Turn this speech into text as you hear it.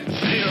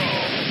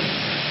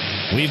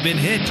We've been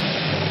hit.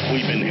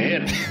 We've been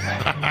hit.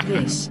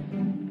 This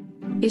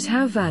is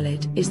how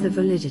valid is the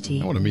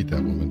validity. I want to meet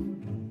that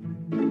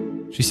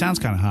woman. She sounds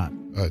kind of hot.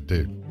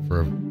 Dude,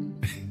 for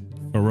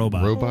a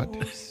robot.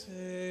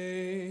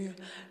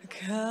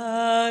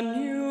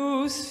 Can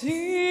you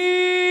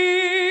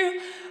see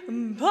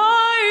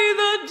by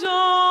the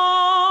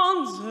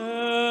dawn's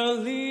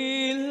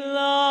early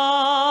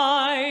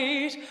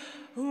light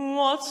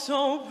what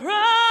so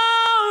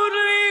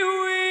proudly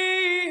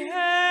we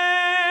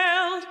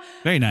held?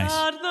 Very nice.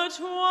 At the It's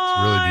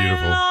really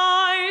beautiful.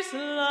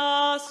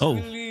 Oh.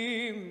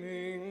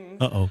 Gleaming,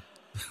 Uh-oh.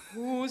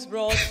 whose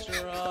broad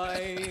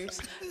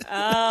stripes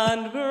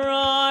and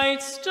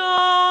bright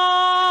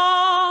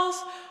stars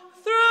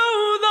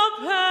through the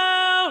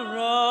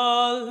perilous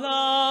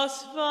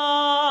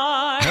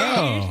fight.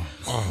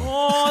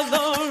 For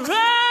the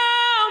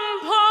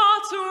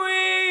ramparts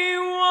we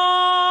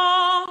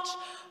watched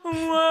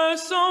were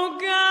so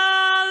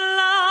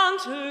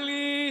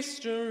gallantly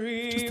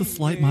streaming. Just a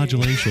slight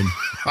modulation.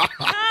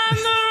 And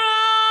the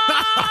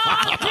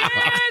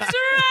rockets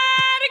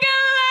red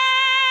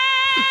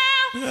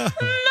glare, the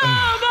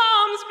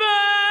bombs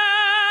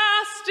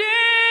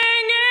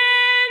bursting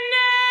in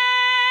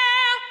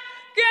air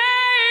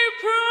gave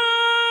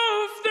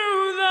proof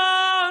through the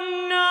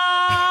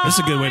night. This is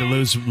a good way to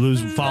lose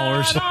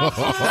followers.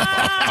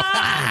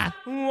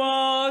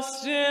 Was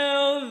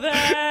still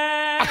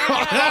there.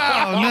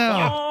 Oh,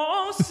 no.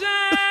 Oh,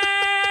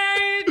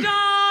 say,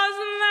 does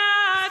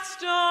that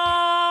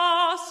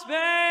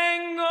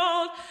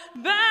star-spangled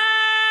banner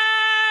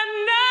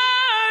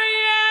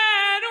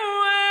yet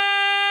wave?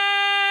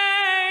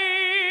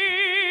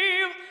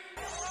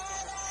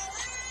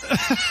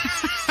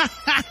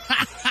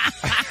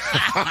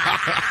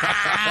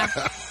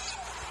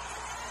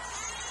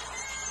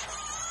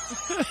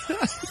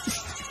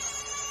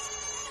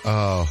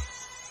 Oh,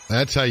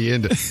 that's how you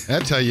end it.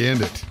 That's how you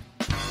end it.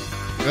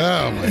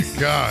 Oh, my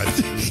God.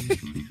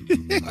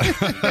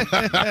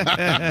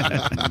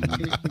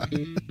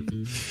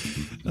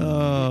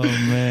 Oh,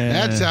 man.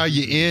 That's how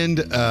you end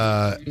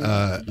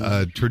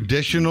a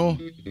traditional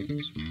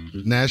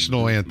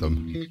national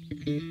anthem.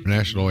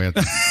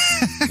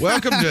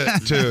 Welcome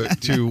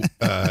to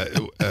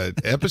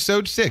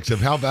episode 6 of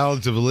How Valid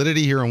is the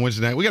Validity here on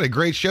Wednesday night. We got a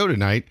great show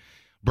tonight.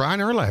 Brian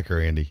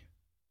Urlacher, Andy.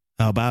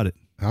 How about it?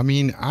 I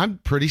mean, I'm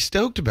pretty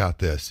stoked about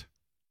this.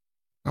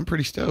 I'm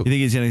pretty stoked. You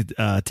think he's going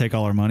to take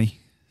all our money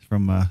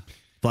from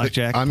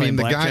blackjack? I mean,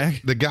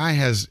 blackjack? the guy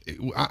has.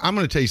 I'm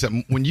going to tell you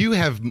something. When you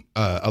have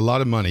a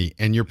lot of money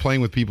and you're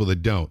playing with people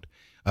that don't,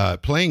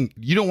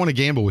 you don't want to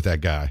gamble with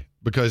that guy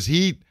because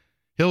he'll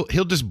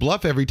just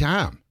bluff every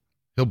time.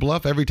 He'll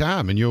bluff every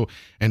time, and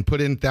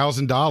put in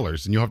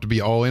 $1,000, and you'll have to be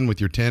all in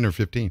with your 10 or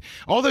 15.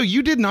 Although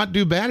you did not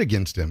do bad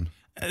against him.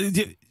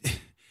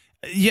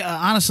 Yeah,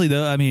 honestly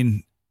though, I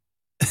mean,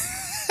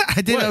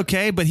 I did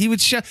okay, but he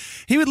would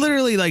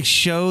literally like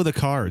show the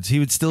cards. He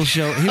would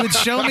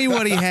show me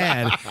what he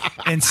had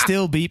and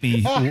still beat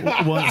me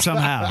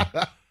somehow.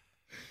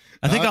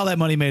 I think all that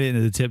money made it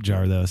into the tip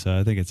jar though, so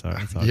I think it's all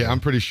yeah, good. I'm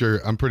pretty sure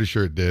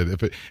it did.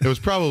 If it was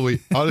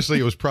probably honestly,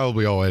 it was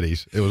probably all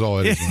Eddie's. It was all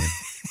Eddie's money.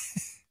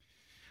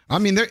 I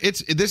mean,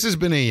 this has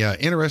been a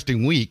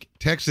interesting week.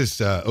 Texas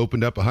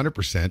opened up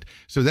 100%,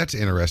 so that's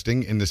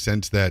interesting in the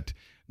sense that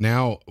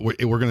now we're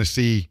going to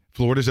see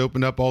Florida's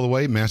opened up all the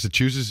way,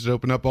 Massachusetts has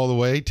opened up all the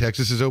way,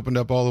 Texas has opened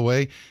up all the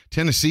way,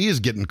 Tennessee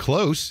is getting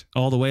close.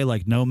 All the way,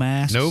 like no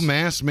masks? No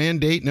mask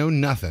mandate, no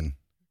nothing.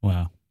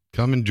 Wow.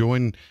 Come and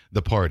join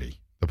the party.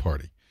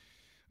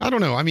 I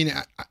don't know. I mean,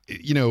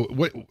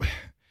 what?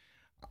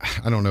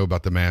 I don't know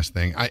about the mask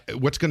thing.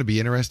 What's going to be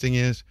interesting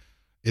is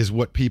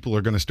what people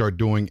are going to start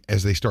doing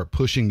as they start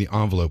pushing the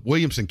envelope.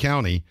 Williamson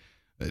County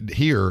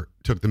here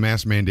took the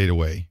mask mandate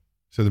away.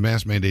 So the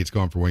mask mandate's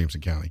gone for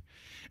Williamson County.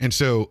 And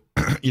so,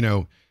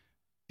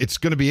 it's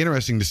going to be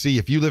interesting to see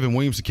if you live in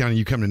Williamson County,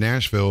 you come to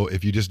Nashville,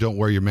 if you just don't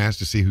wear your mask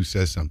to see who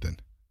says something.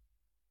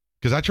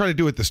 Because I tried to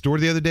do it at the store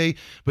the other day,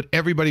 but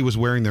everybody was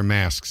wearing their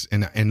masks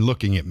and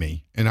looking at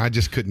me, and I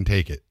just couldn't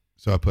take it.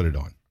 So I put it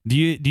on. Do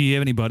you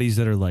have any buddies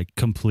that are like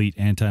complete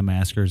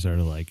anti-maskers that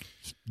are like,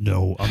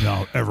 no, I'm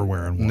not ever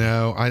wearing one?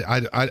 No,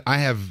 I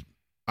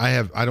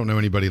don't know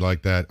anybody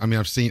like that. I mean,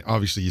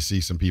 obviously you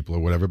see some people or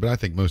whatever, but I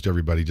think most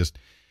everybody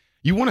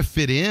you want to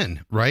fit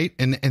in, right?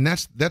 And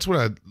that's what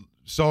I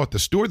saw at the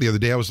store the other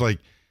day. I was like,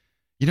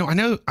 I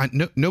know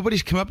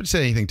nobody's come up and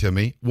said anything to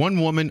me.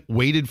 One woman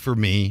waited for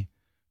me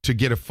to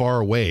get far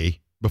away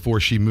before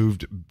she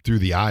moved through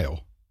the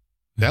aisle.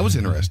 That was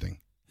interesting.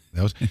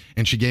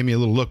 And she gave me a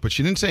little look, but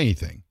she didn't say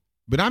anything.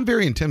 But I'm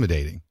very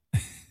intimidating.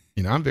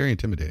 I'm very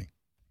intimidating.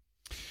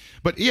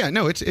 But yeah,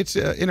 no, it's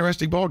an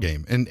interesting ball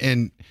game,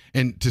 and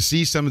to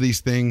see some of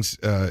these things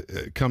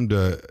come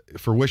to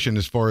fruition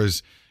as far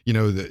as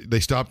they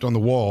stopped on the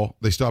wall,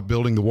 they stopped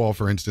building the wall,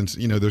 for instance.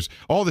 There's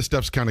all this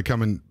stuff's kind of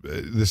coming,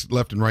 this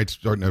left and right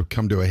starting to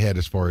come to a head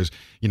as far as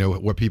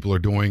what people are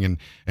doing,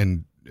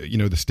 and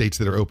the states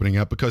that are opening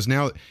up, because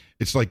now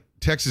it's like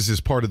Texas is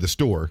part of the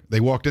store. They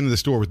walked into the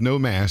store with no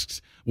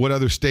masks. What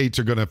other states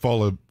are going to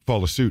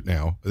follow suit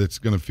now? It's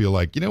going to feel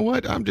like, you know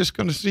what? I'm just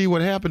going to see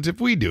what happens if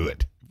we do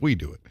it.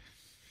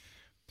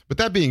 But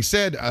that being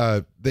said,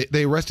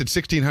 they arrested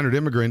 1,600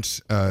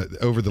 immigrants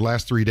over the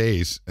last 3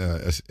 days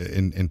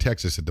in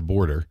Texas at the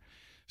border.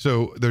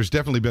 So there's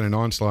definitely been an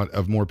onslaught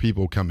of more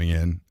people coming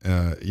in,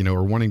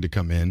 or wanting to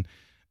come in,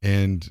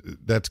 and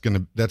that's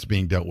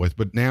being dealt with.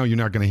 But now you're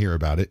not going to hear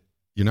about it.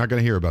 You're not going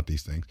to hear about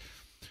these things.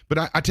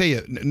 But I tell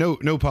you,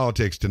 no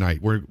politics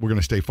tonight. We're going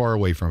to stay far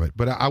away from it.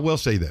 But I will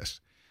say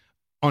this.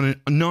 On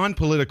a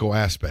non-political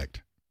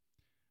aspect,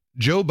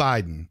 Joe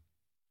Biden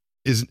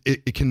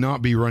it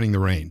cannot be running the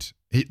reins.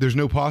 There's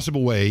no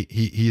possible way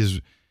he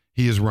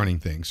is running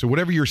things. So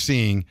whatever you're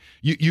seeing,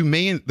 you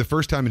may, the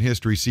first time in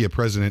history, see a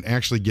president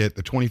actually get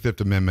the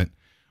 25th Amendment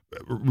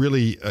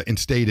really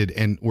instated,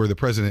 and where the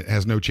president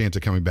has no chance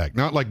of coming back.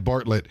 Not like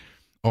Bartlett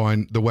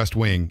on The West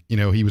Wing.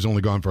 He was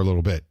only gone for a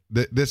little bit.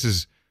 This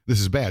is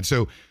bad.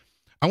 So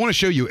I want to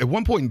show you, at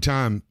one point in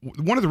time,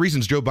 one of the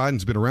reasons Joe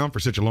Biden's been around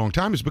for such a long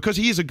time is because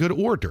he is a good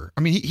orator.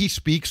 I mean, he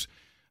speaks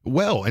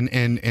well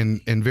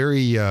and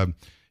very,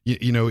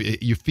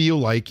 you feel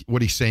like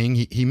what he's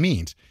saying he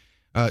means.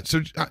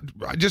 So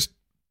I just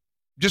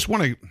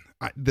want to,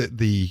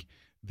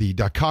 the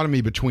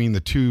dichotomy between the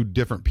two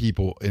different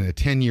people in a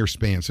 10-year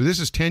span. So this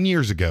is 10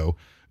 years ago,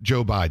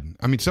 Joe Biden.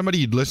 I mean, somebody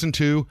you'd listen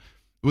to,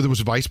 whether it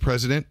was a vice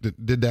president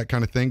that did that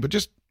kind of thing, but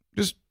just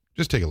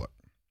take a look.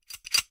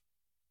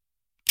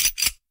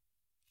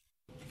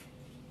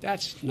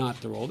 That's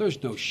not the role.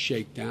 There's no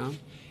shakedown.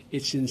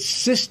 It's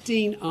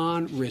insisting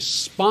on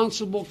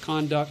responsible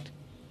conduct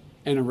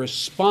and a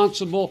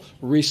responsible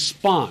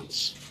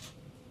response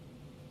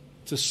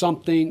to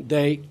something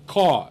they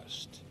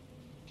caused.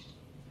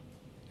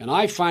 And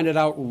I find it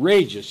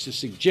outrageous to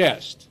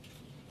suggest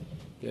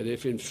that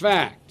if, in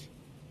fact,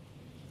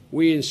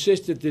 we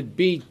insisted that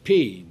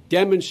BP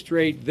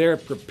demonstrate their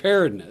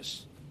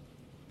preparedness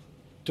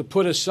to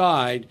put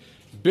aside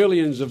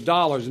billions of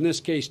dollars, in this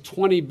case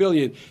 $20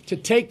 billion, to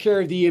take care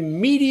of the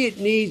immediate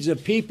needs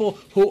of people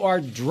who are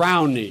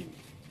drowning.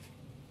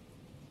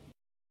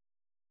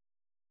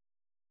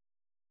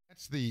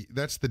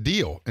 That's the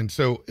deal. And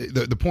so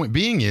the point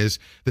being is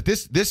that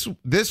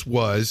this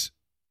was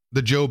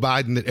the Joe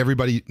Biden that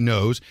everybody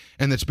knows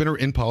and that's been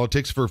in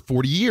politics for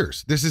 40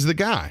 years. This is the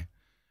guy.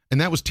 And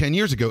that was 10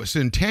 years ago.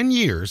 So in 10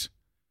 years,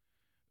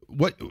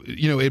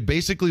 it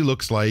basically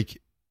looks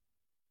like,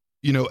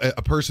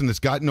 a person that's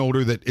gotten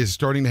older that is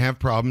starting to have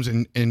problems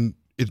and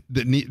is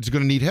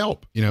going to need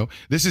help.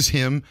 This is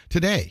him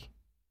today.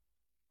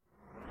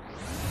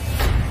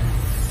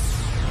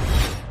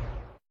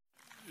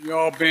 You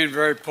all being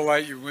very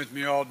polite. You're with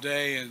me all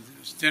day, and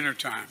it's dinner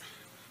time.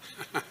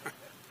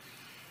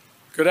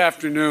 Good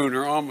afternoon,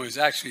 or almost.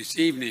 Actually, it's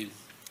evening.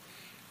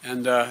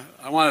 And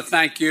I want to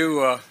thank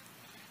you,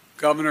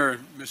 Governor,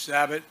 Ms.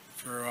 Abbott,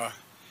 for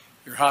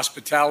your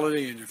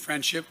hospitality and your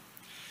friendship.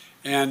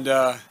 And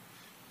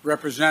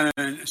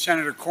Representative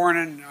Senator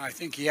Cornyn, I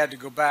think he had to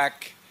go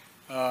back.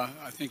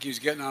 I think he was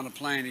getting on a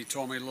plane. He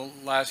told me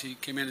he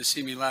came in to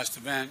see me last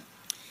event.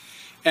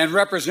 And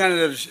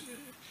Representatives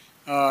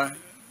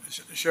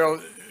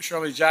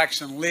Shirley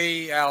Jackson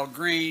Lee, Al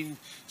Green,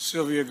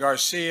 Sylvia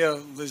Garcia,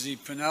 Lizzie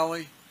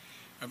Pinelli,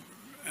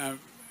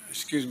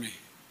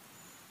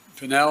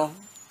 Pinell,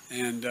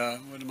 and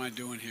what am I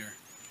doing here?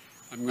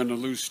 I'm going to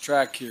lose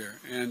track here.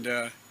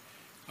 And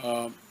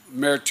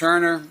Mayor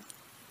Turner,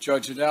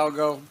 Judge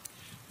Hidalgo,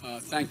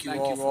 thank you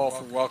all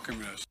for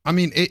welcoming us. I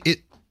mean,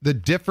 the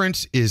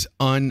difference is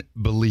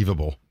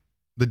unbelievable.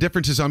 The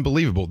difference is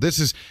unbelievable. This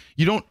is,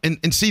 you don't,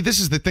 and see, this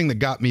is the thing that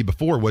got me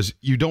before was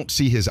you don't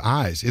see his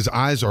eyes. His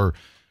eyes are,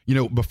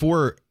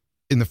 before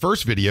in the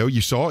first video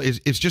you saw,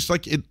 it's just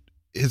like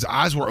his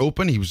eyes were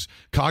open. He was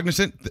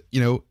cognizant, he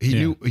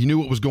knew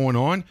what was going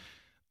on.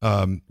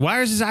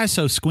 Why is his eyes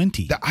so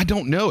squinty? I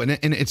don't know. And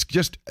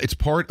it's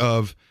part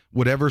of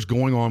whatever's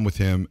going on with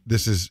him.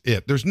 This is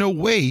it. There's no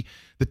way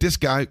that this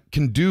guy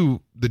can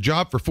do the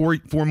job for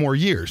four more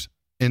years.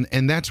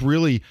 And that's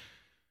really,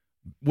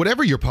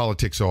 whatever your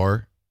politics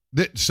are,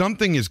 that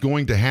something is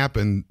going to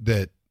happen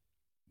that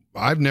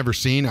I've never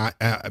seen, I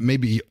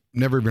maybe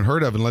never even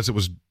heard of, unless it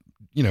was,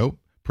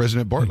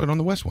 President Bartlett on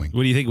the West Wing.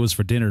 What do you think it was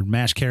for dinner?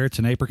 Mashed carrots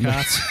and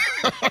apricots?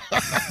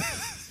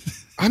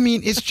 I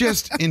mean, it's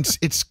just,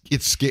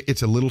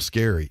 it's a little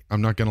scary.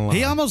 I'm not going to lie.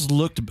 He almost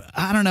looked,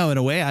 I don't know, in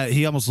a way,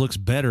 he almost looks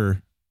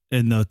better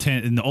in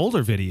the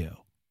older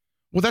video.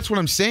 Well, that's what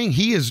I'm saying.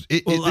 This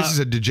is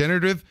a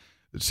degenerative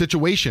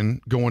situation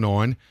going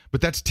on,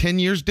 but that's 10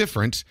 years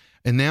difference,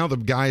 and now the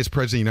guy is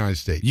president of the United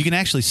States. You can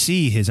actually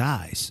see his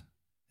eyes,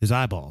 his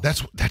eyeballs.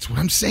 That's what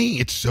I'm saying.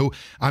 It's so,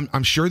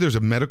 I'm sure there's a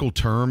medical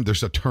term,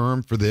 there's a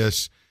term for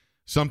this,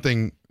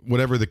 something,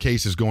 whatever the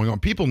case is going on.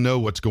 People know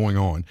what's going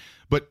on,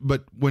 but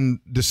when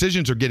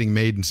decisions are getting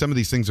made and some of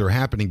these things are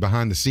happening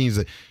behind the scenes,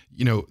 that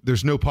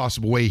there's no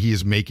possible way he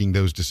is making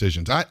those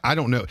decisions. I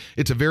don't know.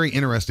 It's a very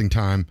interesting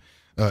time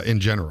in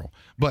general,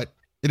 but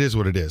it is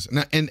what it is.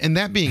 And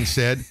that being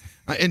said,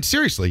 And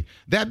seriously,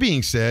 that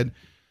being said,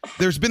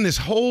 there's been this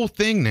whole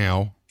thing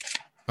now.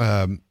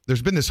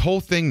 With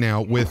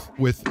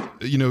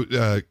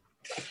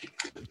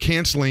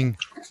canceling.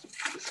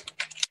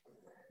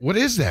 What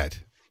is that?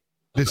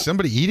 Is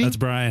somebody eating? That's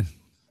Brian.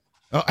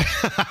 Oh.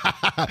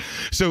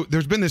 So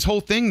there's been this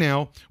whole thing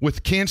now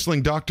with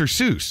canceling Dr.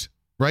 Seuss,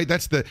 right?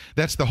 That's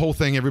the whole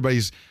thing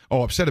everybody's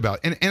all upset about.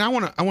 And I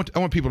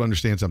want people to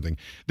understand something.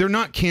 They're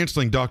not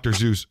canceling Dr.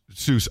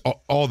 Seuss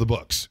all the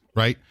books,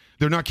 right?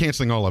 They're not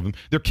canceling all of them.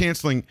 They're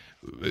canceling.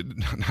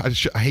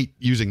 I hate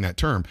using that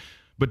term,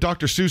 but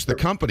Dr. Seuss, the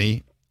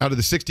company, out of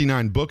the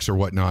 69 books or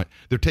whatnot,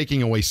 they're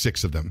taking away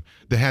 6 of them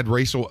that had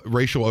racial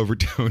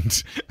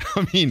overtones.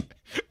 I mean,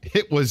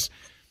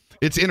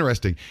 it's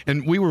interesting.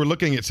 And we were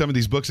looking at some of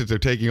these books that they're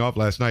taking off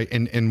last night,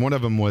 and one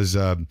of them was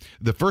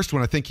the first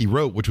one I think he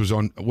wrote, which was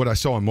on What I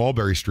Saw on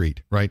Mulberry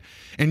Street, right?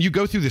 And you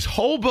go through this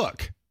whole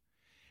book,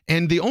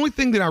 and the only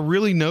thing that I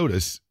really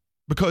notice,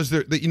 because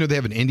they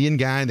have an Indian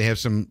guy and they have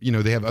some,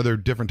 they have other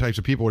different types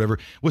of people, whatever,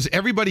 was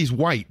everybody's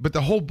white. But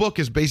the whole book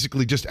is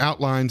basically just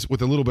outlines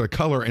with a little bit of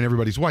color and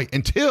everybody's white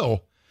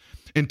until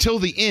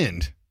the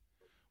end,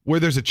 where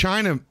there's a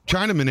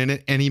Chinaman in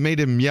it and he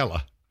made him yellow.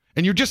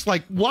 And you're just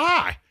like,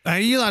 why? Are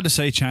you allowed to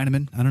say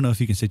Chinaman? I don't know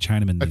if you can say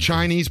Chinaman. A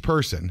Chinese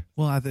person.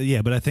 Well,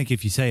 yeah, but I think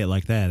if you say it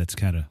like that, it's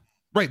kind of...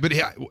 Right, but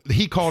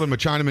he called him a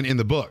Chinaman in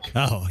the book.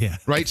 Oh, yeah.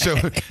 Right, so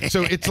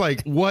it's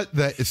like, what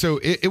the... So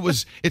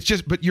it's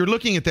just... But you're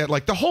looking at that,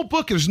 like, the whole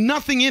book, there's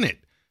nothing in it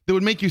that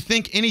would make you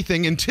think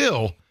anything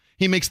until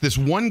he makes this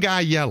one guy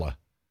yellow.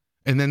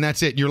 And then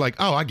that's it. And you're like,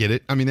 oh, I get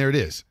it. I mean, there it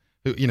is.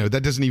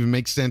 That doesn't even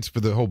make sense for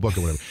the whole book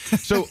or whatever.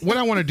 So what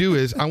I want to do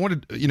is, I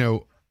want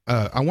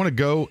to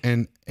go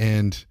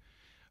and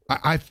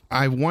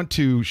I want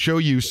to show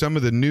you some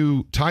of the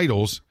new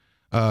titles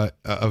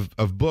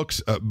of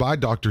books by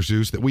Dr.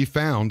 Seuss that we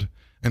found,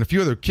 and a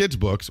few other kids'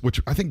 books, which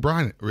I think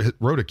Brian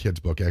wrote a kids'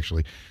 book,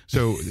 actually.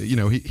 So,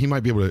 he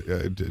might be able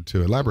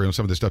to elaborate on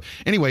some of this stuff.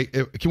 Anyway,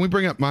 can we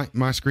bring up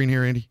my screen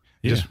here, Andy?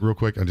 Yeah. Just real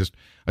quick. I just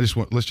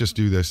want, let's just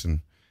do this,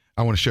 and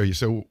I want to show you.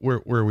 So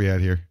where are we at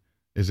here?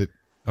 Is it?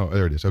 Oh,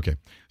 there it is. Okay.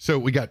 So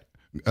we got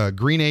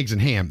Green Eggs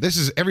and Ham.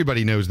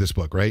 Everybody knows this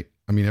book, right?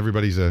 I mean,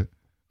 everybody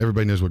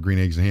knows what Green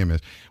Eggs and Ham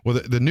is. Well,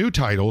 the new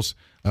titles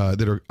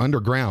that are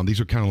underground,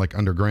 these are kind of like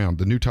underground.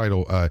 The new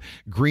title,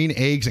 Green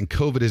Eggs and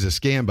COVID is a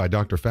Scam by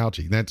Dr.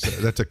 Fauci.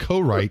 That's a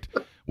co-write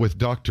with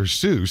Dr.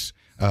 Seuss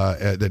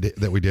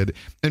that we did.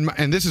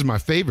 And this is my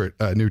favorite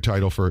new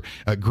title for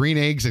Green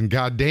Eggs and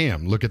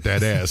Goddamn. Look at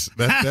that ass.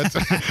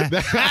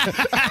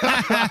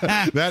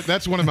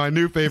 That's one of my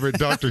new favorite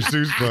Dr.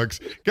 Seuss books.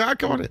 God,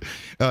 come on.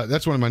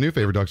 That's one of my new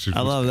favorite Dr. Seuss books.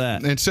 I love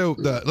that. And so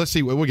let's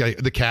see what we got.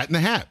 The Cat in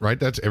the Hat, right?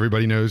 That's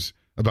everybody knows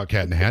about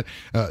Cat in the Hat.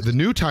 The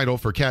new title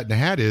for Cat in the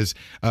Hat is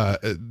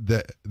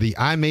the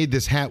I Made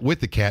This Hat with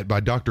the Cat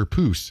by Dr.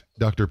 Poos.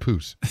 Dr.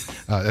 Poos.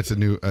 That's a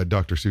new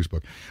Dr. Seuss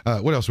book.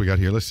 What else we got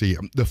here? Let's see.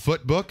 The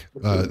Foot book.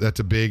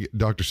 That's a big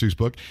Dr. Seuss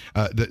book.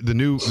 The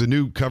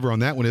new cover on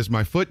that one is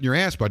My Foot in Your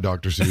Ass by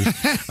Dr. Seuss.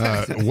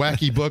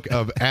 Wacky book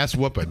of ass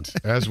whoopings.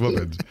 Ass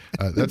whoopings.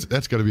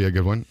 That's going to be a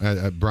good one.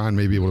 Brian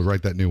may be able to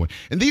write that new one.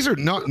 And these are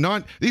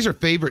these are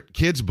favorite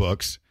kids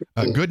books.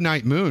 Good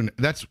Night Moon.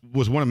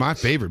 Was one of my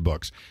favorite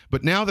books.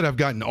 But now that I've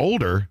gotten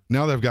older,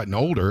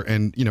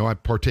 and I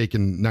partake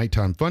in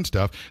nighttime fun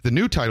stuff, the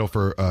new title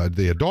for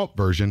the adult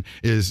version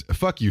is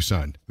Fuck You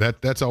Son.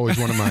 That's always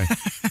one of my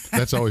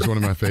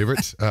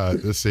favorites.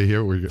 Let's see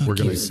here. We're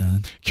gonna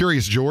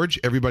Curious George.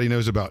 Everybody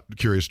knows about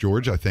Curious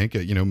George, I think.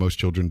 Most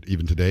children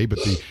even today, but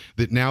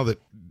now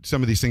that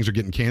some of these things are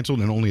getting canceled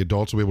and only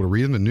adults will be able to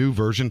read them, the new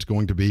version's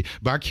going to be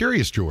by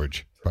Curious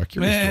George.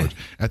 George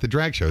at the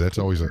drag show. That's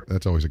always a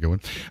good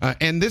one.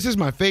 And this is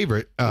my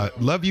favorite.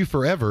 Love You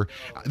Forever.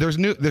 There's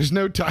no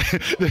new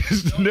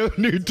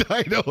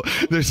title.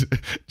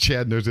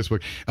 Chad knows this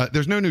book.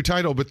 There's no new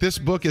title, but this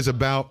book is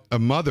about a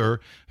mother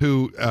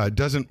who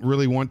doesn't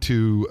really want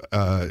to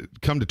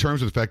come to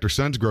terms with the fact her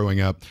son's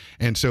growing up,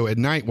 and so at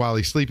night while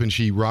he's sleeping,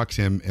 she rocks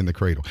him in the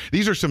cradle.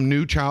 These are some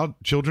new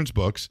children's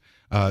books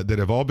that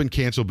have all been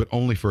canceled, but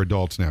only for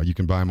adults now. You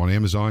can buy them on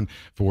Amazon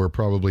for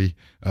probably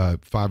 $5 or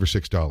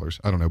 $6.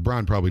 I don't know.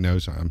 Brian probably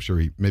knows. I'm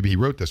sure maybe he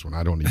wrote this one.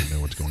 I don't even know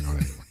what's going on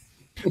anymore.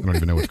 I don't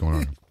even know what's going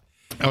on.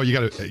 Oh, you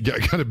gotta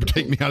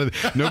take me out of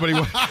it. Nobody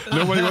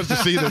wants to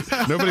see this.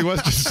 Nobody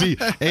wants to see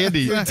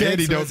Andy.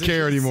 Andy don't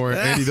care anymore.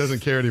 Andy doesn't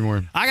care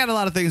anymore. I got a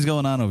lot of things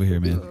going on over here,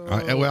 man.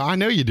 Well, I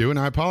know you do, and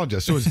I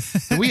apologize. So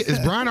is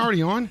Brian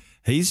already on?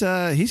 He's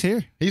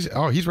here. He's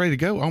ready to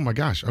go. Oh my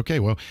gosh. Okay,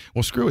 well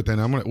screw it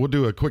then. We'll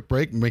do a quick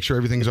break, make sure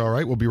everything's all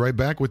right. We'll be right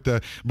back with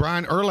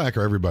Brian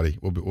Urlacher. Everybody,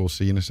 we'll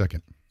see you in a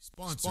second.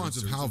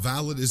 Sponsors of How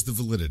Valid is the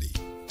Validity.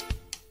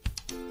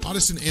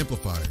 Audison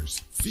Amplifiers.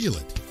 Feel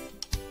it.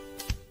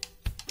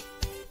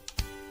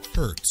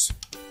 Hertz.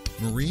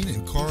 Marine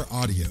and Car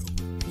Audio.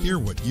 Hear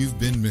what you've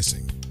been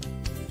missing.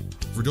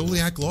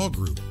 Verdoliak Law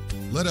Group.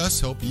 Let us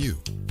help you.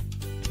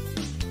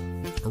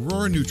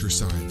 Aurora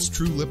Nutrascience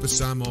True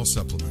Liposymol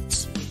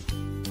Supplements.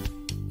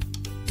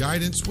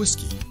 Guidance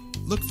Whiskey.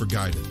 Look for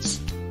guidance.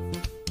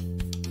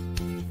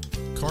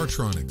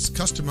 Cartronics,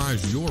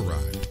 customize your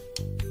ride.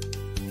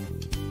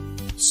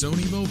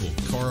 Sony Mobile,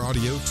 Car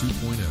Audio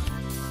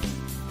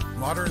 2.0.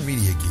 Modern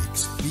Media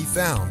Geeks. Be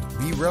found,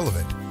 be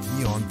relevant,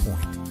 be on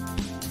point.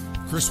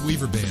 Chris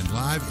Weaver Band,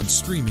 live and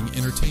streaming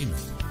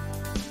entertainment.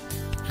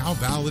 How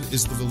valid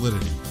is the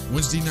validity?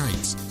 Wednesday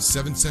nights,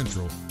 7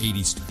 Central, 8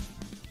 Eastern.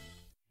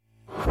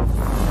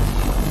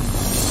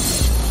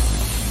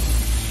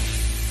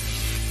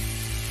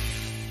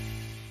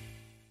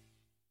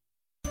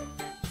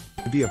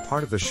 To be a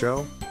part of the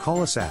show,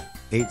 call us at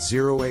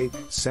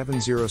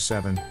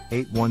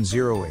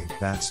 808-707-8108.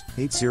 That's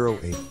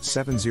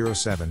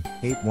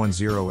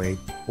 808-707-8108.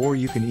 Or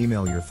you can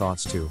email your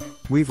thoughts to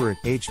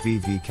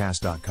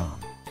weaver@hvvcast.com.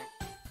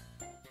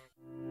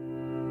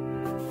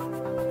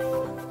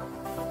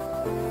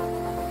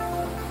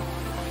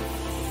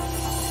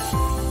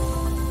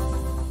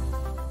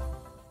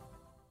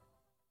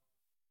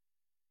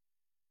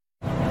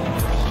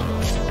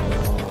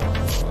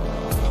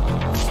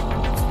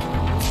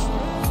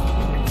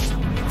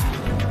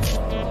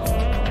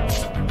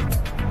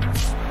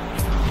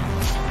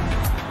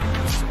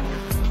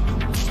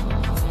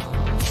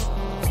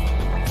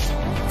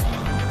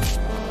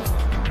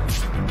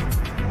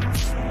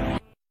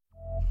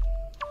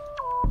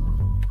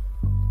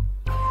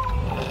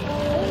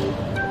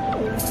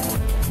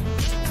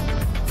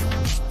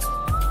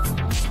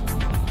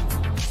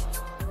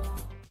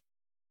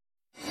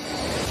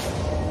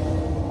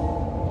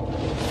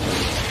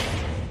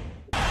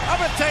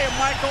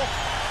 Michael.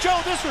 Joe,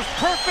 this was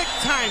perfect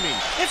timing.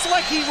 It's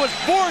like he was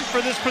born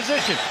for this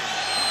position.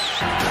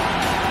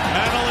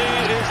 Manley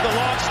is the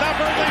long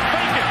snapper. They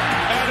fake it.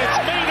 And it's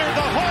Maynard,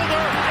 the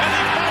holder. And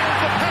he fires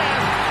the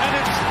pass. And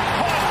it's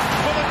caught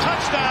for the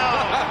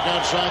touchdown.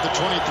 Outside the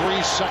 23,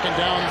 second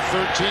down,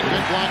 13.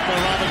 Good block by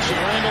Robinson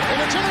Randall.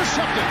 And it's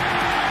intercepted.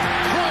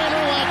 Brian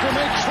Urlacher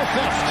makes the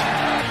theft.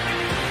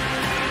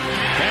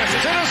 Pass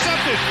is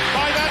intercepted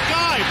by that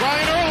guy,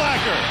 Brian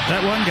Urlacher.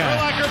 That one guy.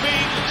 Urlacher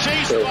being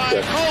chased by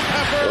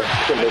Culpepper.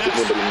 And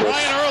that's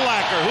Brian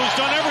Urlacher, who's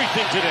done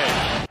everything today.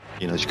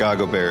 You know,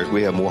 Chicago Bears,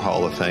 we have more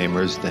Hall of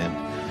Famers than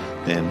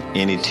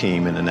any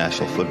team in the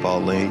National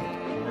Football League.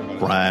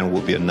 Brian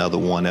will be another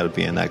one that'll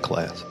be in that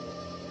class.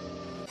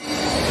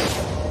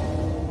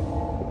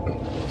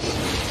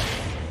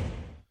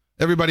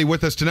 Everybody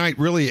with us tonight,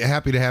 really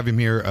happy to have him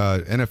here,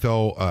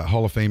 NFL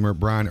Hall of Famer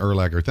Brian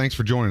Urlacher. Thanks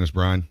for joining us,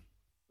 Brian.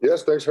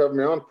 Yes, thanks for having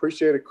me on.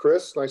 Appreciate it,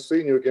 Chris. Nice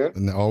seeing you again.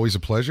 And always a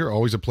pleasure.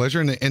 Always a pleasure.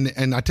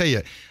 And I tell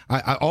you,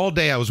 I all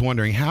day I was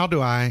wondering how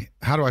do I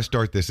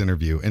start this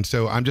interview? And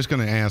so I'm just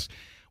going to ask,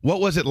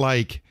 what was it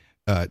like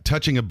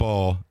touching a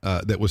ball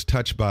that was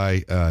touched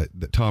by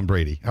Tom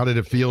Brady? How did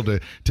it feel to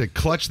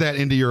clutch that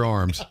into your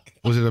arms?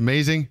 Was it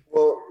amazing?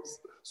 Well,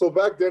 so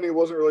back then he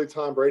wasn't really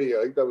Tom Brady.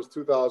 I think that was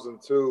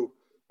 2002.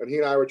 And he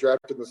and I were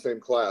drafted in the same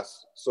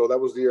class. So that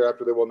was the year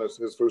after they won his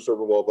first Super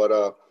Bowl. But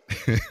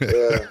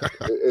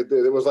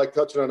it was like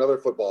touching another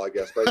football, I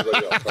guess.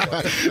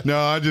 No,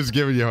 I'm just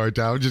giving you a hard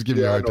time. I'm just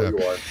giving you a hard time.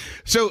 You are.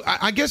 So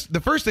I guess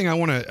the first thing I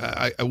want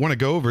to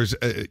go over is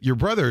your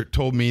brother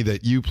told me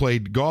that you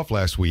played golf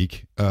last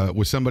week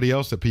with somebody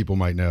else that people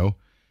might know,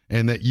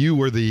 and that you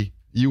were the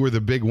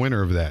big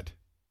winner of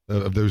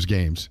of those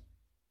games.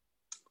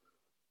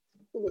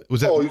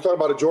 Was that? Oh, you talking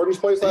about at Jordan's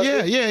place last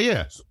week?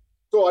 Yeah.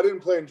 So I didn't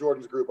play in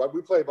Jordan's group.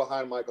 We play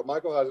behind Michael.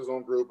 Michael has his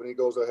own group, and he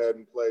goes ahead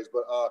and plays.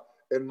 But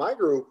in my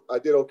group, I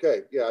did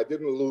okay. Yeah, I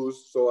didn't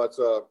lose. So that's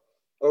I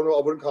don't know.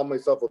 I wouldn't call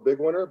myself a big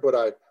winner, but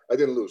I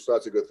didn't lose. So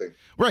that's a good thing.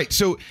 Right.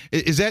 So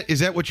is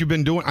that what you've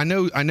been doing? I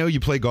know you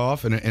play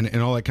golf and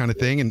all that kind of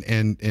thing.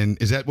 And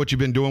is that what you've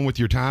been doing with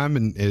your time?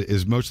 And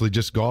is mostly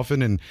just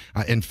golfing and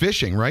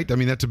fishing, right? I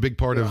mean, that's a big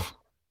part of.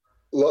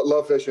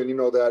 Love fishing, you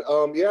know that.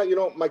 Yeah, you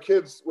know, my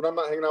kids, when I'm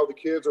not hanging out with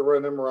the kids or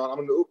running them around,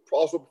 I'm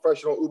also a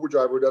professional Uber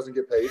driver who doesn't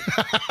get paid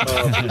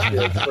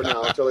for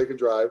now until they can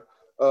drive.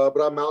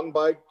 But I mountain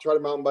bike, try to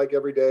mountain bike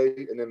every day.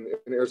 And then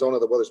in Arizona,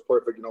 the weather's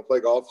perfect. You know,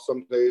 play golf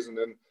some days. And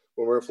then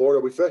when we're in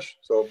Florida, we fish.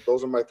 So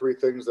those are my three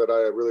things that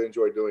I really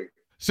enjoy doing.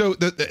 So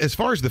as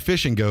far as the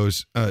fishing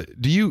goes,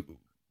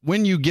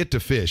 when you get to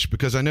fish,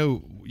 because I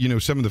know, you know,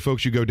 some of the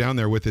folks you go down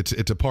there with,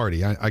 it's a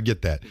party. I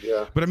get that.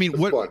 Yeah. But I mean,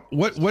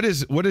 what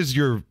is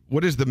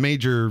the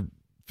major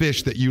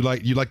fish that you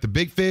like? You like the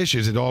big fish?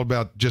 Is it all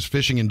about just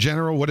fishing in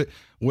general? What is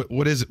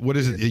it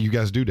that you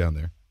guys do down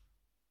there?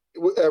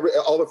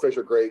 All the fish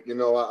are great. You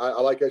know, I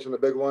like catching the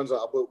big ones.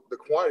 The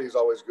quantity is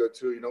always good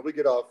too. You know, we'll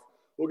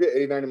get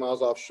 80, 90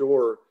 miles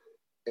offshore,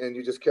 and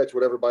you just catch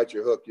whatever bites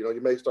your hook. You know,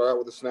 you may start out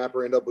with a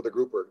snapper, end up with a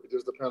grouper. It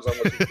just depends on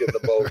what you get in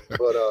the boat.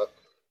 But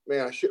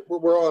man,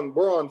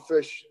 we're on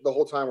fish the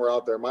whole time we're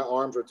out there. My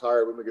arms are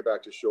tired when we get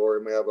back to shore,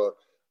 and we have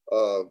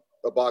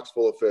a box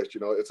full of fish.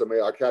 You know, it's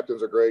amazing. Our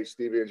captains are great.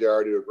 Stevie and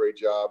JR do a great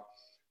job.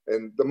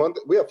 And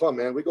we have fun,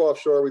 man. We go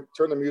offshore. We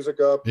turn the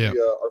music up. Yeah.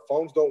 Our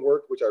phones don't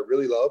work, which I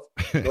really love.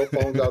 No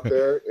phones out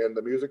there, and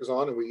the music is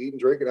on, and we eat and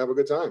drink and have a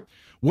good time.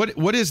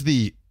 What is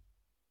the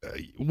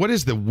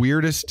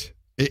weirdest?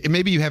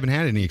 Maybe you haven't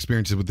had any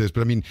experiences with this,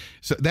 but I mean,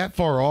 so that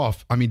far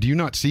off. I mean, do you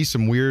not see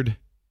some weird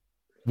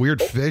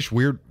fish?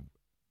 Weird.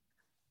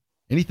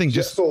 Anything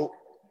just so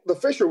the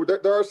fish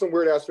there are some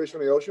weird ass fish in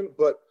the ocean,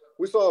 but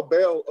we saw a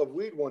bale of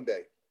weed one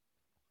day,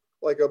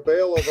 like a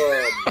bale of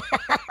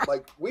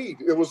like weed.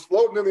 It was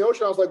floating in the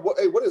ocean. I was like,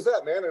 hey, what is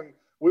that, man? And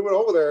we went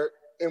over there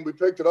and we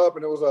picked it up,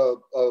 and it was a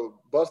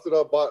busted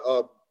up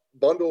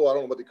bundle, I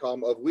don't know what they call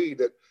them, of weed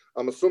that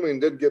I'm assuming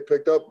didn't get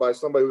picked up by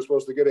somebody who was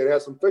supposed to get it. It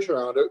had some fish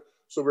around it,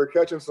 so we were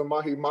catching some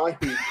mahi-mahi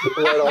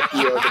right off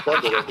the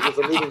bundle. It was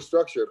a moving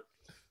structure,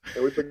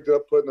 and we picked it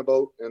up, put it in the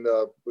boat, and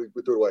we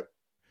threw it away.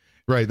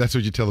 Right, that's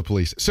what you tell the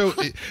police. So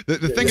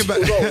the thing about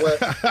it was all wet.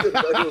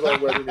 It was all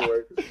wet anyway.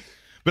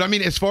 But I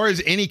mean, as far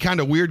as any kind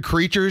of weird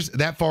creatures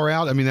that far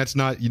out, I mean, that's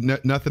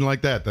nothing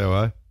like that, though,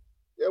 huh?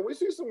 Yeah, we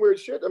see some weird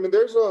shit. I mean,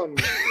 there's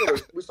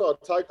we saw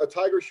a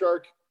tiger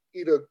shark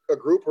eat a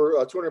grouper,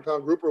 a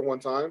 200-pound grouper one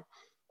time.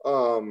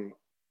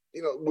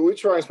 We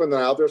try and spend the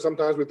night out there.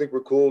 Sometimes we think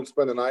we're cool and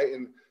spend the night,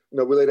 and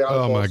we lay down.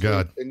 Oh my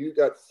God! And you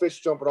got fish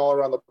jumping all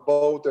around the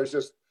boat.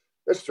 It's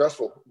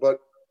stressful, but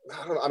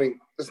I don't know. I mean,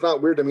 it's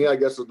not weird to me. I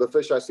guess the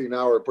fish I see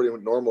now are pretty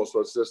normal, so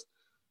it's just,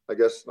 I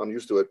guess I'm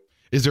used to it.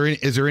 Is there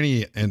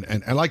any,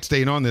 and I like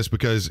staying on this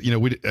because,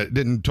 we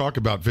didn't talk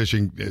about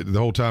fishing the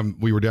whole time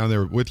we were down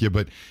there with you,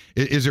 but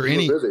is there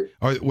any,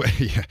 are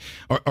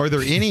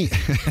there any,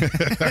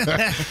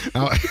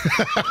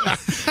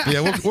 yeah,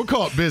 we'll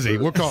call it busy.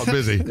 We'll call it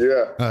busy.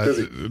 Yeah.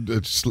 Busy.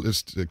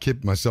 Let's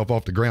keep myself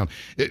off the ground.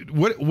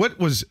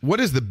 What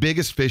is the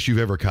biggest fish you've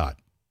ever caught?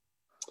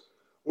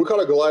 We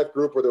caught a Goliath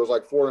grouper that was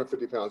like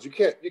 450 pounds. You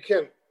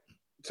can't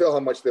tell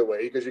how much they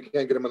weigh because you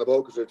can't get them in the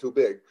boat because they're too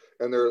big,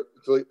 and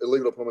it's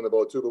illegal to put them in the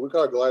boat too. But we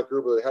caught a Goliath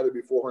grouper that had to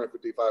be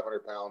 450,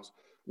 500 pounds.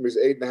 It was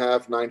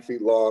 8.5, 9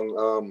 feet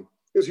long.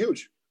 It was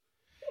huge.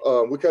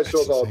 We catch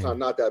those all the time.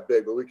 Not that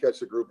big, but we catch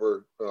the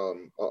grouper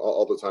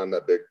all the time.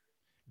 That big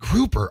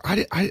grouper.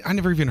 I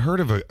never even heard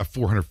of a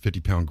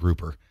 450-pound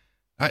grouper.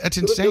 That's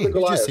insane. They're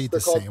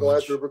called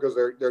Goliath grouper because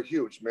they're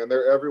huge, man.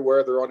 They're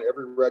everywhere. They're on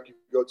every wreck you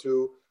go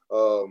to.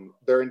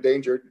 They're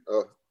endangered.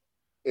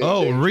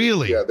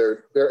 Really? Yeah,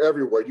 they're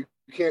everywhere. You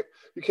can't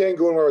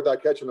go anywhere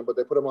without catching them, but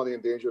they put them on the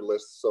endangered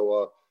list.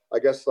 So I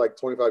guess like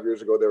 25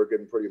 years ago they were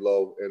getting pretty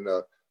low, and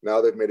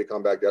now they've made a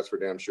comeback. That's for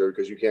damn sure,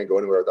 because you can't go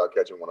anywhere without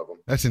catching one of them.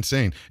 That's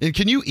insane. And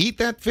can you eat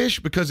that fish?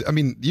 Because I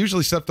mean,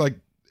 usually stuff like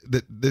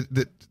that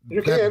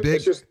you can. Big...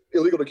 It's just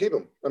illegal to keep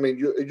them. I mean,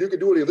 you can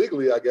do it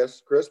illegally, I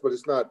guess, Chris, but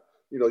it's not.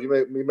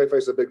 You may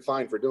face a big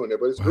fine for doing it.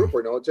 But it's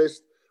grouper. It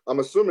tastes. I'm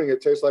assuming it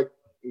tastes like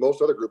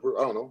most other grouper.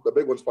 I don't know. The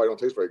big ones probably don't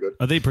taste very good.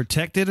 Are they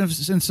protected in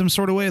some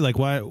sort of way? Like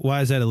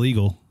why is that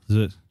illegal? Is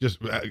it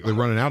just they're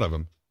running out of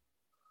them?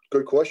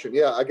 Good question.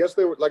 Yeah, I guess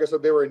they were, like I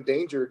said, they were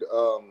endangered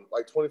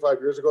like 25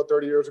 years ago,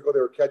 30 years ago. They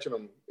were catching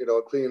them,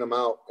 cleaning them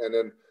out, and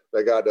then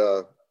they got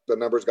the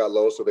numbers got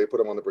low, so they put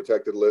them on the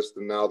protected list,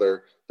 and now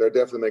they're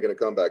definitely making a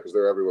comeback because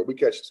they're everywhere. We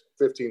catch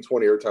 15,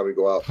 20 every time we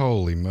go out.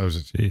 Holy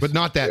Moses! Jeez. But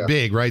not that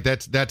big, right?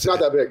 That's not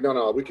that big.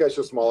 No. We catch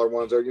the smaller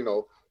ones. They're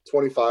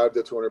 25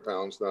 to 200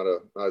 pounds, not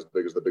as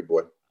big as the big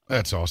boy.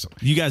 That's awesome.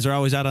 You guys are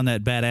always out on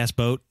that badass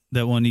boat.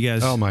 That one you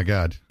guys. Oh my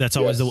God. That's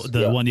always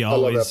the one you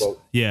always. I love that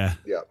boat. Yeah.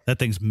 That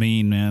thing's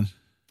mean, man.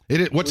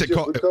 What's it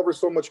called? We cover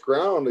so much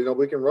ground.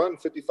 We can run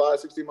 55,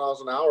 60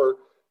 miles an hour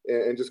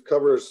and just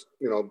covers.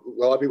 A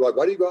lot of people are like,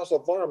 why do you go out so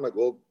far? I'm like,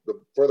 well, the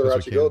further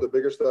out you go, the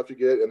bigger stuff you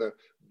get, and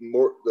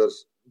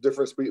there's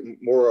different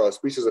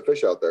species of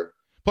fish out there.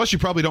 Plus,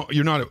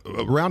 you're not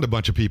around a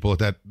bunch of people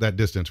at that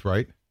distance,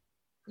 right?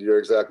 You're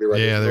exactly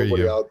right. Yeah, there's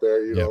nobody out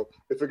there. Yep.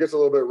 If it gets a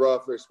little bit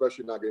rough, there's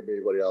especially not going to be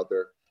anybody out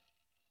there.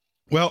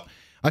 Well,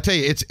 I tell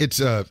you,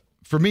 it's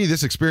for me,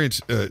 this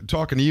experience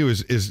talking to you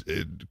is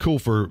cool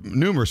for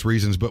numerous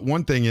reasons. But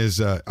one thing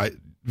is, I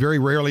very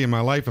rarely in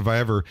my life have I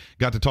ever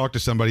got to talk to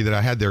somebody that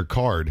I had their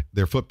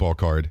football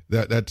card.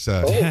 That's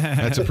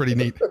a pretty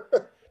neat.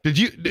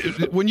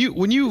 When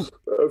you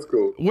that's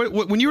cool.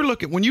 When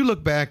you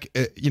look back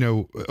at,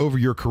 over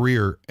your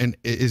career and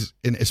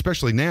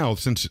especially now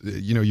since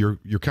you're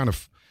kind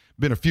of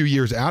been a few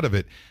years out of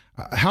it,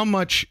 how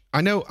much I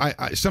know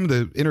I some of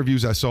the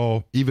interviews I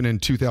saw even in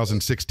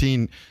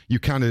 2016, you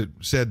kind of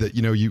said that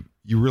you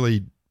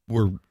really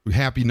were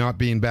happy not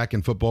being back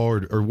in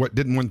football or what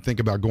didn't want to think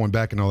about going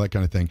back and all that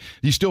kind of thing.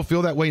 Do you still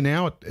feel that way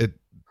now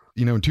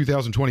in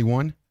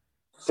 2021?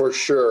 For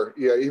sure.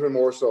 Yeah, even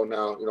more so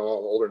now. I'm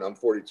older now. I'm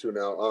 42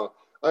 now.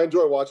 I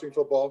enjoy watching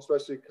football,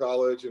 especially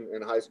college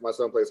and high school. My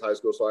son plays high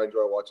school, so I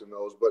enjoy watching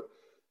those. But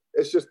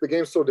it's just the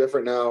game's so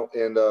different now,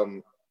 and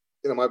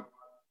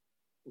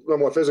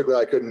more physically,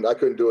 I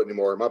couldn't do it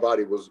anymore. My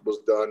body was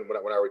done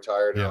when I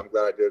retired. Yeah. I'm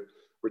glad I did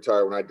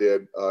retire when I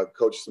did.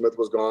 Coach Smith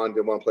was gone.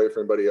 Didn't want to play for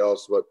anybody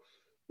else. But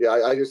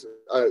yeah,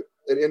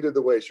 it ended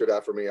the way it should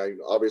have for me.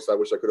 Obviously I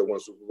wish I could have won a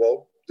Super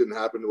Bowl. Didn't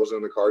happen. It wasn't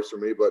in the cards for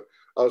me. But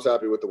I was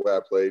happy with the way I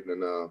played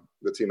and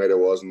the teammate I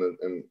was,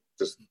 and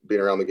just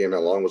being around the game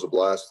that long was a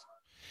blast.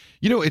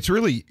 It's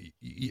really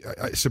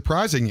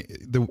surprising.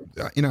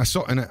 I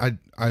saw and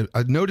I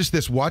noticed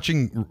this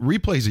watching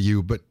replays of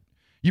you, but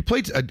you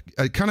played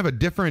a kind of a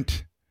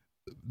different,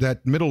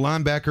 that middle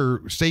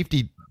linebacker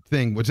safety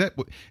thing, was that,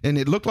 and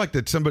it looked like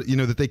that somebody,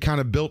 that they kind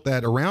of built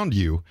that around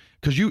you,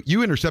 because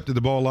you intercepted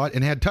the ball a lot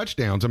and had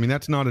touchdowns. I mean,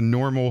 that's not a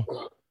normal.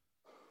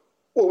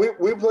 Well,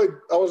 we played.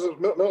 I was a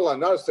middle line,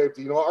 not a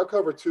safety. Our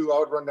cover 2, I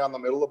would run down the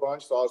middle a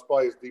bunch, so I was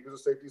probably as deep as a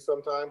safety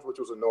sometimes, which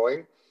was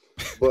annoying.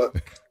 But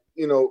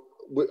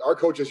our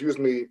coaches used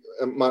me.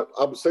 I'm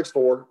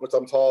 6'4", which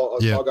I'm tall.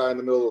 A tall guy in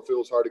the middle of the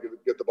field is hard to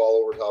get the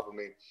ball over top of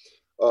me.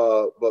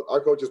 But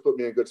our coaches put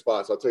me in good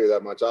spots. I'll tell you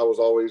that much. I was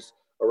always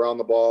around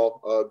the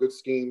ball, good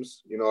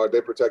schemes.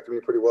 They protected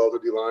me pretty well, the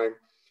D-line.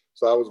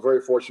 So I was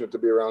very fortunate to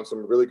be around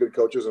some really good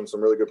coaches and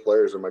some really good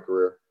players in my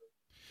career.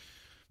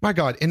 My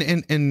God.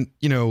 And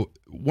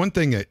one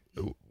thing that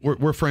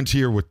we're friends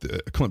here with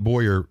Clint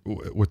Boyer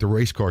with the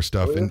race car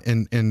stuff. Oh,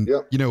 yeah. And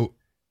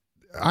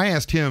I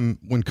asked him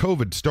when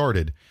COVID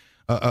started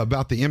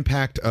about the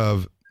impact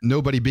of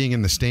nobody being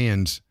in the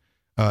stands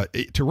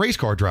to race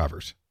car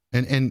drivers.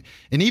 And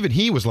even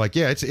he was like,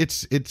 yeah,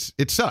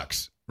 it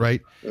sucks.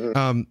 Right.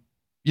 Mm-hmm.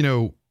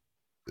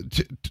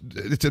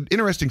 It's an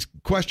interesting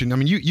question. I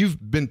mean, you've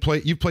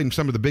played in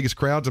some of the biggest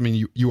crowds. I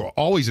mean, you are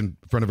always in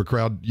front of a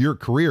crowd. Your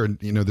career, and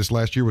this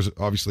last year was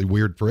obviously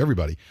weird for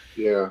everybody.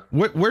 Yeah.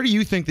 Where do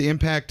you think the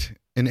impact,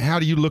 and how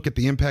do you look at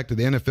the impact of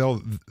the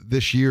NFL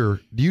this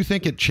year? Do you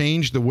think it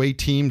changed the way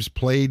teams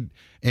played,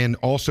 and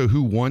also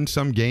who won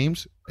some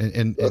games?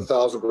 And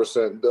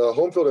 1,000%. The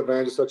home field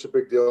advantage is such a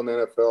big deal in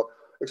the NFL,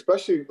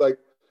 especially like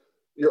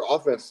your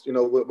offense. When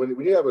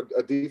you have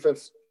a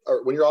defense.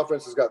 Or when your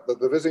offense has got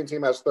the visiting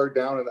team has third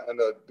down and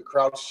the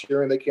crowd's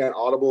cheering, they can't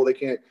audible, they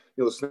can't,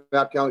 the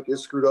snap count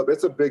is screwed up.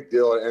 It's a big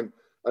deal. And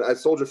at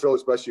Soldier Field,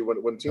 especially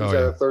when teams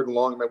had a third and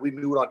long, man, we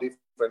knew it on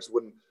defense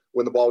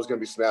when the ball was going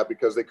to be snapped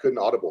because they couldn't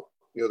audible.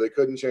 They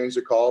couldn't change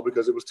the call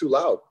because it was too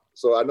loud.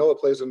 So I know it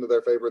plays into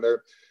their favor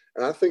there.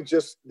 And I think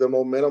just the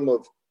momentum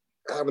of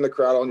having the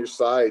crowd on your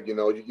side,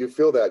 you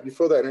feel that. You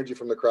feel that energy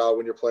from the crowd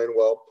when you're playing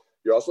well.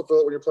 You also feel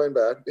it when you're playing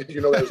bad. That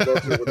as well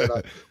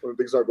too when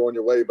things aren't going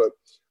your way. But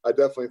I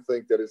definitely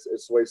think that it's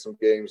swayed some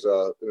games in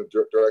a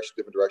different direction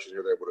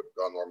here than it would have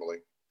gone normally.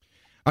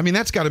 I mean,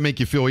 that's got to make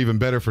you feel even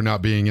better for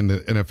not being in the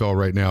NFL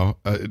right now.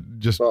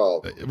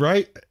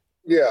 Right?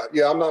 Yeah.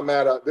 I'm not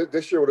mad.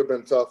 This year would have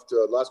been tough.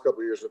 The last couple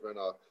of years have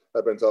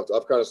been tough.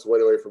 I've kind of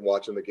swayed away from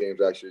watching the games.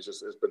 Actually,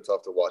 it's been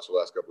tough to watch the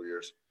last couple of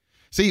years.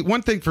 See,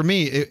 one thing for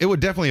me, it would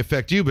definitely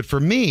affect you, but for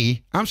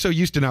me, I'm so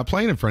used to not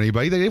playing in front of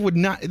anybody that it would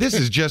not. This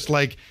is just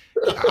like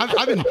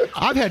I've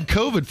had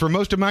COVID for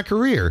most of my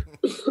career.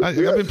 I've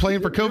been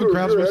playing for COVID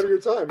crowds. You're ahead of your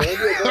time, man.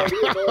 You had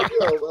no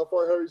idea how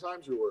far ahead of your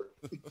times you were.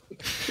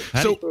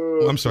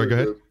 I'm sorry. Go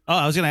ahead. Oh,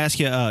 I was going to ask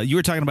you. You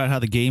were talking about how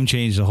the game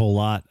changed a whole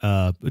lot.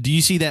 Do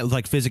you see that with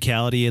like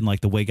physicality and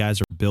like the way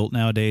guys are built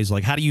nowadays?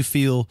 Like, how do you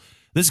feel?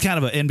 This is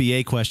kind of an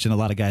NBA question. A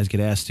lot of guys get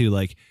asked too.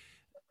 Like,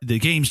 the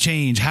game's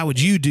change. How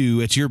would you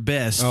do at your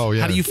best? Oh,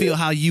 yeah. How do you feel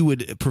how you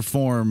would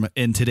perform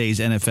in today's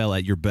NFL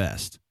at your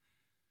best?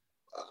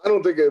 I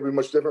don't think it would be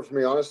much different for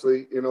me,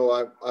 honestly.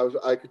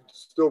 I could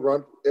still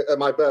run at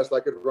my best. I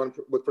could run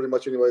with pretty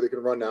much anybody that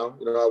can run now.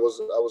 I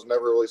was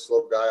never a really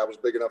slow guy. I was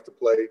big enough to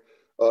play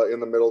in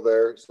the middle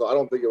there, so I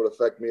don't think it would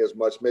affect me as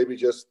much. Maybe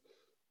just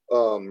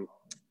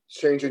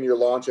changing your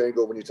launch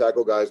angle when you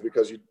tackle guys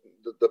because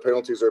the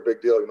penalties are a big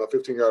deal.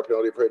 15-yard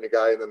penalty for hitting a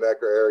guy in the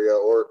neck or area,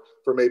 or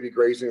for maybe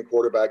grazing a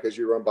quarterback as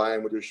you run by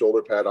him with your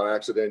shoulder pad on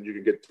accident. You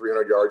can get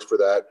 300 yards for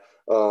that.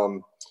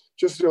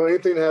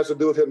 Anything that has to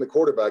do with hitting the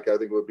quarterback, I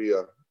think would be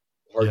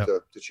hard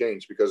to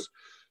change, because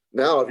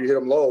now if you hit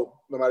him low,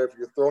 no matter if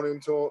you're throwing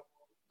into him,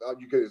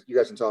 you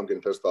guys can tell I'm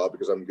getting pissed off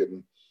because I'm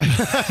getting.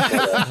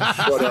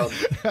 But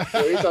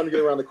anytime you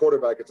get around the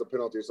quarterback, it's a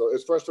penalty. So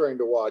it's frustrating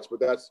to watch,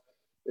 but that's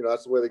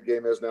the way the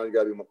game is now. You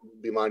got to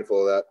be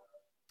mindful of that.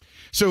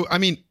 So, I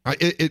mean,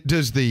 it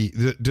does the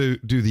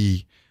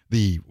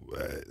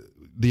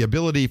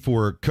ability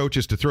for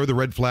coaches to throw the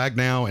red flag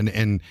now,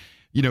 and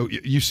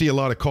you see a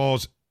lot of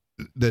calls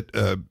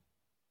that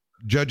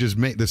judges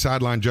make, the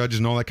sideline judges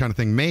and all that kind of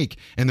thing make,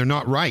 and they're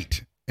not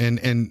right. And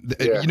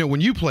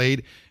when you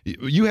played,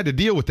 you had to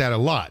deal with that a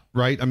lot,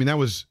 right? I mean, that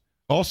was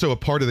also a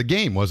part of the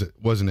game, wasn't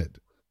it?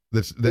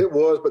 It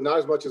was, but not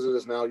as much as it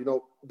is now.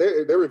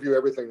 They review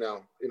everything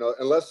now.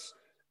 Unless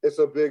it's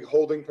a big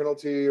holding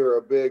penalty or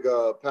a big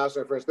pass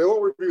interference, they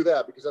won't review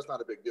that because that's not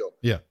a big deal.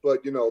 Yeah.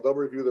 But they'll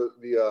review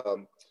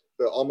the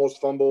almost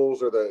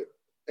fumbles or the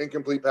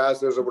incomplete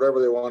passes or whatever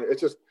they want.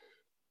 It's just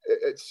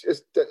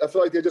I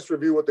feel like they just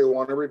review what they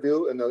want to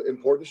review, and the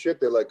important shit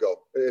they let go.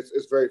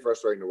 It's very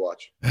frustrating to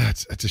watch.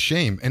 That's a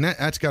shame, and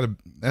that's got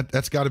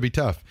to be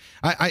tough.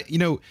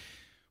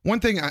 One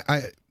thing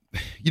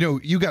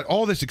you got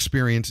all this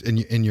experience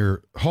in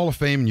your Hall of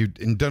Fame, and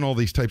you've done all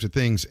these types of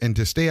things, and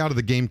to stay out of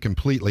the game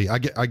completely, I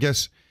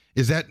guess,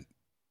 is that,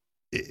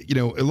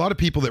 a lot of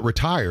people that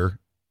retire,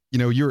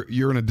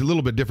 you're in a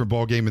little bit different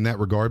ball game in that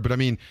regard. But I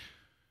mean,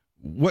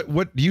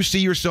 what do you see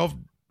yourself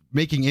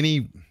making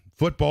any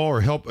football or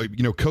help,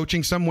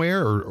 coaching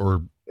somewhere,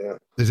 or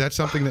is that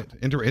something that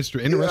interesting?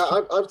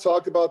 Yeah, I've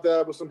talked about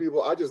that with some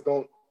people. I just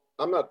don't.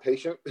 I'm not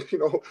patient.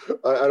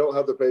 I don't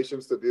have the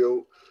patience to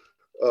deal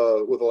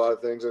with a lot of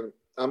things, and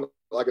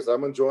like I said,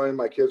 I'm enjoying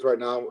my kids right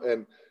now,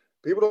 and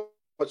people don't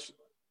much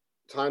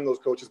time those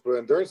coaches put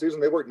in. During season,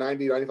 they work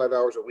 90, 95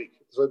 hours a week.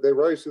 So they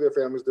rarely see their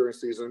families during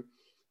season.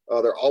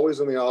 They're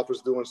always in the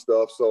office doing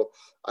stuff. So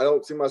I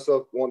don't see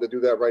myself wanting to do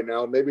that right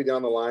now. Maybe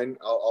down the line,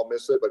 I'll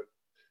miss it.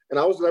 And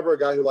I was never a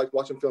guy who liked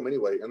watching film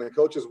anyway. And then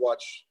coaches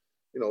watch,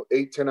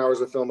 8-10 hours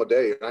of film a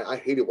day. And I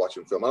hated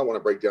watching film. I don't want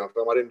to break down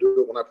film. I didn't do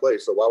it when I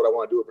played. So why would I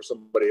want to do it for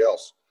somebody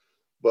else?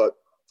 But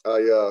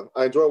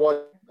I enjoy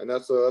watching, and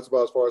that's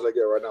about as far as I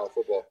get right now with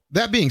football.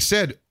 That being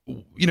said,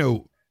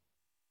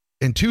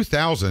 in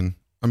 2000,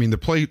 I mean,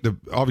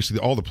 obviously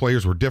all the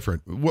players were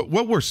different.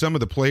 What were some of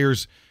the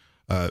players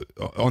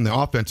on the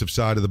offensive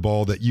side of the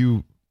ball that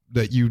you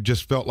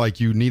just felt like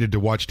you needed to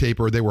watch tape,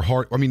 or they were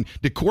hard? I mean,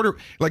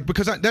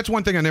 because that's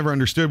one thing I never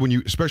understood when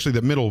especially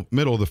the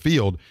middle of the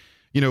field.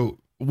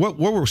 What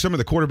were some of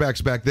the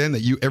quarterbacks back then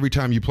that every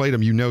time you played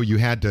them, you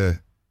had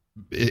to?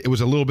 It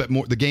was a little bit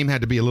more. The game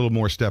had to be a little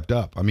more stepped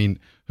up. I mean,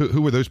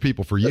 who were those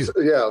people for you?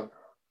 Yeah,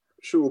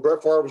 shoot,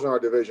 Brett Favre was in our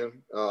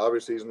division.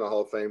 Obviously, he's in the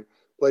Hall of Fame.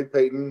 Played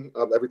Peyton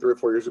every 3 or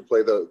 4 years. We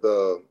played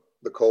the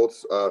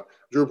Colts.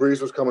 Drew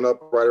Brees was coming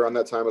up right around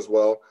that time as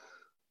well.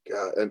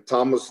 God, and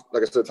Tom was,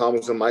 like I said, Tom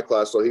was in my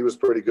class, so he was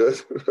pretty good.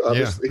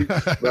 Obviously,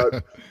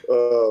 but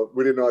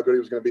we didn't know how good he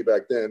was going to be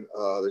back then.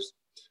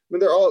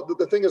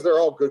 The thing is, they're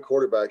all good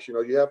quarterbacks.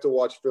 You have to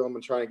watch film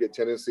and try and get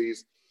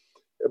tendencies.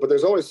 But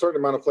there's only a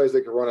certain amount of plays they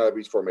can run out of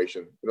each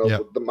formation.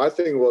 My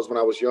thing was when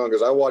I was young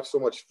is I watched so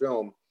much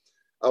film,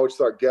 I would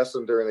start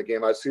guessing during the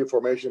game. I'd see a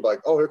formation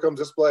like, oh, here comes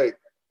this play.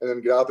 And then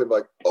get out there and be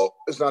like, oh,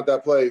 it's not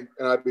that play.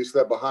 And I'd be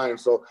step behind.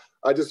 So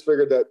I just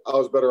figured that I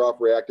was better off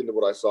reacting to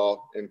what I saw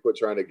and quit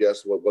trying to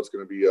guess what's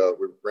going to be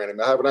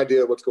random. I have an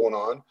idea of what's going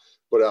on,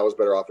 but I was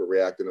better off at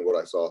reacting to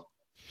what I saw.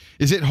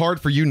 Is it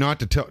hard for you not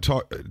to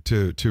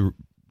to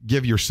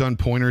give your son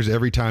pointers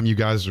every time you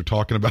guys are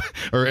talking about,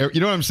 or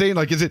you know what I'm saying?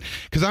 Like, is it,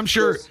 because I'm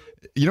sure,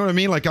 you know what I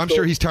mean? Like, I'm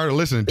sure he's tired of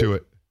listening to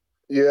it.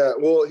 Yeah.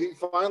 Well, he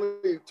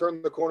finally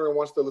turned the corner and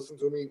wants to listen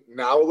to me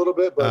now a little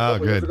bit, but a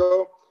couple years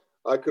ago,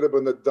 I could have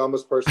been the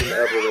dumbest person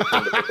ever to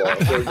come to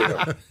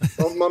football.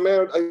 So, my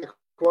man, I had a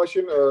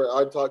question, or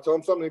I'd tell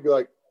him something, he'd be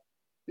like,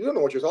 you don't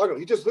know what you're talking about.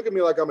 He just look at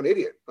me like I'm an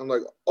idiot. I'm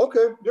like,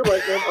 okay, you're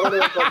right, man. I don't know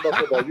what I'm talking about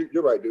football.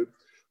 You're right, dude.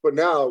 But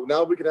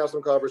now we can have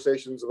some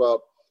conversations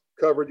about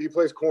coverage. He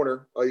plays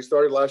corner. He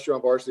started last year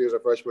on varsity as a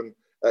freshman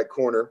at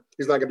corner.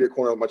 He's not going to be a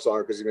corner much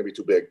longer because he's going to be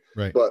too big.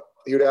 Right. But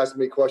he would ask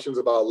me questions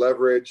about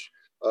leverage,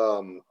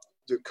 the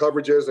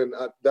coverages, and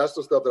that's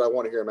the stuff that I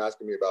want to hear him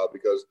asking me about,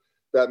 because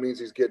that means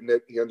he's getting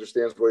it. He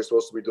understands what he's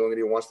supposed to be doing, and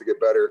he wants to get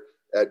better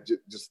at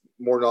just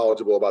more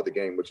knowledgeable about the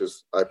game,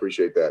 I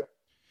appreciate that.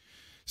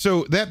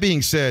 So that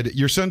being said,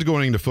 your son's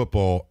going into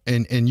football,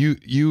 and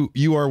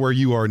you are where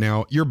you are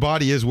now. Your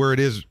body is where it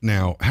is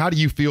now. How do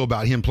you feel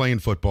about him playing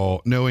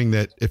football, knowing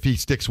that if he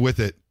sticks with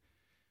it,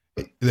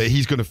 that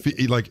he's going to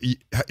feel like?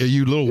 Are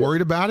you a little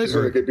worried about it? He's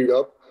going to get beat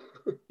up.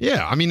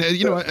 Yeah, I mean,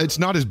 it's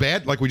not as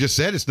bad. Like we just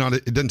said, it's not.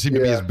 It doesn't seem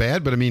to be as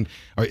bad. But I mean,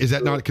 is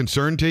that not a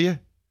concern to you?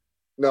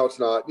 No, it's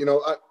not.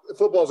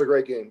 Football is a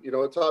great game.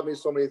 It taught me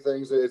so many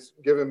things. It's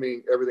given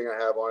me everything I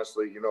have,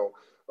 honestly.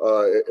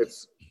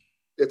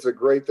 It's a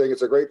great thing.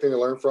 It's a great thing to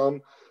learn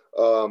from.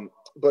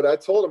 But I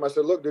told him, I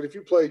said, look, dude, if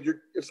you play,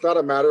 it's not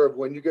a matter of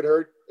when you get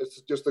hurt.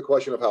 It's just a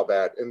question of how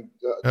bad. And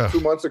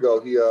 2 months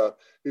ago,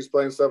 he's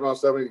playing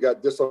 7-on-7. He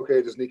got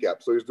dislocated his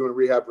kneecap. So he's doing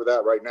rehab for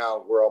that right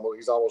now.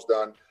 He's almost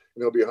done, and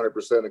he'll be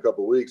 100% in a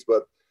couple of weeks.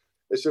 But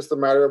it's just a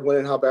matter of when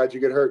and how bad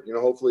you get hurt.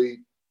 Hopefully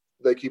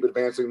they keep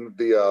advancing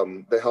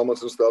the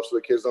helmets and stuff so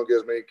the kids don't get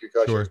as many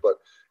concussions. Sure. But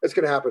it's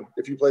going to happen.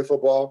 If you play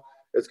football,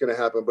 it's going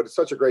to happen. But it's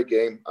such a great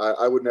game.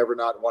 I would never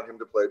not want him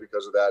to play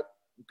because of that,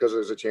 because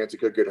there's a chance he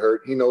could get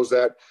hurt. He knows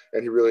that,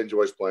 and he really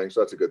enjoys playing.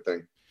 So that's a good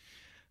thing.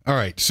 All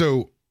right.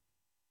 So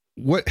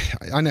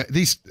I know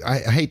I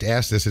hate to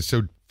ask this. It's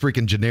so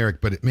freaking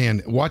generic, but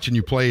man, watching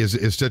you play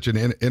is such an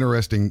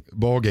interesting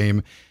ball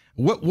game.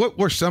 What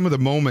were some of the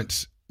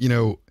moments,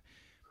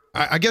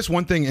 I guess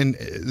one thing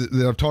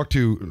that I've talked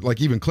to, like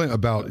even Clint,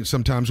 about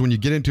sometimes when you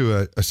get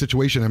into a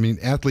situation, I mean,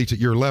 athletes at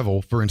your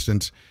level, for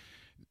instance,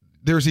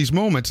 there's these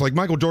moments like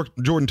Michael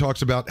Jordan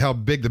talks about how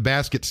big the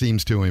basket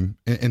seems to him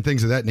and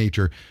things of that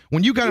nature.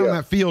 When you got on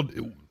that field,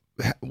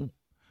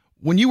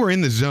 when you were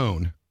in the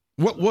zone,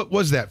 what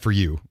was that for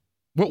you?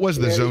 What was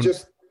the zone?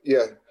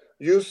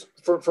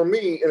 For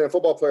me and in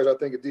football players, I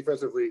think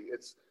defensively,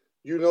 it's,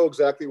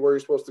 exactly where you're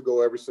supposed to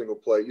go every single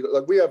play.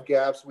 Like we have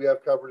gaps, we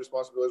have coverage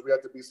responsibilities, we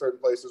have to be certain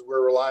places.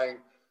 We're relying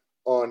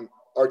on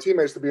our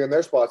teammates to be in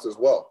their spots as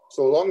well.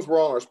 So as long as we're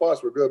all in our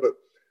spots, we're good. But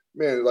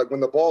man, like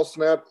when the ball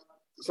snapped,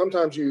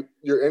 sometimes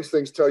your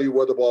instincts tell you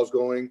where the ball's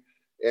going,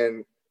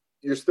 and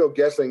you're still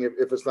guessing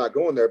if it's not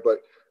going there. But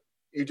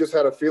you just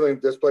had a feeling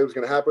this play was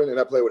going to happen, and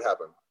that play would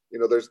happen.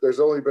 There's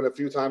only been a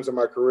few times in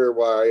my career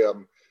where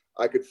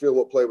I could feel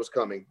what play was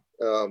coming.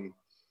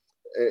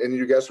 And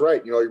you guess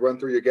right. You run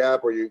through your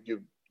gap, or you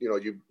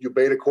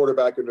bait a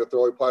quarterback into a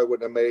throw he probably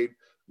wouldn't have made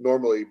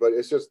normally. But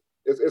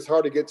it's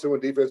hard to get to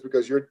in defense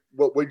because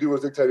what we do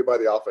is dictated by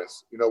the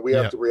offense. We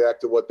have to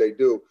react to what they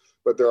do.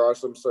 But there are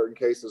some certain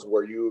cases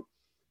where you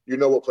you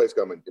know what play's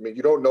coming. I mean,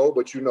 you don't know,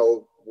 but you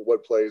know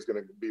what play is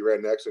going to be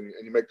ran next, and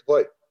you make the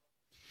play.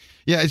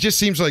 Yeah, it just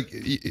seems like,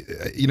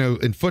 you know,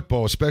 in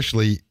football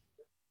especially,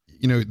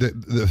 you know,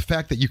 the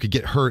fact that you could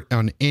get hurt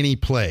on any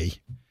play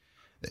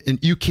and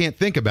you can't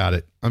think about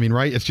it. I mean,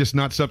 right? It's just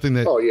not something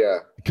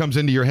that comes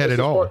into your head at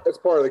all. It's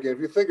part of the game. If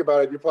you think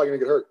about it, you're probably going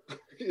to get hurt.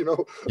 You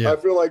know, I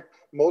feel like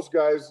most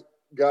guys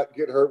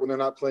get hurt when they're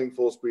not playing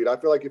full speed. I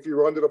feel like if you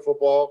run to the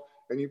football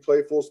and you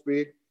play full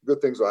speed,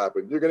 good things will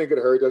happen. You're going to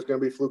get hurt. There's going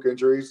to be fluke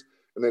injuries,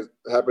 and it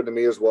happened to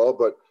me as well.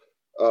 But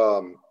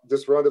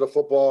just run to the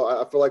football,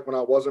 I feel like when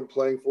I wasn't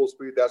playing full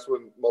speed, that's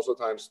when most of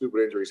the time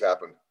stupid injuries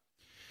happen.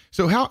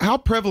 So how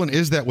prevalent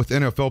is that with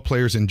NFL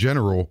players in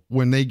general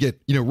when they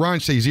get, you know, Ryan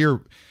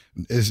Shazier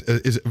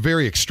is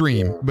very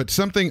extreme, but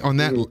something on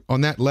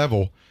that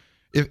level,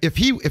 if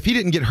he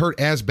didn't get hurt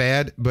as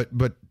bad, but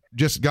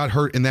just got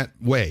hurt in that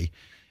way,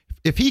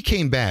 if he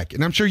came back,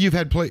 and I'm sure you've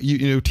had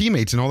you know,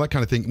 teammates and all that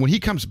kind of thing, when he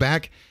comes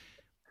back,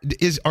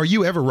 are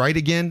you ever right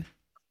again?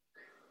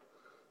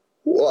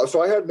 Well,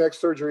 so I had neck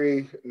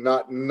surgery,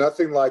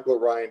 nothing like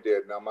what Ryan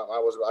did. Now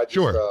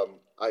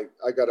I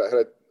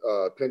had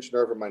a pinched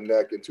nerve in my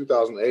neck in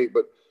 2008,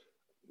 but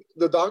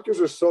the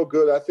doctors are so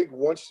good. I think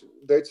once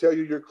they tell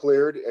you you're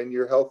cleared and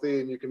you're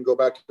healthy and you can go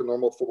back to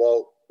normal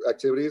football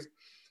activities,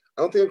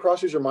 I don't think it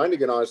crosses your mind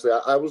again, honestly.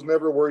 I was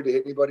never worried to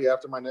hit anybody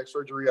after my neck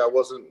surgery. I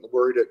wasn't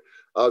worried that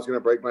I was going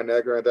to break my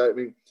neck or anything. I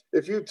mean,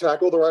 if you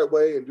tackle the right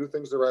way and do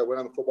things the right way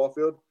on the football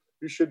field,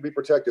 you should be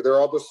protected. There are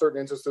all those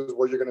certain instances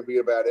where you're going to be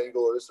a bad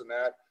angle or this and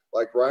that,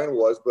 like Ryan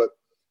was, but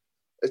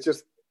it's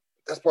just,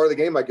 that's part of the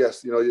game, I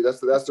guess. You know,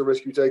 that's the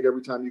risk you take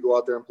every time you go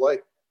out there and play.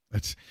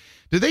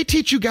 Do they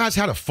teach you guys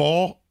how to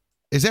fall?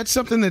 Is that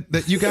something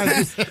that you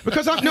guys?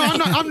 Because I'm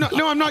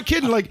not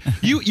kidding. Like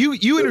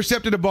you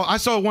intercepted a ball. I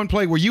saw one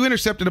play where you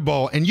intercepted a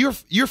ball and you're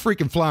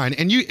freaking flying.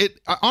 And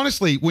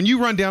honestly, when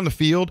you run down the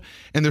field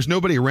and there's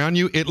nobody around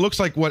you, it looks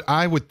like what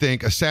I would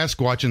think a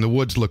Sasquatch in the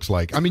woods looks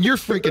like. I mean, you're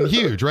freaking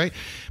huge, right?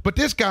 But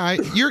this guy,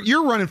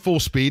 you're running full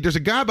speed. There's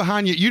a guy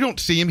behind you. You don't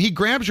see him. He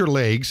grabs your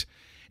legs,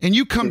 and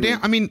you come down.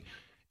 I mean,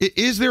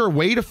 is there a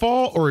way to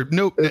fall, or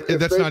no?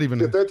 That's not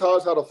even. If they taught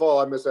us how to fall,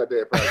 I miss that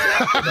day of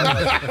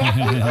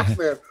practice.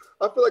 Man,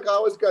 I feel like I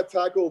always got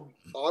tackled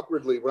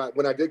awkwardly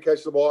when I did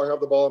catch the ball or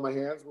have the ball in my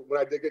hands. When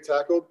I did get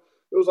tackled,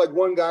 it was like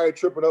one guy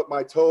tripping up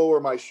my toe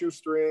or my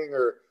shoestring,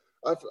 or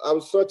I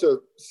was such a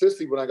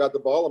sissy when I got the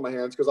ball in my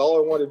hands because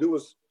all I wanted to do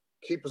was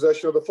keep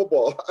possession of the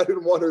football. I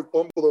didn't want to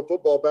fumble the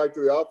football back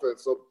to the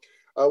offense. So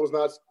I was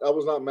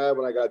not mad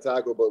when I got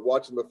tackled, but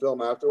watching the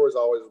film afterwards, I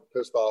always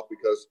pissed off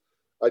because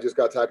I just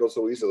got tackled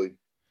so easily.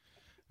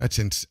 That's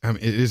insane. I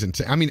mean, it is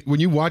insane. I mean, when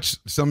you watch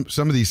some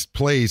of these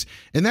plays,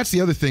 and that's the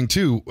other thing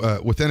too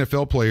with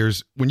NFL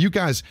players. When you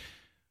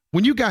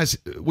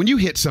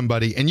hit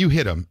somebody and you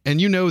hit them, and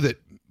you know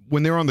that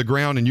when they're on the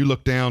ground and you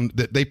look down,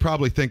 that they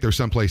probably think they're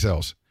someplace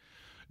else,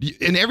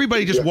 and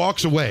everybody just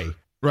walks away.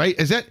 Right?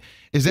 Is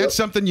that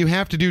something you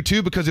have to do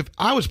too? Because if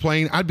I was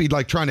playing, I'd be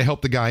like trying to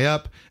help the guy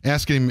up,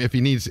 asking him if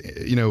he needs,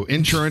 you know,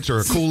 insurance or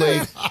a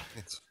Kool-Aid.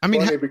 I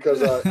mean, funny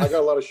because I got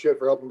a lot of shit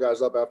for helping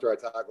guys up after I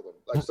tackled them.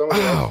 Like some of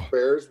the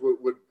Bears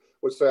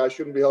would say I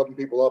shouldn't be helping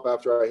people up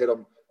after I hit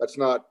them. That's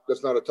not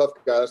a tough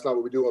guy. That's not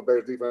what we do on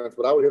Bears defense.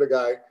 But I would hit a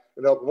guy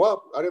and help him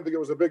up. I didn't think it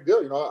was a big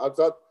deal. You know, I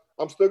thought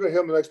I'm still going to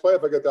hit him the next play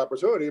if I get the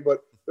opportunity.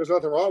 But there's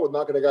nothing wrong with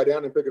knocking a guy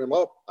down and picking him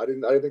up. I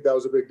didn't think that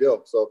was a big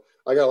deal. So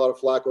I got a lot of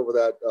flack over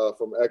that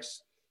from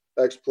ex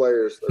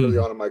players early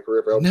on in my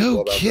career for helping people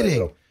up. No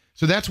kidding.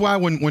 So that's why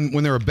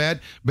when there are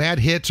bad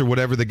hits or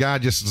whatever, the guy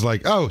just is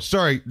like, oh,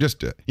 sorry,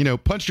 just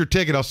punch your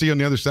ticket. I'll see you on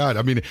the other side.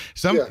 I mean,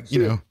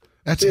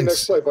 that's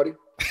next play, buddy.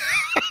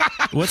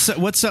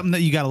 What's something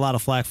that you got a lot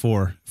of flack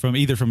for from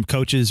either from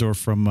coaches or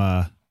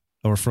from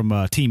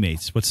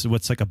teammates?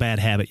 What's like a bad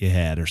habit you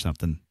had or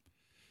something?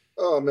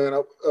 Oh man,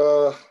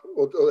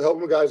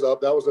 helping guys up,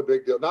 that was a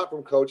big deal. Not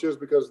from coaches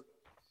because,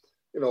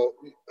 you know,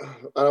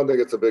 I don't think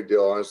it's a big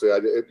deal, honestly.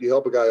 If you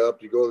help a guy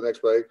up, you go to the next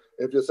play.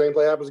 And if the same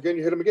play happens again,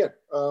 you hit him again.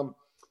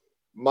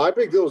 My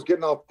big deal was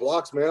getting off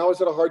blocks, man. I always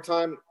had a hard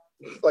time.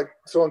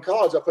 So in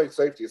college, I played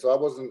safety, so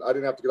I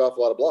didn't have to get off a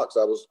lot of blocks.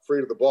 I was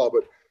free to the ball.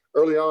 But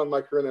early on in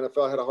my career in the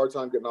NFL, I had a hard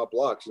time getting off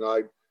blocks. You know,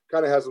 I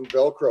kind of had some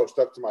Velcro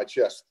stuck to my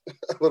chest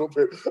a little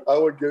bit. I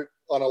would get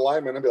on a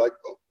lineman and be like,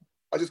 oh,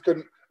 I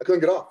couldn't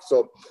get off.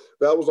 So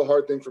that was a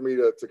hard thing for me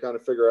to kind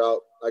of figure out.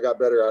 I got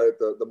better at it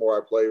the more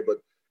I played, but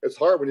it's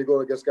hard when you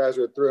go against guys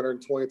who are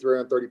 320,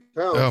 330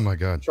 pounds. Oh, my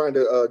God. Trying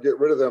to get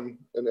rid of them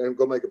and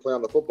go make a play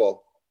on the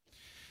football.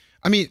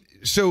 I mean,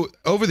 so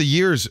over the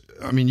years,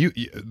 I mean,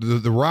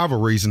 the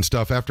rivalries and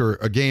stuff after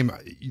a game,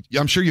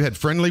 I'm sure you had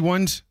friendly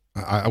ones,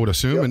 I would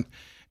assume, yep.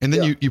 and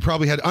then you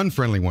probably had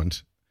unfriendly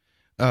ones.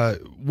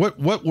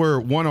 What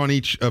were one on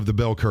each of the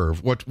bell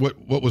curve? What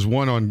was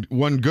one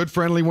good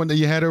friendly one that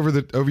you had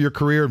over your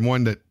career, and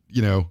one that,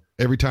 you know,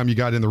 every time you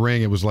got in the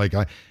ring, it was like,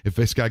 if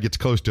this guy gets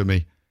close to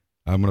me,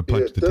 I'm going to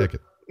punch the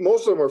ticket.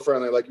 Most of them were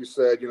friendly, like you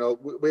said. You know,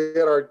 we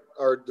had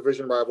our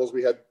division rivals.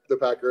 We had the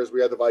Packers,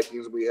 we had the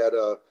Vikings, we had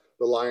the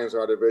Lions in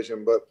our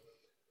division. But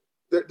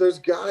there's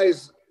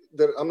guys,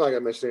 that I'm not going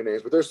to mention any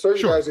names, but there's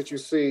certain guys that you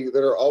see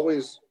that are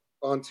always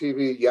on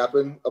TV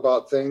yapping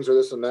about things or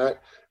this and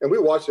that. And we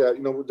watch that,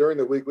 you know, during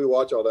the week, we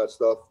watch all that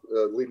stuff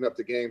leading up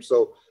to games.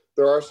 So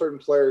there are certain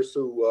players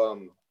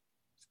who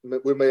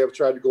we may have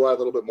tried to go out a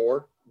little bit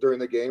more during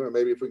the game, and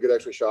maybe if we get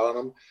extra shot on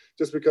them,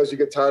 just because you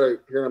get tired of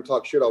hearing them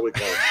talk shit all week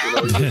long.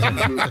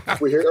 You know,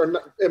 we hear, or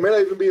not, it may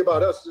not even be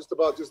about us, just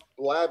about just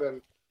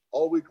blabbing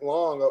all week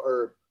long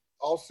or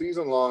all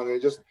season long.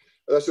 And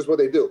that's just what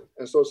they do.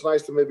 And so it's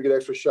nice to maybe get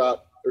extra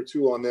shot or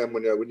two on them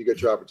when you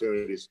get your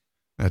opportunities.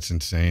 That's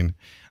insane.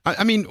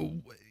 I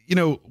mean, you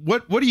know,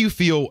 what do you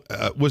feel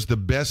was the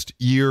best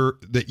year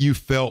that you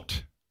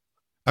felt?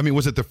 I mean,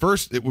 was it the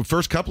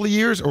first couple of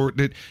years, or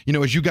did, you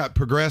know, as you got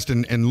progressed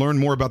and learned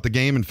more about the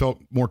game and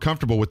felt more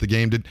comfortable with the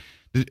game,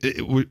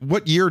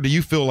 what year do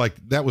you feel like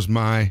that was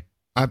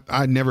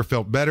I never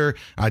felt better.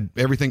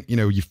 Everything, you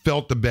know, you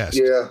felt the best.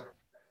 Yeah.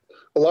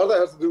 A lot of that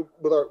has to do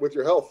with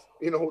your health.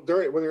 You know,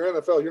 when you're in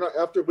the NFL, you're not,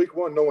 after week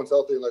one, no one's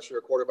healthy unless you're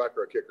a quarterback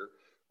or a kicker.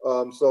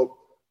 So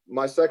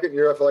my second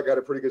year, I feel like I had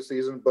a pretty good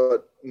season,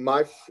 but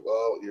my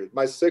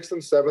 6th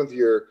and 7th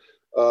year,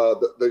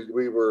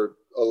 we were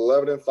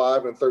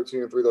 11-5 and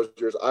 13-3 those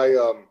years.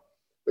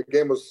 The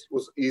game was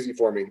easy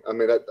for me. I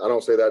mean, I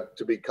don't say that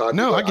to be cocky.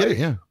 No, I get it.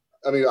 Yeah.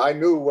 I mean, I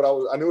knew what I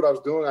was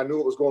doing. I knew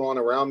what was going on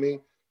around me.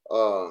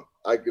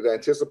 I could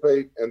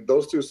anticipate. And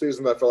those 2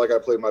 seasons, I felt like I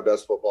played my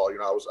best football. You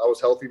know, I was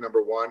healthy,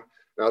 number one,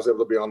 and I was able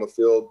to be on the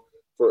field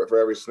for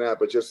every snap.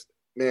 But just,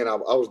 man, I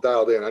was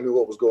dialed in. I knew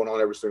what was going on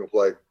every single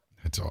play.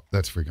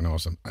 That's freaking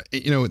awesome.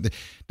 You know,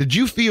 do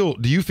you feel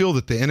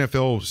that the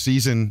NFL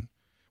season?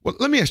 Well,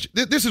 let me ask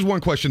you. This is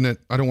one question that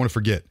I don't want to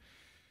forget.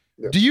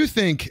 Yeah. Do you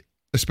think,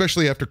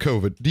 especially after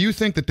COVID, do you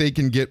think that they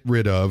can get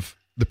rid of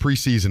the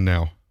preseason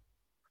now?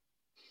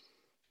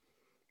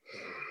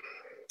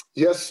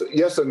 Yes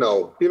and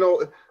no. You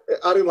know,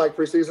 I didn't like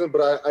preseason,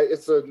 but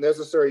it's a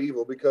necessary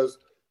evil because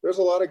there's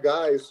a lot of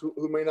guys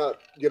who may not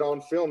get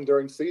on film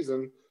during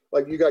season.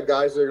 Like you got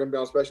guys that are going to be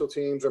on special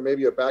teams or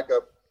maybe a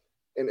backup.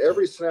 And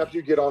every snap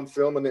you get on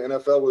film in the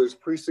NFL, whether it's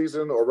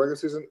preseason or regular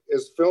season,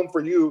 is filmed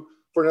for you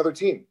for another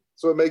team.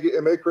 So it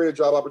may create a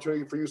job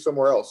opportunity for you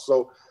somewhere else.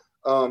 So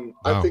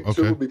I think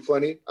 2 would be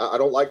plenty. I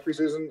don't like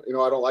preseason. You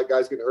know, I don't like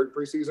guys getting hurt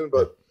in preseason,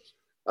 but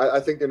I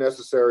think they're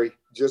necessary.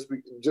 Just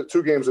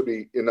 2 games would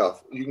be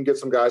enough. You can get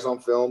some guys on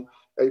film,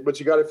 but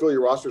you got to fill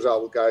your rosters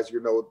out with guys you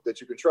know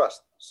that you can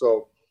trust.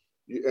 So,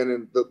 and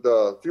in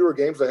the fewer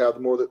games they have, the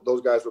more that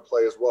those guys would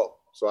play as well.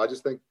 So I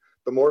just think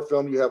the more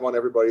film you have on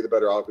everybody, the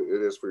better off it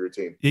is for your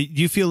team. Do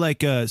you feel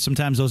like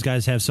sometimes those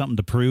guys have something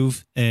to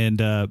prove, and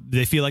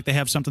they feel like they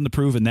have something to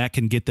prove, and that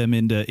can get them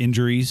into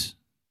injuries?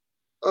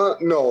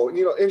 No,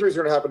 you know, injuries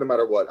are going to happen no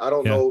matter what. I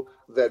don't know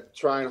that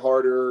trying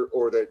harder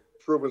or that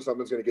proving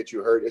something's going to get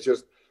you hurt. It's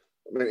just,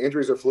 I mean,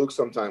 injuries are flukes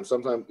sometimes.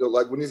 Sometimes,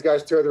 like when these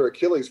guys tear their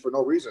Achilles for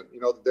no reason, you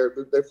know,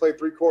 they played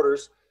 3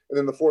 quarters, and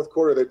in the 4th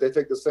quarter, they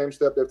take the same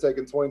step they've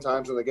taken 20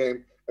 times in the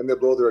game, and they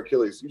blow their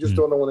Achilles. You just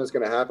don't know when it's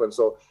going to happen.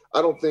 So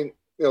I don't think,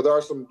 you know, there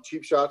are some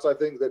cheap shots, I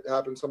think, that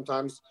happen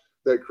sometimes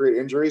that create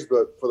injuries,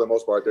 but for the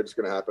most part, they're just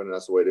going to happen, and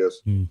that's the way it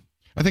is.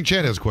 I think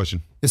Chad has a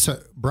question. So,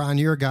 Brian,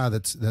 you're a guy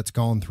that's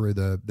gone through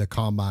the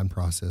combine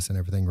process and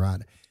everything,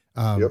 right?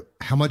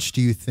 How much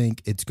do you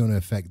think it's going to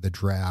affect the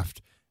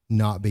draft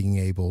not being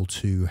able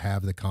to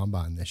have the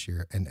combine this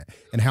year? And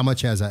how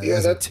much as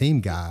a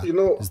team guy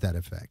does that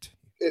affect?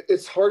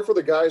 It's hard for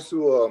the guys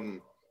who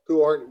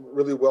aren't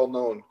really well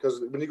known, because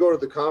when you go to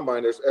the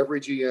combine, there's every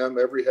GM,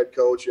 every head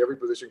coach, every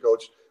position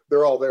coach,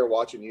 they're all there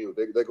watching you.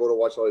 They go to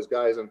watch all these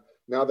guys, and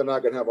now they're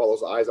not going to have all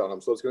those eyes on them.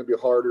 So it's going to be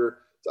harder,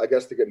 I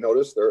guess, to get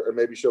noticed or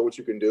maybe show what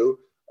you can do.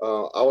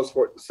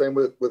 Same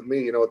with me,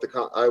 you know,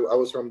 I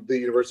was from the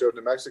University of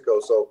New Mexico.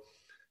 So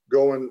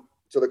going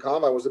to the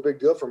combine was a big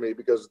deal for me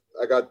because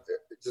I got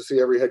to see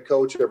every head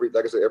coach, every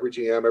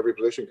GM, every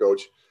position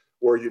coach,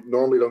 where you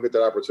normally don't get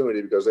that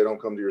opportunity because they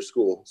don't come to your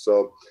school.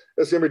 So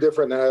it's going to be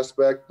different in that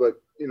aspect. But,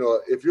 you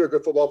know, if you're a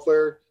good football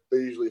player, they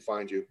usually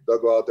find you. They'll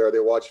go out there, they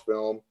watch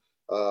film,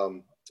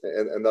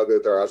 and they'll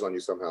get their eyes on you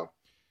somehow.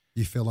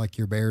 You feel like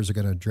your Bears are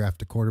going to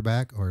draft a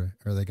quarterback, or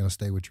are they going to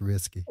stay with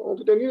Trubisky? Well,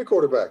 they need a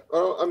quarterback.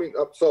 I'm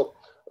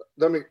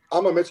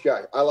a Mitch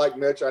guy. I like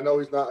Mitch. I know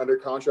he's not under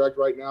contract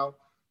right now.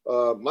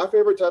 My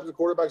favorite types of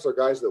quarterbacks are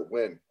guys that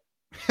win.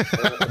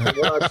 And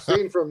what I've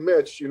seen from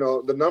Mitch, you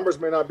know, the numbers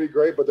may not be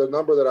great, but the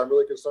number that I'm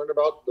really concerned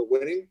about, the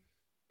winning,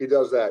 he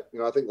does that. You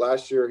know, I think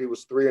last year he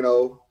was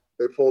 3-0.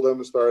 They pulled him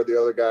and started the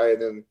other guy,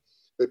 and then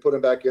they put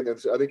him back in. And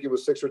I think he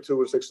was 6-2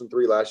 and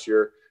 6-3 last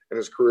year, and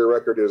his career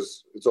record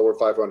it's over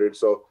 500.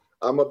 So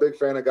I'm a big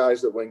fan of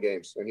guys that win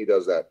games, and he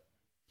does that.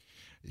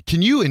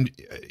 Can you, and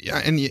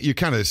you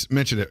kind of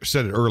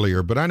said it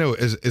earlier, but I know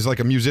as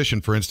like a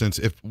musician, for instance,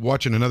 if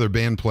watching another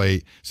band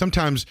play,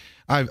 sometimes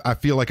I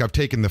feel like I've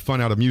taken the fun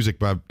out of music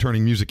by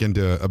turning music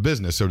into a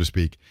business, so to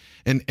speak.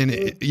 And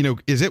you know,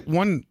 is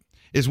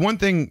one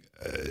thing,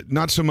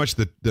 not so much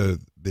the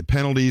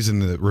penalties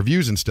and the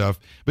reviews and stuff,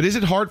 but is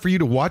it hard for you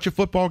to watch a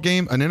football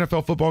game, an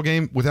NFL football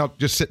game, without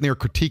just sitting there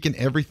critiquing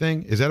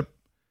everything? Is that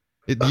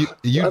I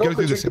don't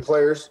critique the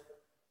players.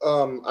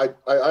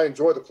 I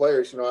enjoy the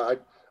players. You know,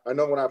 I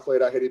know when I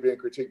played, I hated being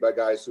critiqued by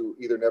guys who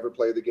either never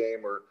played the game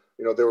or,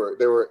 you know,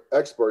 they were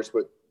experts,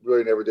 but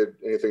really never did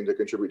anything to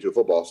contribute to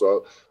football.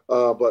 So,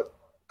 but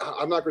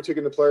I'm not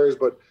critiquing the players,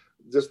 but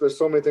just there's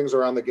so many things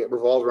around the game,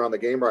 revolved around the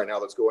game right now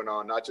that's going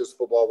on, not just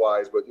football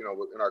wise, but, you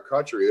know, in our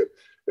country.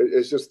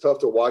 It's just tough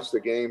to watch the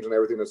games and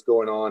everything that's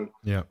going on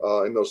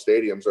in those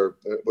stadiums, or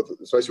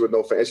especially with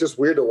no fans. It's just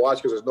weird to watch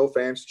because there's no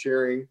fans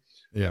cheering.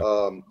 Yeah.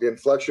 The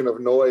inflection of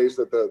noise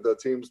that the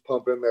teams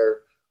pump in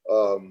there,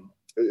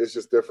 it's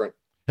just different.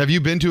 Have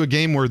you been to a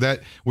game where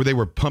they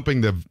were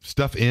pumping the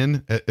stuff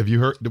in? Have you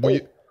heard?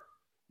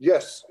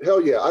 Yes,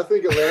 hell yeah. I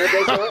think Atlanta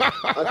does that.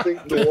 I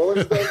think New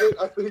Orleans does it.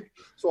 I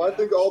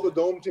think all the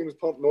dome teams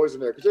pump noise in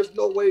there because there's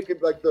no way you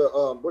could, like, the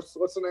what's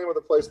the name of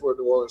the place where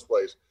New Orleans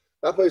plays?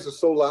 That place is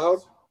so loud.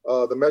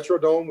 The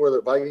Metrodome, where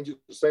the Vikings use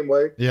the same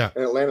way. Yeah.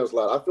 And Atlanta's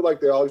loud. I feel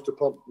like they all used to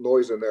pump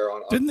noise in there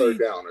on third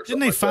down or something. Didn't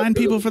they fine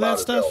people for that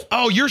stuff?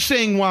 Oh, you're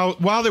saying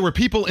while there were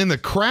people in the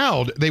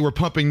crowd, they were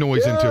pumping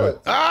noise into it.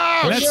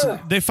 Oh,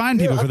 they fine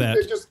people for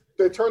that.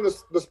 They turn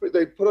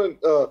they put in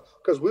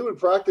because we would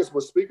practice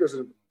with speakers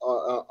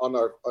on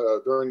our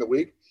during the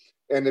week,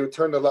 and they would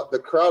turn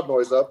the crowd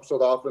noise up so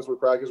the offense would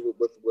practice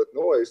with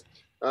noise.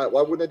 Why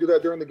wouldn't they do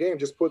that during the game?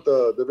 Just put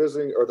the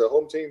visiting or the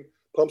home team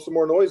pump some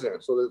more noise in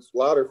so that it's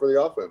louder for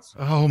the offense.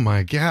 Oh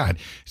my God!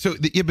 So,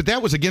 but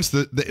that was against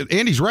the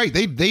Andy's right.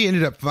 They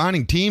ended up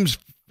finding teams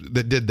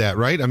that did that,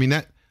 right? I mean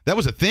that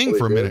was a thing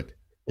for a minute.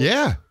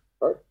 Yeah.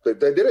 They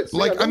did it.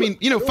 Like, I mean,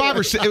 you know, it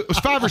was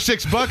 $5 or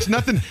 $6.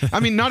 Nothing. I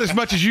mean, not as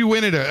much as you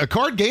win at a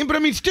card game, but I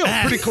mean, still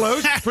pretty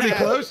close. Pretty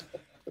close.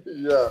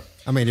 Yeah.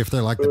 I mean, if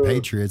they're like the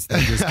Patriots, they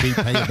just keep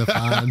paying the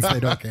fines. They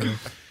don't care.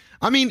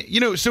 I mean, you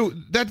know, so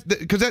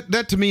because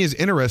that to me is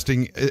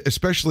interesting,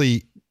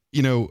 especially,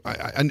 you know,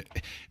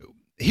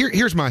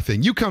 here's my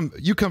thing. You come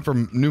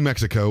from New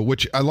Mexico,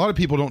 which a lot of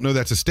people don't know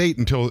that's a state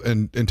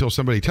until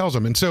somebody tells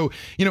them. And so,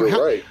 you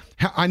know,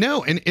 I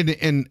know,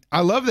 and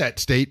I love that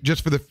state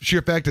just for the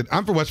sheer fact that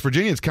I'm from West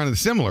Virginia. It's kind of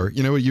similar,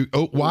 you know.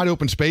 Wide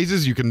open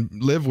spaces. You can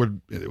live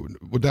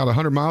without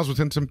 100 miles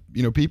within some,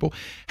 you know, people.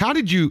 How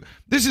did you?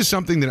 This is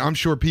something that I'm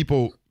sure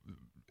people,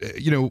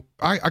 you know,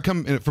 I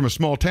come from a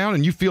small town,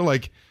 and you feel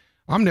like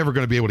I'm never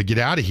going to be able to get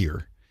out of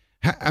here.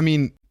 I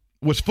mean,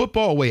 was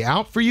football a way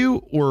out for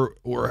you,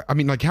 or I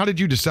mean, like, how did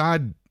you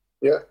decide?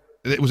 Yeah,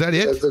 was that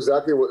it? That's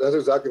exactly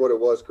what it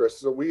was, Chris.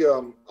 So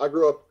I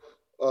grew up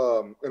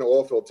in an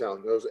oil field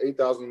town. There was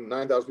 8,000,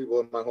 9,000 people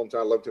in my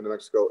hometown, Lubbock, New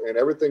Mexico, and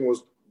everything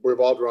was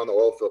revolved around the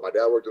oil field. My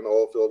dad worked in the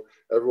oil field.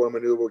 Everyone I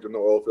knew worked in the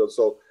oil field.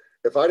 So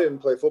if I didn't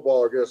play football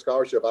or get a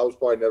scholarship, I was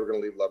probably never going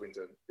to leave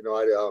Lovington. You know,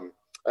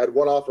 I had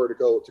one offer to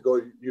go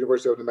to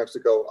University of New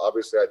Mexico.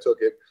 Obviously, I took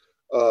it.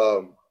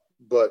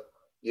 But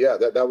yeah,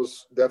 that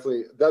was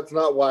definitely, that's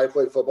not why I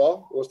played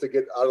football, was to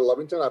get out of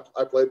Lovington.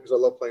 I played because I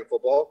love playing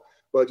football,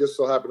 but it just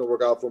so happened to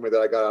work out for me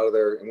that I got out of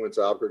there and went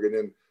to Albuquerque and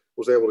then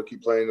was able to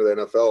keep playing in the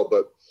NFL.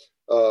 But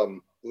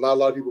not a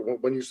lot of people,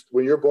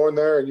 when you're born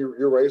there and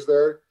you're raised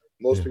there,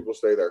 most people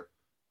stay there.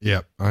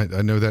 Yeah, I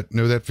know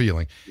that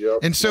feeling. Yep,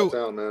 and so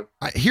town, man.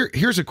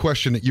 Here's a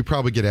question that you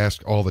probably get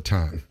asked all the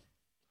time.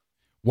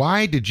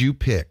 Why did you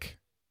pick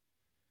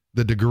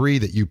the degree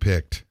that you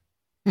picked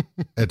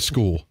at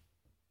school?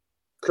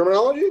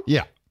 Criminology?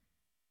 Yeah.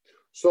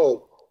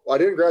 So I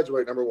didn't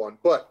graduate, number one,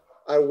 but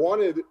I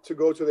wanted to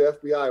go to the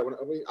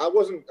FBI.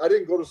 I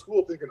didn't go to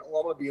school thinking, I'm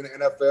going to be in the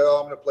NFL.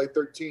 I'm going to play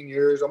 13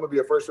 years. I'm going to be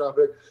a first round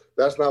pick.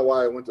 That's not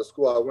why I went to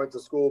school. I went to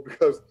school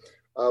because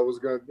I was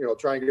going to,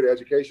 try and get an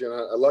education.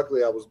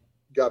 Luckily, I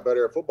got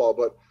better at football,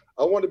 but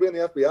I wanted to be in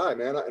the FBI,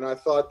 man. And I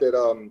thought that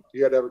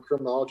you had to have a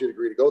criminology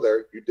degree to go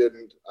there. You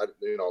didn't.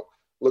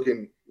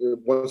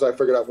 Once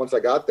I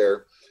got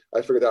there, I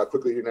figured out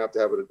quickly you didn't have to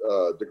have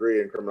a degree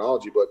in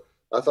criminology. But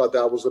I thought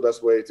that was the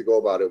best way to go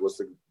about it, was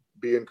to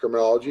be in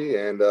criminology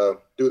and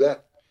do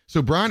that.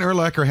 So Brian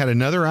Urlacher had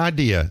another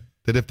idea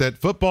that if that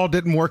football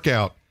didn't work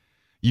out,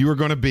 you were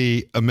going to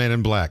be a Men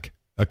in Black,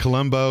 a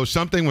Columbo,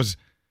 something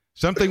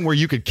where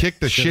you could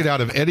kick the shit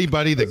out of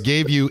anybody that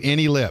gave you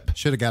any lip.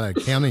 Should have got an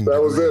accounting.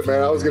 That was it,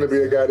 man. I was going to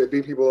be a guy that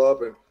beat people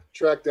up and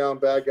track down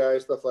bad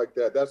guys, stuff like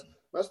that. That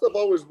stuff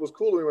always was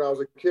cool to me when I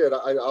was a kid.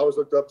 I always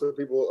looked up to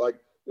people like,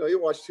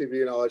 you watch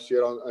TV and all that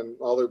shit and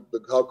all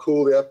how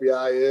cool the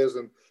FBI is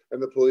and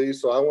the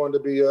police. So I wanted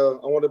to be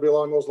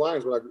along those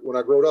lines when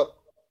I grew up.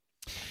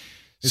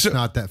 It's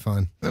not that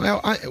fun.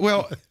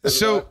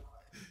 So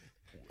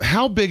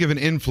how big of an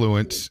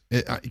influence?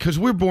 Because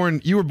you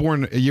were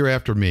born a year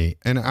after me,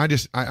 and I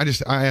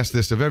asked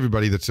this of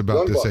everybody that's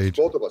about this age.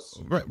 Both of us.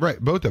 Right,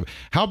 both of them.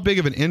 How big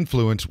of an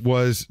influence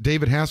was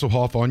David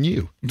Hasselhoff on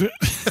you?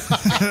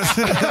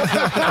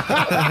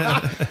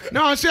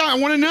 No, I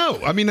want to know.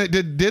 I mean,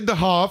 did the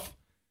Hoff?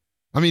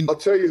 I mean, I'll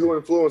tell you who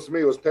influenced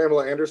me was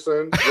Pamela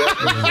Anderson.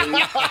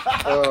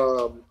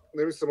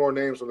 Maybe some more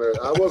names from there.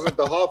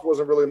 The Hoff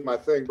wasn't really my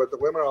thing, but the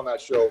women on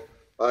that show,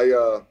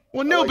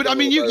 but I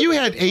mean, you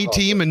had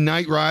A-Team and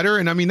Knight Rider,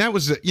 and I mean that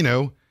was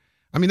David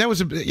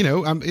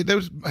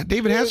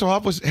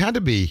Hasselhoff had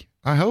to be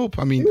I hope.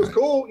 I mean, he was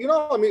cool. You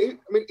know, I mean,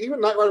 even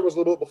Knight Rider was a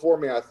little bit before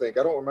me. I think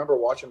I don't remember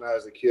watching that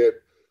as a kid,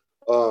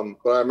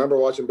 but I remember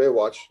watching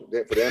Baywatch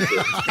for damn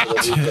sure.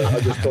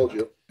 I just told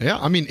you. Yeah,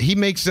 I mean, he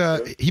makes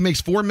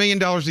 $4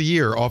 million a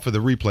year off of the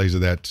replays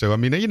of that. So I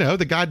mean, you know,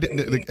 the guy,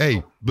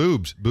 hey,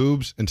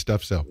 boobs and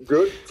stuff sell.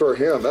 Good for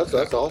him. That's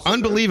awesome.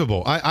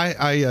 Unbelievable. Man.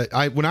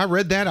 I when I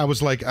read that, I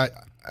was like, I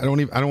don't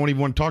even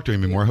want to talk to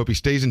him anymore. I hope he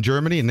stays in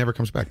Germany and never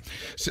comes back.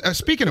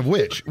 Speaking of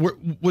which,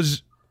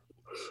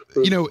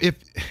 you know, if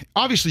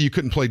obviously you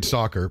couldn't play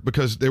soccer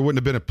because there wouldn't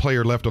have been a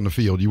player left on the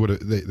field. You would have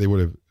they would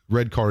have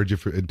red carded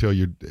you until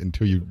you didn't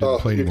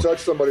play anymore. You touch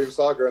somebody in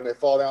soccer and they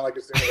fall down like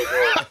it's the end of the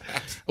world.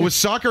 Was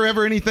soccer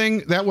ever anything?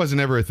 That wasn't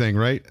ever a thing,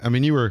 right? I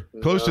mean, you were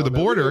close to the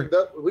border.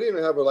 We didn't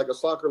even have a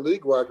soccer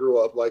league where I grew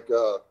up, like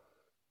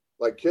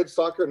kids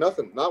soccer.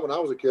 Nothing. Not when I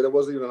was a kid. It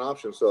wasn't even an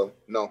option. So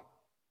no.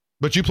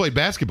 But you played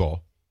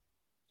basketball.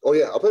 Oh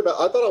yeah, I thought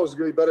I was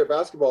going to be better at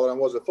basketball than I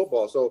was at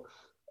football. So.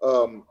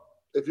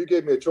 If you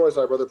gave me a choice,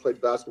 I'd rather play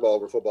basketball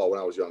over football when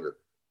I was younger.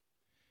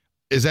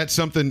 Is that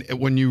something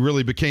when you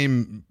really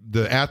became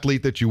the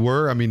athlete that you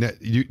were? I mean,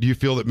 do you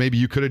feel that maybe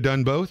you could have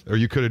done both, or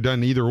you could have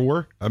done either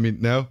or? I mean,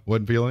 no,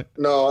 wasn't feeling it.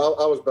 No,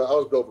 I was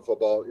built for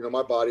football. You know,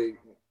 my body.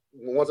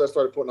 Once I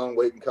started putting on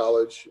weight in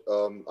college,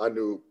 I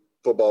knew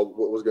football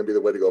was going to be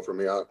the way to go for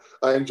me.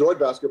 I enjoyed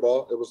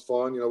basketball. It was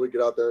fun. You know, we'd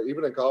get out there.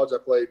 Even in college, I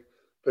played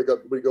pickup.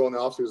 We'd go in the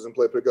off season and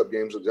play pickup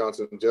games at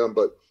Johnson Gym.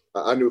 But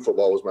I knew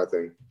football was my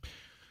thing.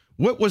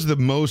 What was the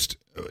most,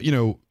 you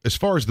know, as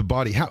far as the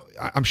body? How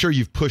I'm sure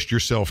you've pushed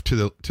yourself to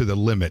the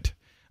limit.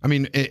 I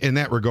mean, in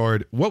that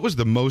regard, what was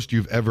the most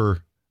you've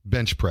ever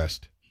bench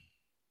pressed?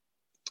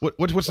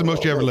 What's the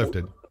most you ever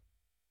lifted?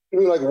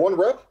 You mean like one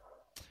rep?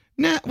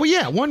 Nah, well,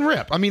 yeah, one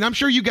rep. I mean, I'm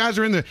sure you guys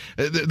are in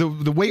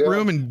the weight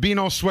room and being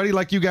all sweaty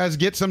like you guys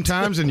get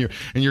sometimes, and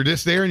you're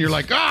just there and you're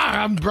like,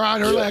 I'm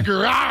Brian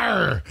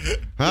Urlacher.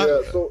 Huh?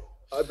 Yeah. So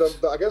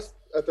I guess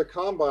at the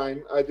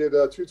combine, I did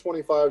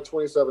 225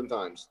 27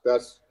 times.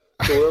 That's.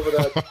 So whatever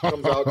that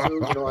comes out to,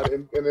 you know,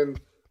 and then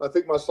I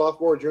think my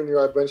sophomore, junior,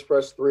 I bench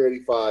pressed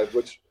 385,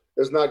 which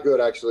is not good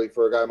actually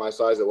for a guy my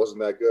size. It wasn't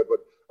that good, but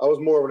I was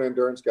more of an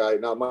endurance guy.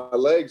 Now my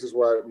legs is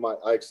where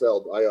I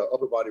excelled.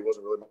 Upper body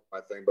wasn't really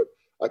my thing, but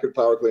I could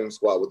power clean and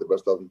squat with the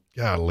best of them.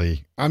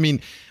 Golly, I mean,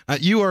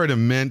 you are an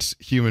immense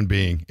human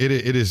being. It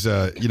is,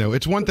 you know,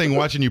 it's one thing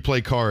watching you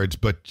play cards,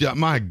 but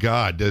my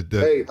God,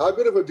 hey, how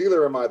good of a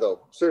dealer am I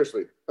though?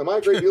 Seriously, am I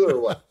a great dealer or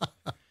what?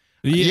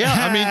 Yeah,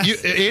 I mean,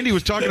 Andy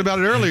was talking about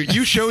it earlier.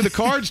 You show the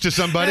cards to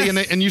somebody,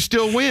 and you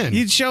still win.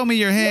 You'd show me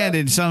your hand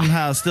and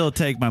somehow still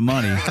take my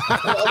money.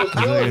 I was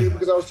telling you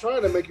because I was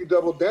trying to make you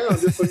double down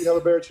just so you have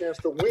a better chance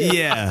to win.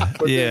 Yeah,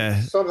 but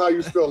somehow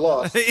you still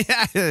lost.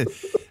 Yeah,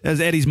 that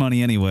was Eddie's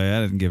money anyway. I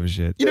didn't give a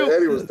shit. You know,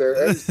 Eddie was there.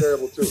 Eddie's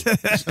terrible too.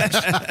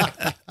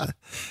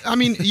 I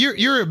mean,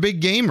 you're a big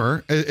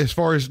gamer as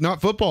far as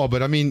not football,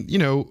 but I mean, you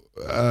know,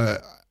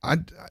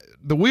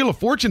 the Wheel of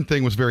Fortune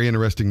thing was very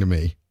interesting to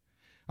me.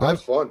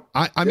 That's fun.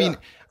 I mean,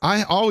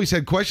 I always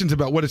had questions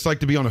about what it's like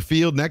to be on a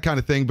field and that kind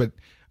of thing, but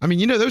I mean,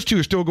 you know, those two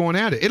are still going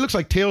at it. It looks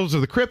like Tales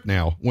of the Crypt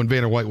now when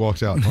Vanna White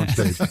walks out on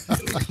stage.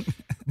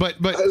 but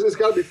it's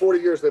got to be 40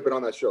 years they've been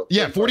on that show.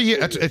 Yeah, 40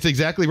 years. That's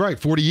exactly right.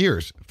 40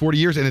 years,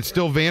 and it's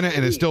still Vanna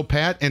and it's still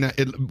Pat and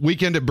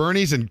Weekend at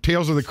Bernie's and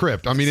Tales of the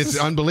Crypt. I mean, it's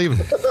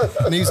unbelievable.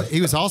 And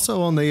he was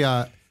also on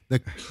the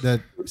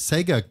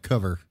Sega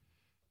cover,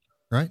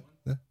 right?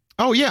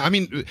 Oh yeah, I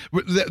mean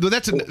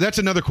that's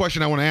another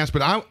question I want to ask,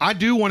 but I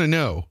do want to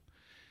know,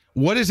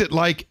 what is it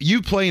like?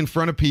 You play in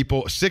front of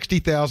people,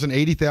 60,000,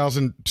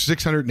 80,000,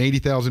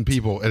 680,000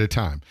 people at a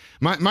time.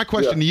 My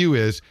question to you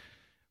is,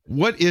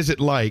 what is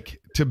it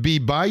like to be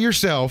by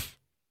yourself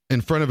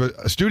in front of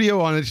a studio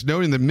audience,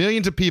 knowing that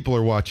millions of people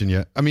are watching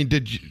you? I mean,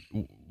 did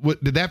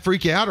that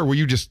freak you out, or were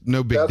you just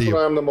no big deal? That's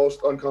when I'm the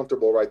most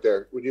uncomfortable right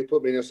there. When you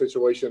put me in a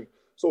situation.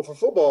 So for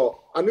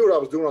football, I knew what I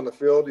was doing on the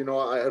field. You know,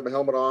 I had my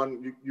helmet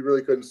on. You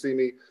really couldn't see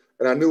me,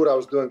 and I knew what I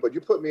was doing. But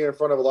you put me in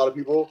front of a lot of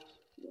people,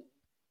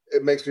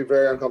 it makes me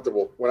very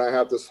uncomfortable when I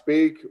have to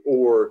speak,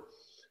 or,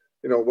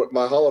 you know, what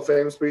my Hall of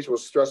Fame speech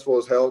was stressful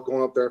as hell,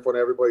 going up there in front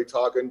of everybody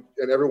talking,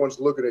 and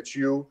everyone's looking at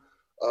you.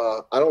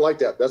 I don't like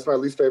that. That's my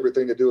least favorite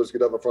thing to do, is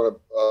get up in front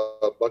of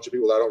a bunch of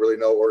people that I don't really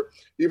know, or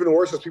even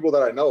worse is people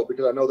that I know,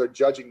 because I know they're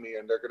judging me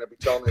and they're going to be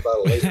telling me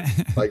about it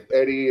later. Like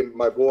Eddie and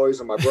my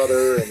boys and my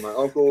brother and my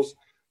uncles.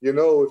 You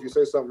know, if you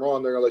say something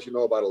wrong, they're going to let you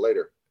know about it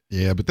later.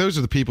 Yeah, but those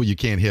are the people you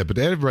can't hit. But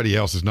everybody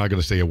else is not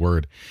going to say a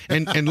word.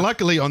 And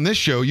luckily on this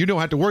show, you don't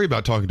have to worry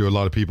about talking to a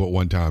lot of people at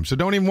one time. So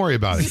don't even worry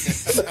about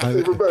it.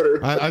 Even better.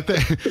 I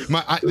think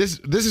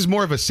this is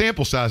more of a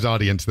sample size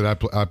audience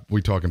that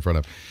we talk in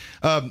front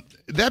of.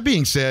 That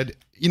being said,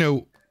 you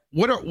know,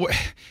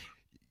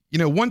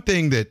 one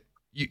thing that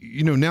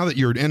you know, now that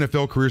your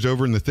NFL career's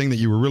over and the thing that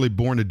you were really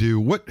born to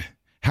do,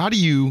 how do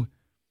you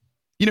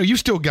know, you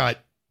still got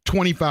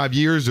 25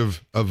 years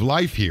of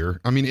life here.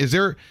 I mean, is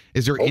there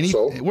any?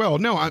 So. Well,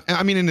 no,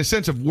 I mean, in the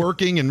sense of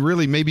working and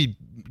really maybe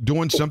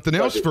doing something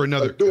else for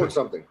another. Like doing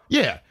something.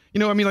 Yeah, you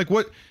know, I mean, like,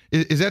 what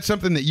is that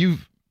something that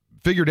you've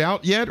figured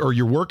out yet, or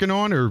you're working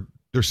on, or?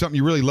 there's something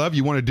you really love,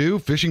 you want to do,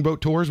 fishing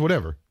boat tours,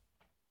 whatever?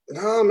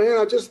 No,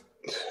 man,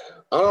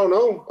 I don't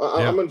know.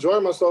 I'm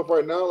enjoying myself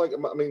right now. Like,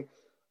 I mean,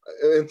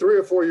 in 3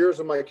 or 4 years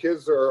when my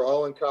kids are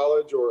all in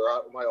college or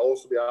my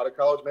oldest will be out of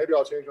college, maybe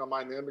I'll change my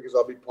mind then because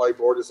I'll be probably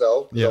bored as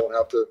hell. I won't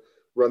have to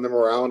run them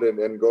around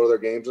and go to their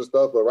games and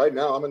stuff. But right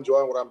now I'm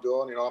enjoying what I'm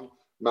doing. You know, I'm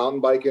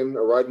mountain biking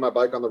or riding my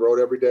bike on the road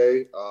every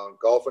day,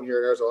 golfing here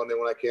in Arizona. And then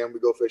when I can, we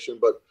go fishing.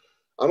 But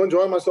I'm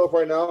enjoying myself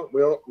right now.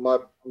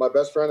 My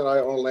best friend and I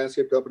own a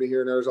landscape company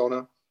here in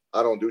Arizona.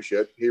 I don't do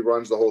shit. He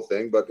runs the whole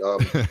thing. But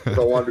if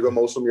I wanted to go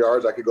mow some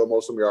yards, I could go mow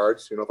some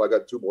yards, you know, if I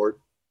got too bored.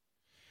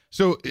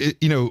 So,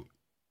 you know,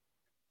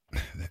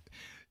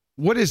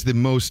 what is the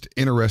most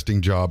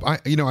interesting job? I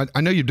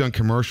know you've done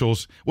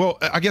commercials. Well,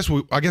 I guess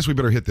we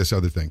better hit this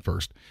other thing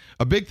first.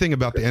 A big thing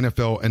about the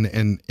NFL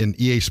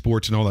and EA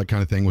Sports and all that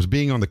kind of thing was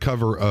being on the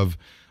cover of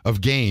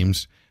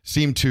games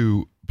seemed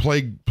to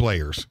plague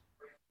players.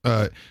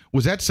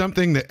 Was that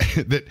something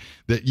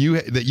that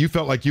you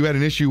felt like you had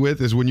an issue with,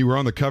 is when you were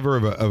on the cover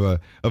of a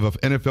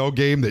NFL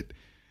game that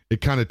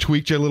it kind of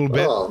tweaked you a little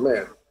bit? Oh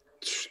man,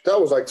 that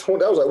was like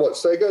what,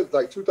 Sega,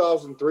 like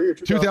 2003 or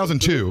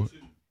 2002.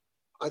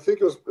 I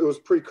think it was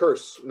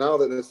pre-curse. Now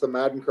that it's the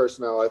Madden curse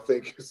now, I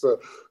think so.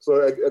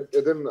 It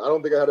didn't. I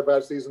don't think I had a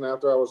bad season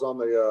after I was on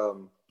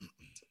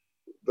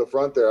the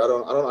front there. I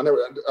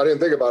didn't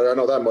think about it. I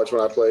know that much when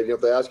I played. You know,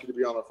 if they ask you to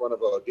be on the front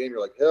of a game, you're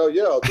like, hell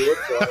yeah, I'll do it.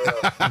 So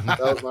that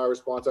was my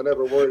response. I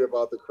never worried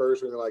about the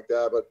curse or anything like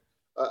that. But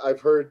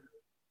I've heard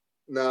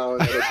now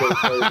and then they put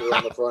players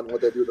on the front and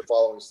what they do the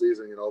following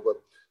season. You know, but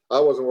I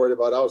wasn't worried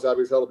about it. I was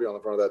happy as hell to be on the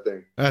front of that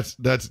thing.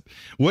 That's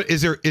what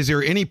is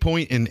there any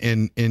point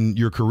in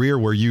your career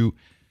where you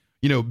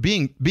know,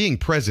 being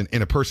present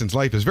in a person's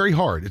life is very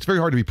hard. It's very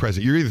hard to be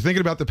present. You're either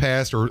thinking about the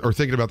past or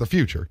thinking about the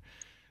future.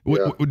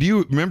 Yeah. Do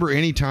you remember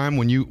any time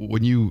when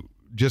you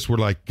just were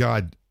like,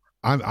 God,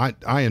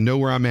 I know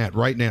where I'm at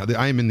right now.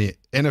 I am in the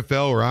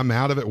NFL or I'm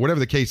out of it, whatever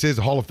the case is,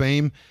 the Hall of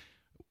Fame.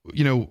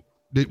 You know,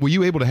 were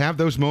you able to have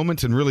those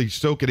moments and really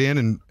soak it in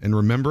and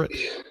remember it?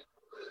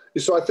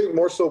 So I think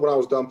more so when I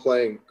was done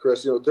playing,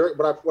 Chris. You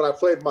know, when I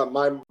played, my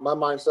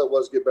mindset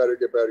was get better.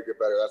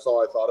 That's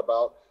all I thought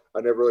about.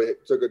 I never really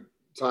took a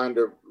time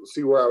to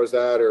see where I was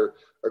at or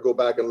go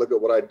back and look at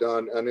what I'd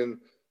done. And then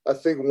I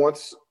think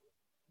once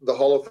the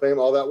Hall of Fame,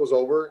 all that was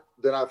over,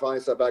 then I finally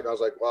sat back and I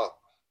was like, wow,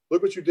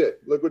 look what you did.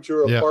 Look what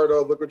you're a part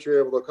of. Look what you're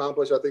able to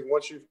accomplish. I think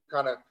once you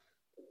kind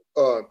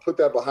of put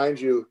that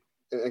behind you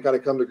and kind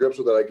of come to grips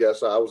with it, I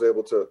guess I was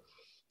able to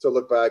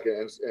look back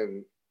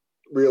and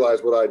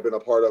realize what I'd been a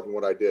part of and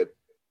what I did.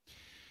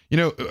 You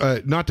know,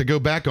 not to go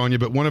back on you,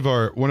 but one of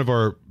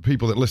our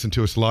people that listen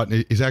to us a lot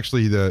is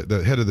actually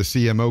the head of the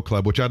CMO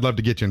club, which I'd love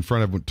to get you in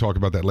front of and talk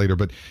about that later.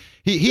 But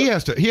he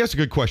asked a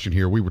good question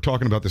here. We were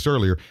talking about this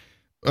earlier.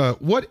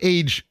 What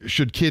age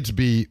should kids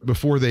be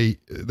before they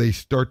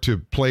start to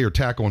play or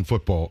tackle in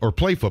football or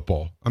play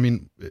football? I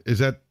mean, is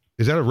that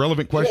a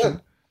relevant question? Yeah,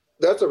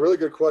 that's a really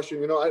good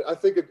question. You know, I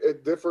think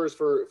it differs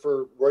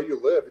for where you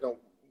live. You know,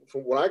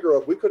 from when I grew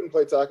up, we couldn't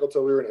play tackle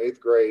till we were in 8th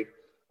grade.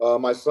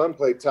 My son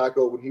played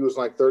tackle when he was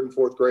like 3rd and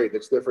 4th grade.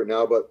 It's different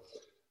now, but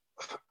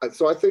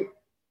so I think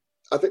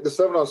the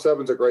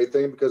 7-on-7 is a great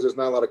thing because there's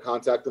not a lot of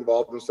contact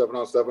involved in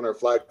 7-on-7 or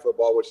flag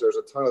football, which there's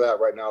a ton of that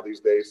right now these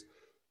days.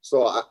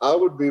 So I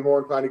would be more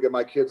inclined to get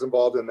my kids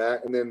involved in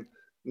that, and then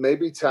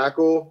maybe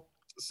tackle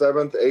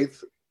 7th,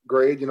 8th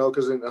grade. You know,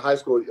 because in high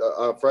school,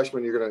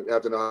 freshman, you're going to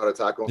have to know how to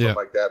tackle and stuff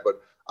like that.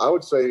 But I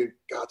would say,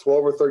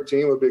 12 or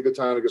 13 would be a good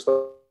time to get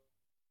started.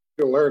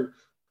 You can learn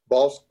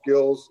ball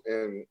skills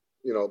and,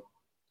 you know,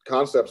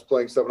 concepts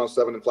playing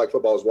 7-on-7 and flag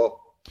football as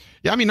well.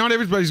 Yeah, I mean, not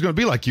everybody's going to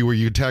be like you, where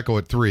you tackle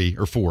at 3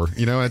 or 4.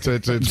 You know, it's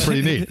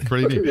pretty neat.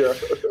 Pretty neat. Yeah.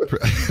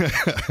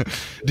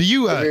 Do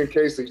you? Me and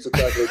Casey used to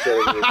tackle each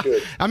other when we were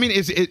kids. I mean,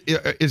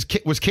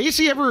 was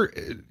Casey ever?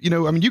 You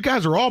know, I mean, you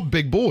guys are all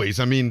big boys.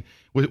 I mean,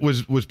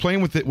 was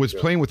playing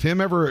with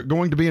him ever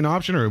going to be an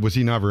option, or was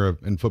he never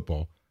in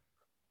football?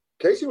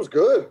 Casey was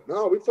good.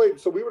 No, we played.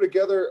 So we were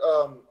together.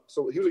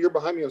 So he was a year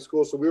behind me in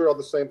school. So we were on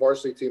the same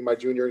varsity team my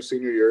junior and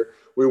senior year.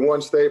 We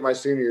won state my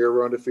senior year. We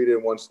were undefeated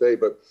in one state.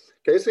 But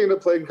Casey ended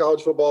up playing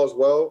college football as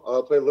well.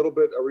 Played a little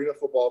bit arena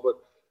football. But,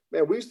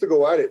 man, we used to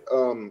go at it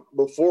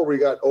before we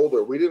got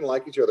older. We didn't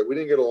like each other. We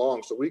didn't get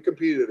along. So we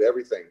competed at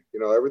everything. You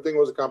know, everything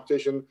was a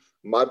competition.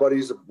 My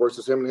buddies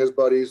versus him and his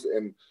buddies.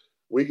 And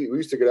we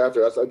used to get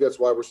after it. That's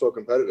why we're so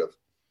competitive.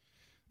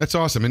 That's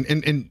awesome.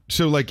 And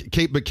so, like,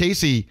 but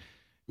Casey –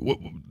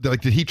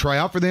 like, did he try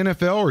out for the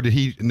NFL, or did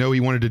he know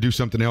he wanted to do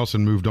something else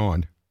and moved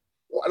on?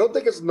 Well, I don't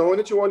think it's knowing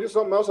that you want to do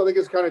something else. I think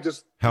it's kind of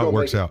just how it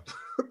works out.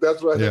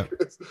 That's what I think.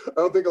 I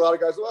don't think a lot of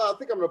guys, I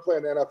think I'm going to play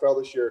in the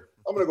NFL this year.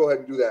 I'm going to go ahead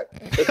and do that.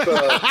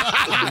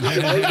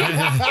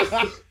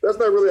 That's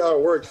not really how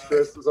it works,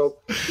 Chris. So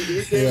he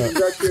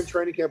was actually in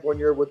training camp one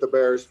year with the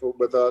Bears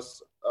with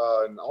us,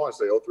 and I want to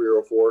say 03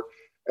 or 04.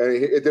 And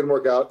it didn't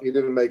work out. He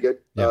didn't make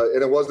it.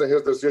 And it wasn't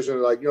his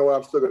decision. Like, you know what,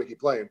 I'm still going to keep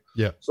playing.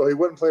 Yeah. So he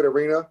went and played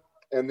arena.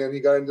 And then he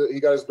got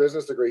his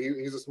business degree.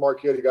 He's a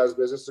smart kid. He got his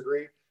business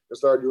degree and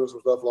started doing some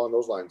stuff along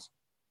those lines.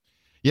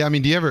 Yeah, I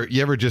mean,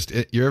 you're ever just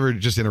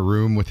in a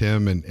room with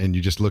him and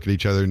you just look at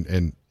each other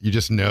and you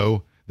just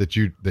know that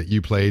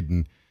you played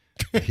and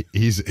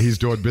he's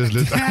doing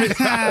business.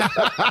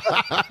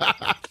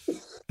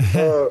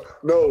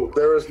 No,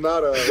 there is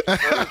not a. I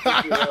don't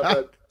think we have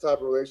that type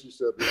of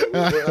relationship.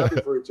 We're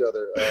happy for each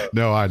other.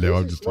 No, I know.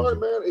 I'm He's just smart,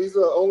 man. He's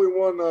the only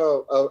one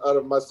out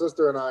of my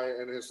sister and I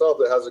and himself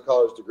that has a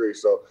college degree.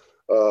 So,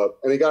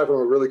 and he got it from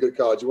a really good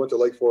college. He went to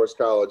Lake Forest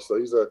College, so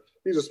he's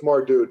a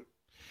smart dude.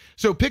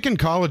 So, picking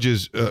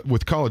colleges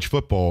with college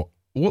football,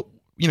 what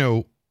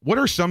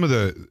are some of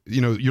the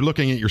you're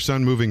looking at your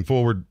son moving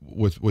forward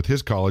with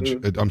his college,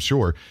 I'm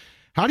sure.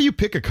 How do you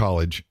pick a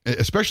college,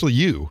 especially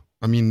you?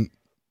 I mean.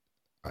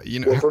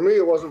 Well, for me,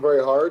 it wasn't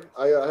very hard.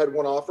 I had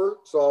one offer,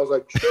 so I was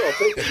like, sure, I'll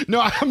take it.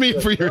 No, I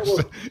mean for your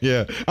son.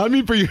 Yeah, I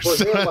mean for your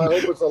son. For him, I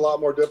hope it's a lot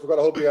more difficult.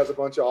 I hope he has a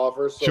bunch of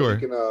offers so he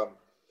can,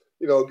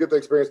 get the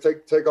experience,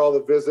 take all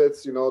the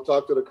visits,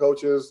 talk to the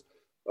coaches,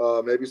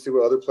 maybe see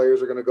what other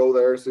players are going to go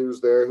there, see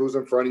who's there, who's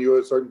in front of you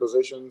at certain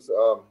positions.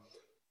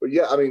 But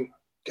yeah, I mean,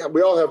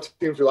 we all have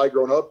teams we like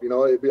growing up.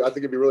 I think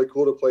it'd be really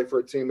cool to play for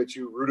a team that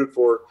you rooted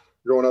for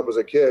growing up as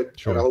a kid.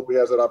 Sure. And I hope he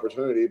has that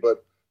opportunity.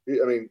 But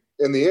I mean,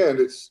 in the end,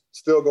 it's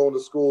still going to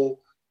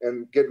school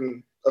and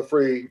getting a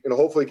free,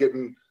 hopefully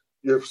getting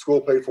your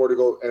school paid for to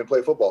go and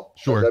play football.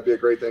 Sure. So that'd be a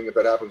great thing if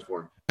that happens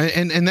for him.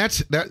 And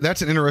that's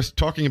an interest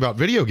talking about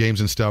video games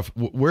and stuff.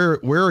 Where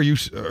are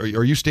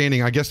you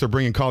standing? I guess they're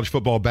bringing college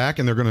football back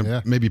and they're going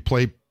to maybe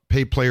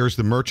pay players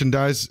the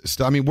merchandise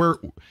stuff. I mean,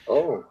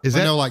 is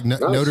that? I know, like nice.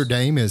 Notre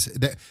Dame is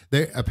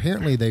they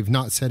apparently they've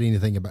not said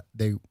anything about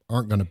they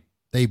aren't going to.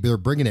 They're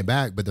bringing it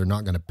back, but they're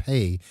not going to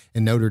pay.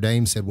 And Notre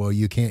Dame said, well,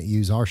 you can't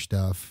use our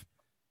stuff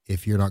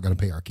if you're not going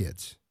to pay our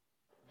kids.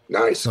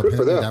 Nice. So good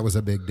for them. That was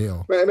a big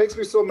deal. Man, it makes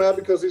me so mad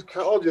because these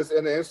colleges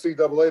and the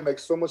NCAA make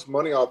so much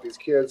money off these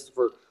kids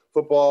for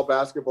football,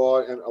 basketball,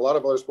 and a lot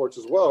of other sports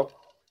as well.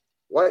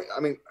 Why? I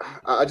mean,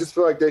 I just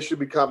feel like they should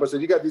be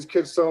compensated. You got these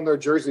kids selling their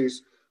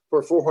jerseys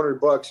for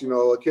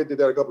 $400. A kid did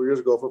that a couple of years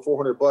ago for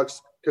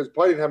 $400 because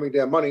probably didn't have any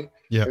damn money.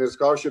 Yeah. And his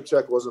scholarship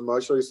check wasn't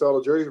much. So he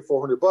sold a jersey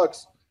for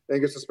 $400. And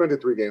get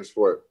suspended 3 games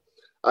for it.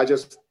 I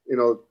just,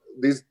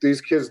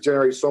 these kids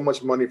generate so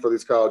much money for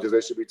these colleges.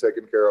 They should be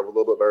taken care of a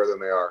little bit better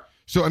than they are.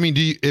 So, I mean,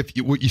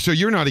 so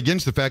you're not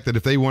against the fact that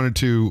if they wanted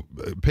to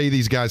pay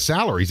these guys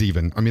salaries,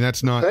 even, I mean,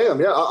 that's not. Pay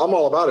them, yeah, I'm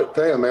all about it.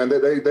 Pay them, man.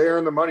 They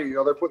earn the money.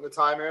 They're putting the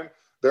time in.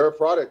 They're a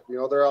product.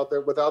 They're out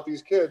there. Without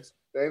these kids,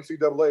 the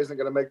NCAA isn't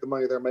going to make the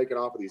money they're making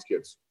off of these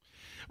kids.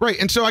 Right,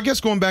 and so I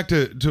guess going back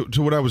to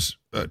what I was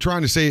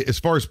trying to say, as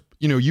far as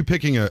you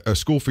picking a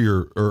school for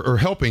your or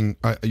helping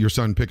your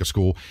son pick a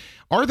school,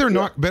 are there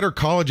not better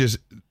colleges?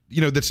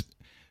 That's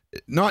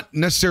not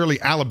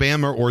necessarily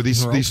Alabama or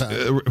these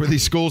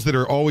schools that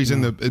are always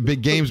in the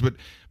big games,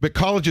 but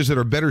colleges that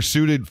are better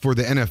suited for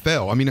the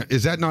NFL. I mean,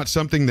 is that not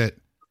something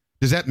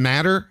does that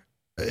matter,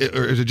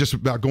 or is it just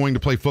about going to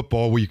play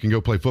football where you can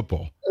go play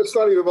football? It's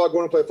not even about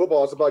going to play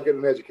football. It's about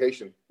getting an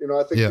education.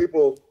 I think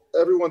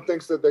everyone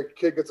thinks that the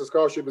kid gets a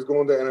scholarship is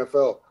going to the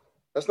NFL.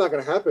 That's not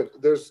going to happen.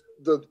 There's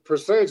the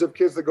percentage of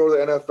kids that go to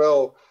the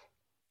NFL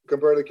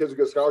compared to the kids who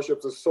get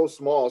scholarships is so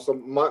small. So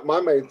my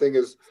main thing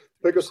is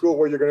pick a school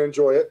where you're going to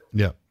enjoy it.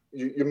 Yeah.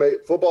 You may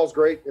football's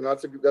great,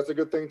 that's a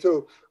good thing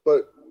too.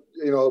 But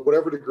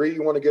whatever degree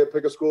you want to get,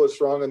 pick a school that's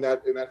strong in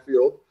that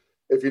field.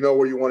 If you know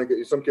where you want to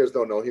get, some kids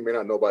don't know. He may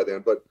not know by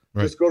then, but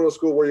just go to a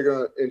school where you're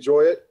going to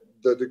enjoy it.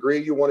 The degree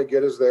you want to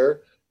get is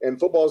there. And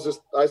football is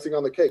just icing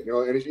on the cake,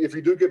 And if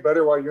you do get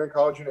better while you're in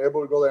college and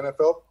able to go to the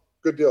NFL,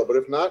 good deal. But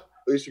if not,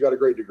 at least you got a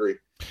great degree.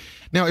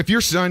 Now, if your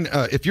son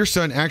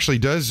actually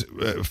does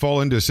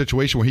fall into a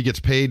situation where he gets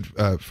paid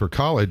for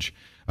college,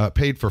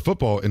 paid for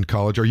football in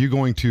college, are you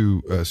going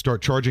to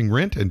start charging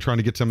rent and trying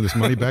to get some of this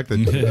money back? Well,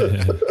 you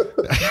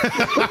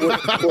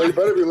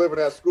better be living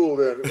at school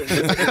then.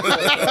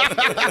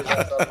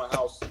 Outside of my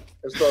house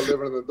and start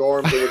living in the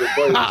dorms with his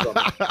buddies or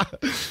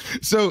something.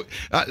 So,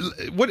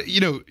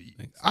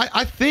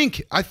 I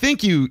think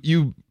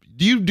you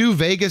do you do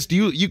Vegas? Do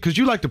you because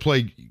you like to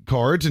play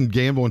cards and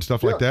gamble and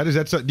stuff like that? Is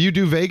that do you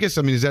do Vegas?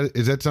 I mean, is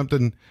that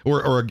something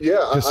or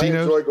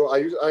casino?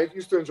 I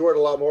used to enjoy it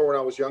a lot more when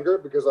I was younger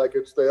because I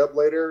could stay up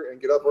later and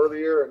get up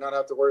earlier and not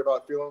have to worry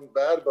about feeling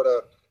bad. But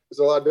it's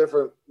a lot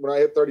different when I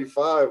hit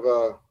 35.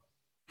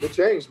 It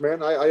changed,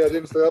 man. I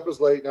didn't stay up as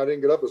late and I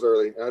didn't get up as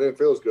early and I didn't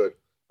feel as good.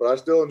 But I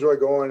still enjoy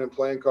going and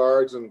playing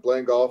cards and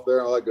playing golf there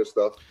and all that good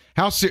stuff.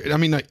 I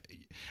mean,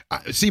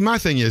 see, my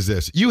thing is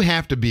this: you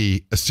have to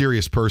be a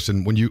serious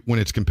person when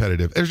it's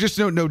competitive. There's just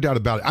no doubt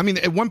about it. I mean,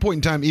 at one point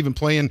in time, even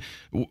playing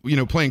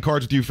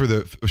cards with you for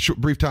the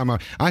brief time,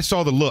 I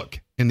saw the look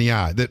in the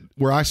eye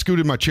where I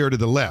scooted my chair to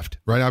the left.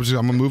 Right, I'm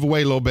gonna move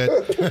away a little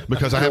bit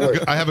because I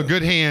have a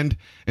good hand,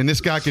 and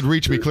this guy could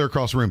reach me clear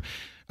across the room.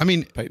 I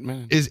mean,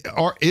 is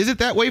it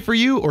that way for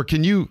you, or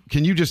can you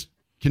just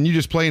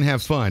play and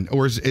have fun,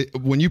 or is it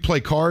when you play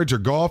cards or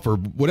golf or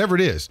whatever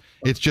it is,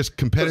 it's just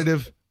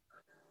competitive?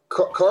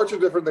 Cards are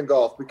different than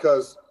golf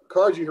because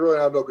cards you really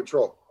have no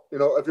control.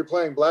 If you're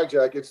playing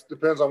blackjack, it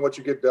depends on what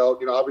you get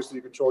dealt. Obviously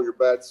you control your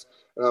bets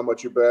and how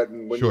much you bet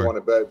and when you want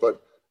to bet.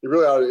 But you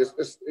really ought to,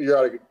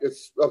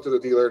 it's up to the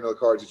dealer and the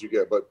cards that you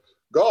get. But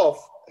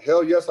golf,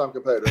 hell yes, I'm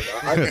competitive.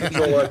 I can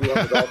control what I do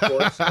on the golf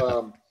course.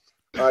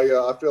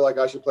 I feel like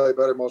I should play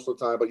better most of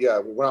the time. But yeah,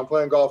 when I'm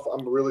playing golf,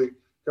 I'm really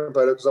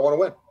competitive because I want to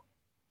win.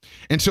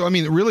 And so, I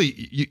mean, really,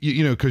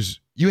 you know, because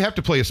you have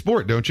to play a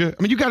sport, don't you?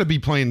 I mean, you got to be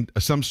playing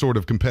some sort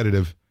of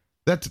competitive.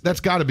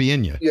 That's got to be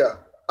in you. Yeah,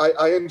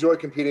 I enjoy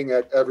competing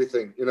at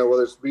everything. You know,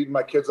 whether it's beating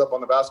my kids up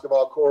on the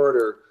basketball court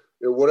or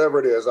whatever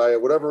it is.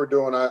 Whatever we're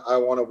doing, I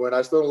want to win.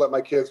 I still don't let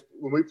my kids,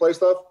 when we play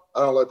stuff, I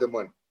don't let them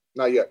win.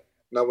 Not yet.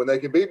 Now, when they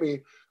can beat me,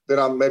 then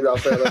I'll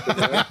say I let them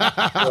win.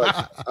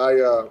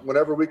 But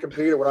whenever we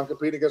compete or when I'm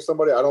competing against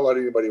somebody, I don't let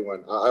anybody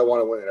win. I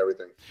want to win in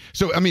everything.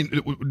 So, I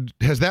mean,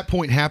 has that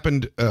point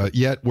happened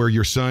yet where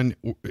your son,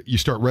 you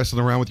start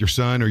wrestling around with your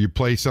son or you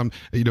play some,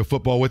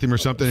 football with him or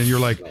something and you're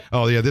like,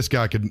 oh yeah, this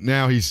guy could,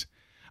 now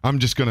I'm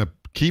just going to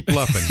keep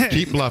bluffing,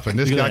 keep bluffing.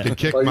 This guy can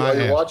kick my ass.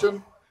 Are you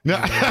watching? No.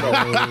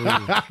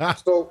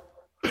 So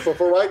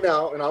for right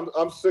now, and I'm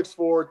 6'4",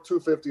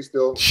 250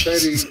 still.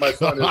 Kennedy, my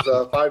son, is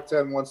 5'10",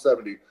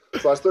 170.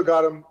 So I still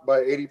got him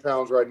by 80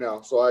 pounds right now.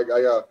 So I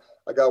got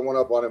one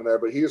up on him there.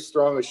 But he is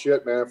strong as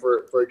shit, man.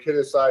 For a kid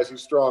his size,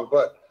 he's strong.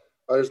 But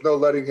there's no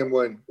letting him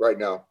win right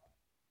now.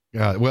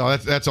 Yeah, well,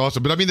 that's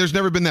awesome. But I mean, there's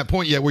never been that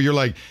point yet where you're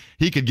like,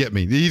 he could get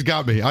me. He's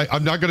got me.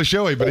 I'm not going to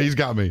show him, but he's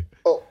got me.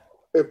 Oh,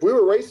 if we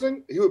were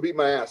racing, he would beat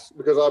my ass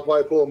because I'd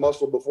probably pull a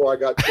muscle before I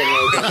got 10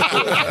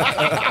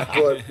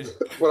 yards.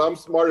 But I'm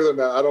smarter than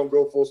that. I don't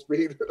go full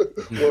speed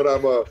when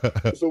I'm.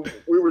 So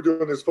we were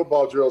doing these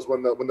football drills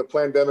when the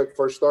pandemic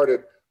first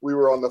started. We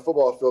were on the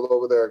football field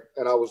over there,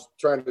 and I was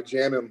trying to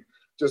jam him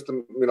just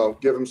to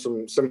give him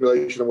some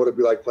simulation of what it'd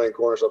be like playing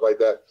corner, stuff like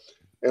that.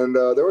 And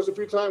there was a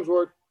few times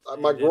where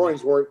my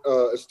groins weren't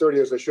as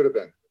sturdy as they should have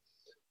been.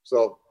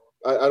 So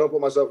I don't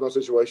put myself in those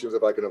situations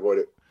if I can avoid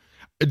it.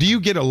 Do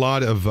you get a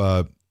lot of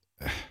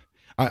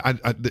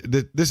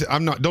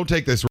don't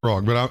take this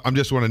wrong, but I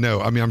just want to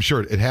know. I mean, I'm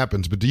sure it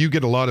happens, but do you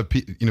get a lot of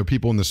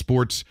people in the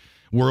sports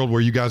world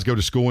where you guys go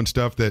to school and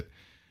stuff that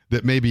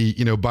maybe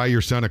buy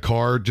your son a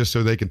car just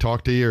so they can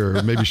talk to you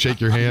or maybe shake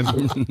your hand?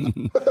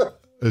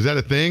 Is that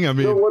a thing? I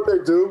mean, what they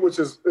do, which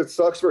is it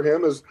sucks for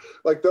him, is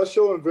like they'll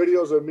show him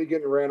videos of me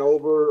getting ran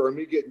over or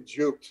me getting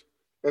juked.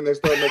 And they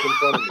start making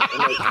fun of me.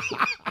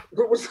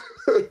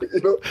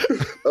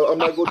 I'm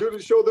like, well,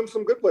 dude, show them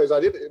some good plays. I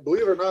did,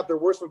 believe it or not, there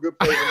were some good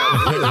plays in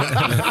my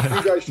video.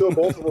 You guys show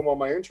both of them on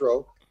my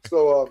intro.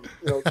 So,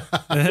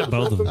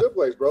 some good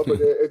plays, bro. But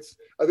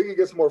I think he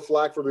gets more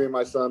flack for being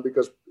my son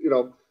because,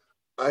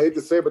 I hate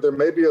to say it, but there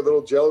may be a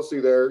little jealousy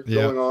there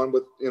going on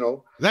with,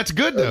 That's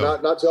good, though.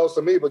 Not jealous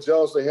of me, but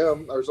jealous of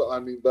him.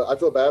 But I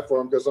feel bad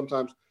for him because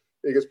sometimes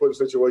he gets put in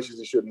situations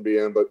he shouldn't be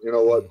in, but you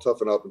know what?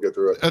 Toughen up and get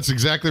through it. That's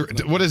exactly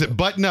what is it?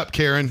 Button up,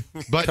 Karen.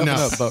 Button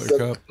up.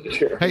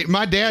 Hey,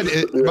 my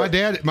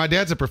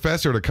dad's a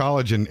professor at a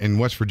college in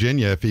West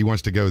Virginia. If he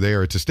wants to go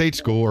there, it's a state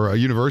school or a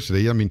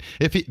university. I mean,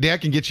 if Dad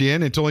can get you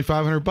in, it's only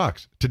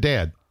 $500 to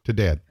Dad.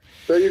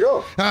 There you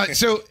go. And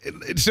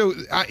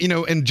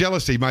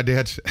jealousy. My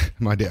dad,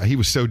 he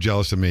was so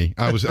jealous of me.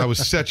 I was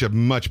such a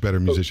much better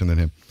musician than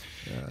him.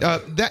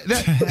 Chad,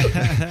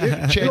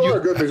 you are a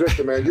good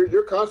musician, man.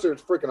 Your concert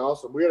is freaking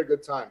awesome. We had a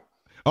good time.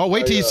 Oh,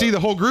 wait till you see the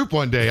whole group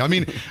one day. I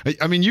mean,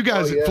 you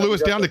guys flew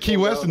us down to Key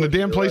West and the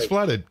damn place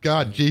flooded.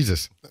 God,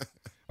 Jesus.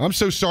 I'm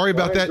so sorry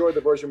about that. I enjoyed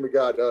the version we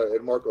got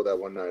at Marco that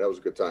one night. That was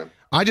a good time.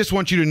 I just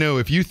want you to know,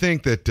 if you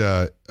think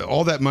that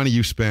all that money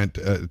you spent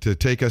to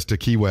take us to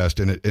Key West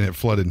and it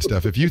flooded and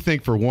stuff, if you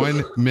think for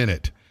 1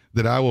 minute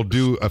that I will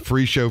do a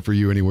free show for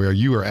you anywhere,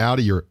 you are out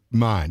of your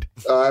mind.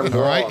 All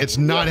right? It's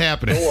not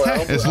happening.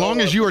 As long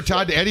as you are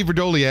tied to Eddie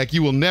Verdoliak,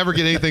 you will never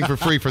get anything for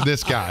free from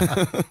this guy.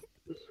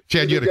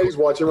 Chad, do you think he's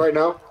watching right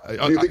now?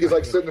 Do you think he's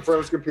like sitting in front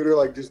of his computer,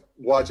 like just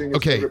watching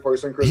his favorite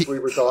person, Chris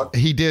Weaver, talk?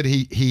 He did.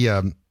 He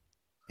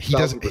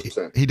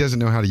doesn't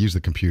know how to use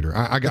the computer.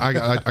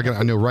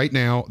 I know right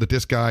now that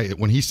this guy,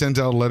 when he sends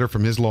out a letter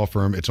from his law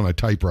firm, it's on a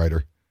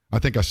typewriter. I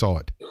think I saw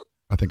it.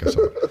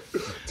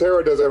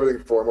 Tara does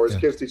everything for him, or his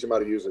kids teach him how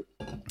to use it.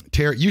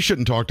 Tara, you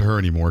shouldn't talk to her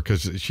anymore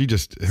because she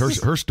just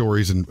her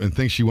stories and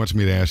things she wants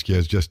me to ask you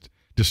is just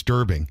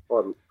disturbing.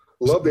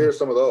 I'd love to hear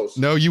some of those.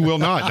 No, you will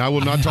not. I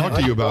will not talk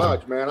to you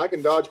about it. Man, I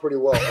can dodge pretty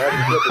well.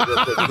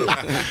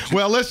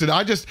 Well, listen,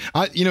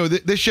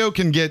 this show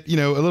can get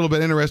a little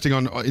bit interesting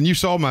and you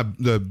saw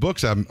the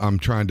books I'm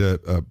trying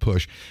to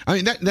push. I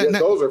mean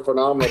those are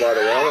phenomenal, by the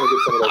way. I want to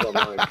get some of those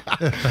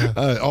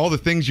online. All the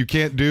things you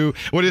can't do.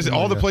 What is it?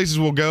 All the places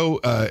we'll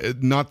go.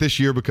 Not this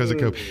year because of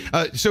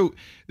COVID. So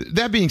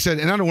that being said,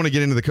 and I don't want to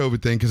get into the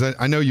COVID thing because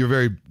I know you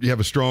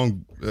have a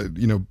strong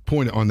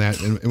point on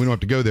that, and we don't have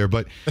to go there.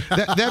 But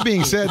that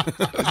being said,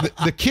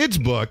 the kids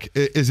book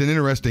is an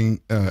interesting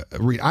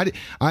read.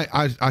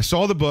 I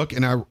saw the book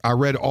and I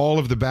read all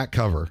of the back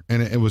cover,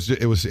 and it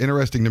was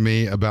interesting to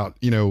me about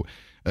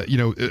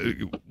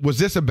was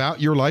this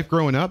about your life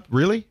growing up?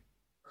 Really?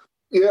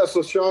 Yeah.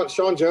 So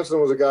Sean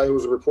Jensen was a guy who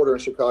was a reporter in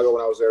Chicago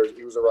when I was there.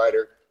 He was a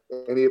writer.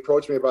 And he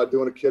approached me about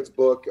doing a kid's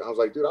book. I was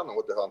like, dude, I don't know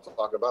what the hell I'm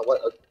talking about.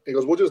 He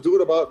goes, we'll just do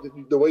it about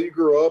the way you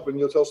grew up and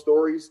you'll tell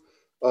stories.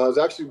 It's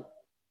actually,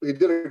 he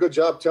did a good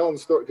job telling the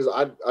story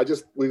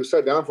because we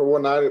sat down for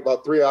one night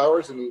about 3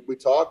 hours and we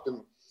talked,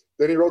 and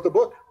then he wrote the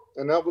book,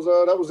 and that was it.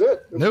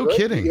 It was No great.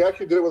 kidding. He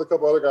actually did it with a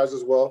couple other guys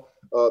as well.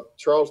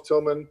 Charles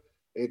Tillman,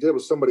 and he did it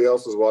with somebody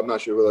else as well. I'm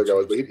not sure who the guy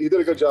was, but he did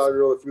a good job. He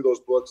wrote a few of those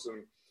books,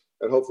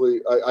 and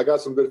hopefully I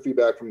got some good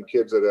feedback from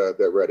kids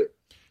that read it.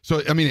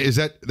 So, I mean, is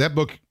that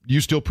book,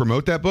 you still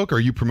promote that book? Or are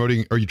you trying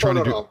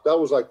to do? No. That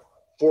was like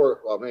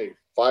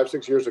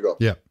 5-6 years ago.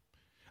 Yeah.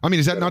 I mean,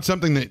 is that not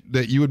something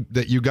that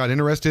you got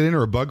interested in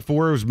or a bug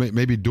for? Was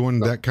maybe doing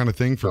that kind of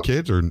thing for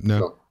kids or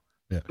no?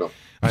 Yeah. No.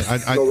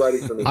 No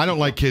writing for me. I don't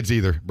like kids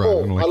either,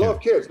 bro. I love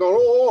kids.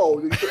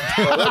 No.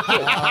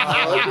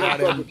 I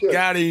like kids.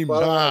 Got him.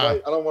 But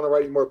I don't want to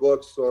write any more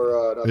books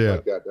or nothing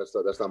like that.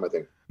 That's not my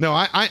thing. No,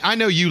 I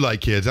know you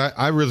like kids.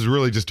 I was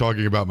really just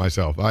talking about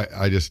myself.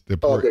 I just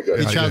okay,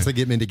 good. He tries to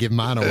get me to give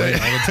mine away all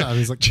the time.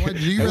 He's like, "What do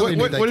you really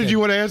what did you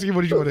want to ask him?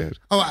 What did you want to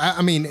ask? Oh,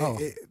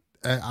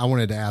 I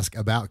wanted to ask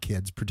about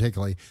kids,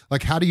 particularly.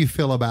 Like, how do you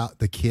feel about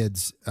the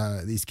kids?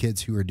 These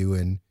kids who are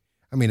doing,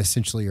 I mean,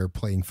 essentially are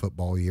playing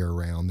football year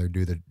round. They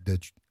do the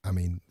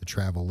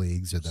travel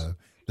leagues or the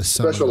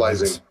summer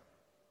specializing. Leagues.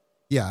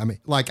 Yeah, I mean,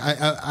 like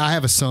I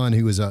have a son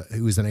who is an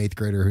 8th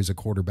grader who's a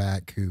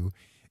quarterback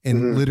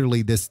and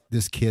literally this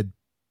kid,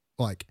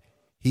 like,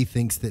 he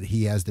thinks that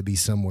he has to be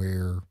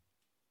somewhere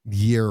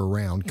year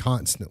round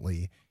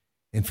constantly,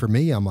 and for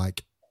me, I'm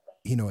like,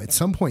 at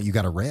some point you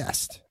got to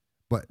rest.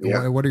 But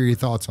what are your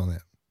thoughts on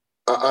that?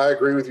 I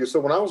agree with you. So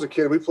when I was a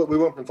kid, we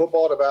went from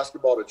football to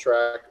basketball to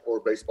track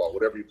or baseball,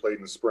 whatever you played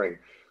in the spring.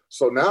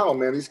 So now,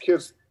 man, these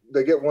kids,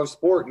 they get one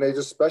sport and they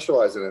just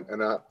specialize in it.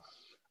 And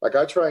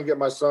I try and get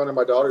my son and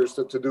my daughters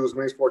to do as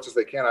many sports as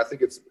they can. I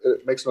think it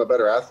makes them a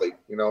better athlete,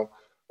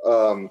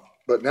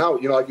 But now,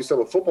 like you said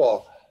with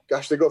football,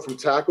 gosh, they go from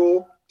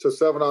tackle to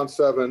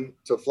 7-on-7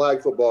 to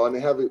flag football,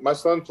 and my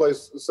son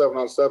plays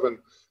 7-on-7.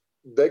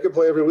 They can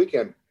play every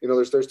weekend.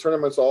 There's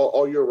tournaments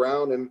all year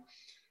round, and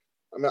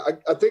I mean,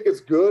 I think it's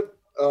good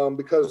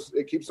because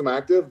it keeps them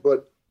active.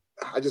 But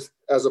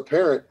as a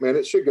parent, man,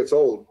 it shit gets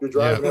old. You're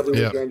driving every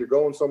weekend. You're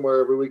going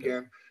somewhere every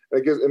weekend.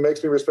 And it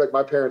makes me respect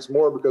my parents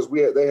more because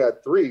they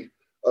had 3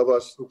 of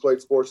us who played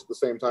sports at the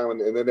same time,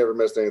 and they never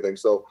missed anything.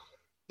 So,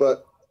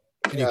 but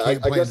I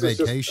guess it's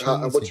just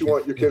what you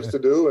want your kids to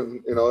do.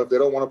 And, if they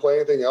don't want to play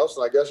anything else,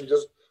 then I guess you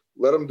just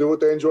let them do what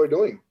they enjoy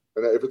doing.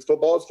 And if it's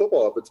football, it's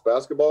football. If it's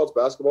basketball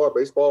or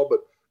baseball. But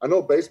I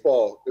know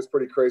baseball is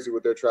pretty crazy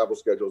with their travel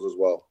schedules as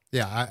well.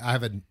 Yeah, I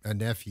have a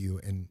nephew,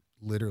 and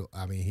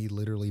he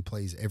literally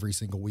plays every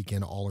single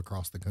weekend all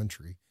across the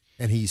country,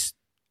 and he's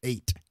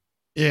 8.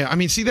 Yeah, I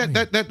mean, see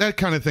that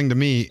kind of thing to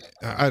me,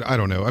 I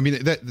don't know. I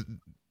mean,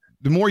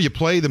 the more you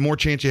play, the more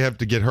chance you have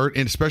to get hurt,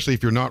 and especially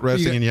if you're not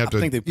resting and you have to.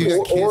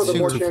 Or the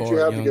more chance you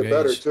have to get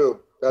better too.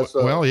 That's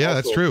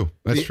that's true.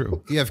 That's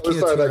true. You have kids.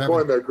 Side of that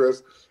coin there,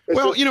 Chris.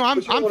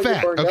 I'm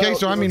fat. Okay,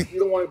 so I mean, you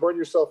don't want to burn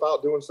yourself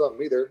out doing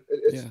something either.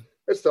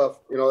 It's tough.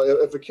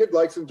 If a kid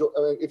likes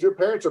if your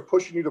parents are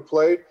pushing you to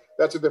play,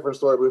 that's a different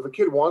story. But if a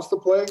kid wants to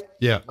play,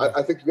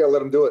 I think you got to let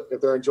them do it.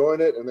 If they're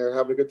enjoying it and they're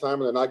having a good time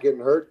and they're not getting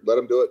hurt, let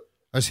them do it.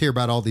 I just hear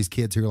about all these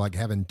kids who are like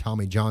having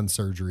Tommy John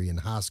surgery in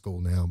high school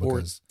now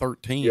because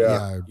 13.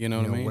 Yeah, you know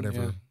what I mean.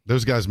 Whatever. Yeah.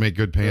 Those guys make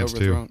good pants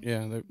too.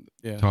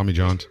 Yeah. Tommy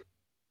Johns.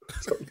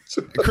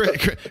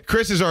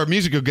 Chris is our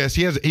musical guest.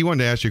 He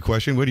wanted to ask you a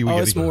question. What do you?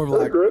 It's more of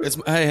like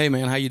hey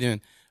man, how you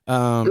doing?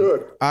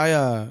 Good.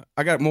 I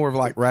got more of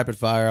like rapid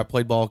fire. I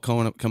played ball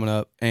coming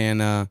up,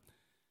 and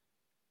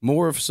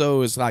more of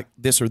so is like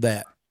this or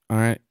that. All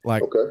right,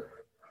 like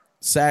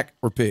sack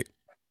or pick.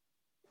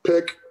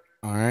 Pick.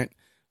 All right,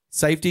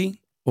 safety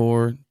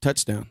or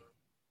touchdown.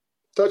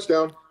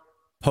 Touchdown.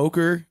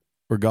 Poker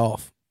or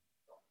golf.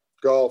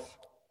 Golf.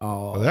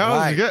 Oh, that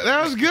was good.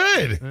 That was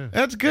good.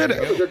 That's good.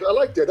 I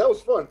liked it. That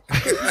was fun.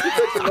 You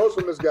take some notes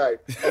from this guy.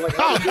 I'm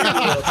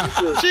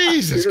like,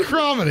 Jesus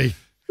Cromedy.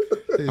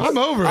 I'm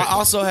over it. I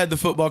also had the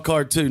football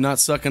card too, not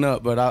sucking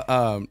up, but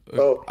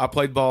I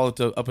played ball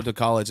up until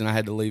college, and I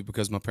had to leave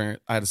because I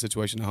had a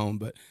situation at home.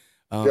 But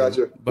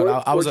gotcha. But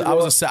I was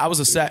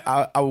a sack.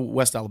 I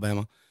West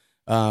Alabama,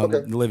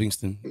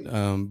 Livingston.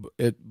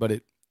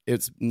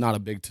 It's not a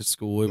big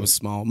school. It was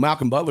small.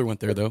 Malcolm Butler went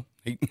there though.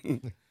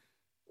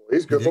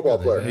 He's a good football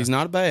player. He's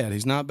not bad.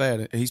 He's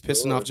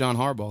pissing off John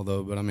Harbaugh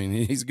though. But I mean,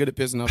 he's good at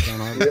pissing off John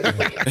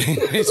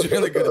Harbaugh. He's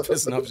really good at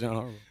pissing off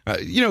John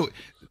Harbaugh.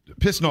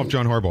 Pissing off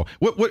John Harbaugh.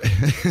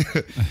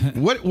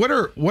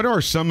 What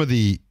are some of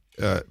the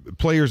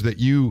players that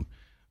you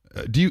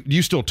do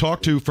you still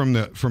talk to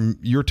from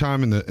your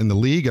time in the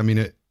league? I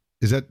mean,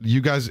 is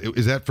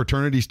that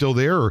fraternity still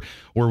there or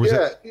was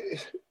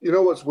it? You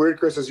know what's weird,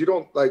 Chris, is you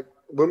don't like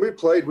when we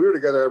played, we were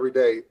together every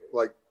day,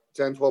 like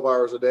 10, 12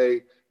 hours a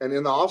day. And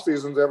in the off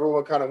seasons,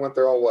 everyone kind of went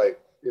their own way.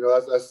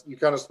 As you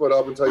kind of split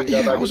up until you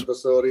got back to the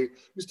facility.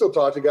 You still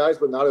talk to guys,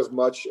 but not as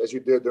much as you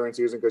did during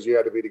season because you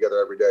had to be together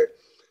every day.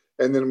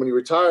 And then when you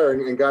retire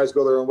and guys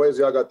go their own ways,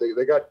 they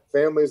got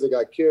families, they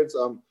got kids.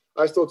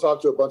 I still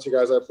talk to a bunch of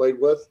guys I played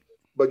with,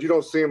 but you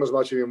don't see them as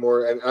much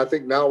anymore. And I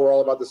think now we're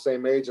all about the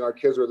same age, and our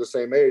kids are the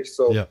same age.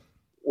 So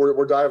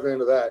we're diving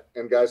into that,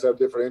 and guys have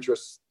different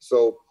interests.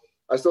 So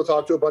I still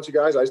talk to a bunch of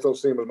guys. I just don't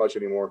see them as much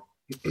anymore.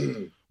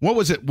 What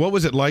was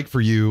it like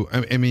for you?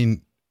 I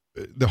mean,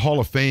 the Hall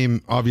of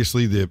Fame,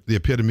 obviously the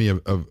epitome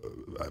of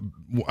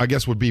I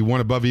guess would be one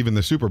above even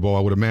the Super Bowl,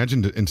 I would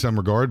imagine, in some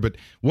regard. But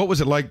what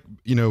was it like,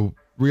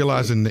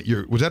 realizing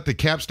that was that the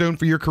capstone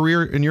for your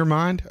career in your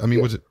mind? I mean,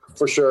 yeah, was it?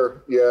 For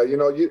sure. Yeah.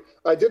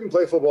 I didn't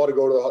play football to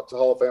go to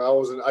Hall of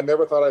Fame. I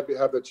never thought I'd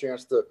have the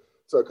chance to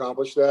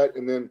accomplish that.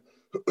 And then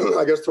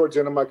I guess towards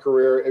the end of my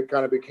career, it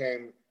kind of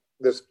became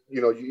this,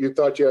 you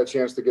thought you had a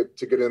chance to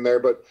get in there,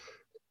 but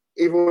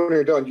even when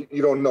you're done,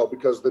 you don't know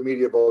because the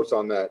media votes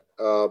on that.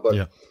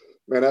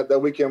 Man,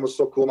 that weekend was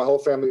so cool. My whole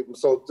family.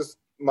 So just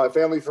my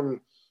family,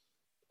 from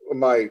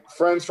my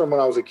friends from when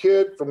I was a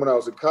kid, from when I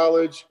was in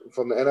college,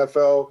 from the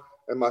NFL,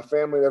 and my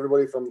family,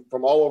 everybody from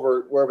all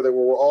over, wherever they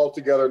were all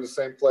together in the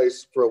same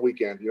place for a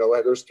weekend.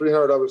 There's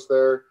 300 of us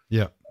there.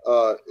 Yeah.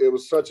 It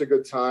was such a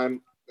good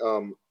time.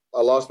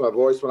 I lost my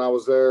voice when I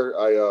was there.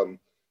 I'm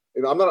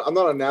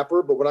not a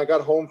napper, but when I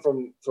got home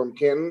from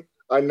Canton,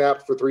 I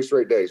napped for 3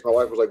 straight days. My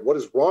wife was like, "What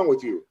is wrong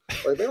with you?"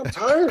 Like, man, I'm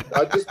tired.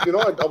 I just,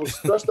 I was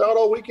stressed out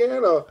all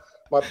weekend.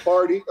 My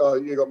party,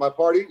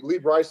 Lee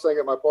Bryce sang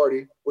at my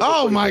party.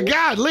 Oh my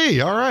God, Lee.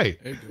 All right.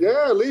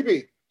 Yeah, Lee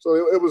B. So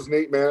it was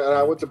neat, man. And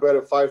I went to bed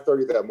at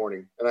 5:30 that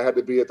morning, and I had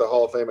to be at the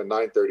Hall of Fame at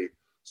 9:30.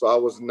 So I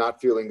was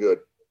not feeling good.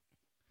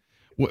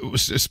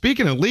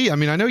 Speaking of Lee, I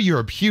mean, I know you're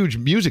a huge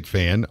music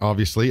fan.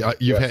 Obviously,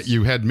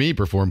 you had me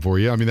perform for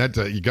you. I mean, that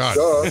you got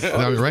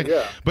it, right?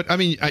 Yeah. But I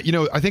mean,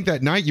 I think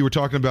that night you were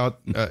talking about,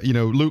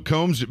 Luke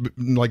Combs,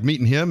 like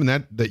meeting him,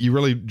 and that you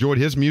really enjoyed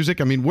his music.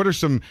 I mean, what are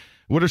some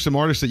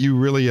artists that you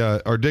really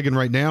are digging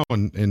right now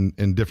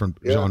in different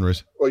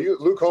genres? Well,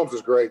 Luke Combs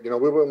is great. We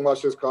went and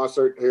watched his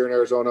concert here in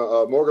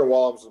Arizona. Morgan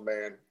Wallen's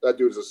man. That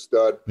dude's a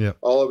stud. Yeah.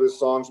 All of his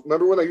songs.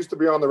 Remember when they used to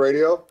be on the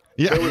radio?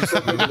 Yeah. There was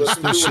something to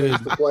listen to when they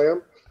used to play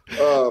them.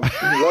 Love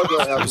that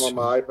I have them on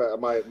my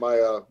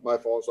iPad, my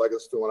phone, so I can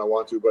listen to when I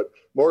want to. But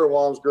Morgan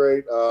Wallen's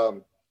great.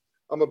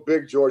 I'm a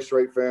big George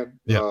Strait fan.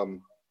 Yeah.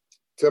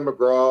 Tim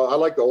McGraw. I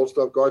like the old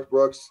stuff. Garth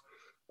Brooks.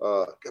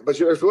 But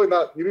it's really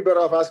not. You'd be better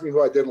off asking me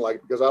who I didn't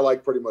like, because I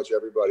like pretty much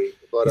everybody.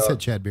 But he said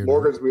Chad Beard.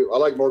 I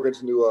like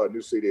Morgan's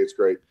new CD. It's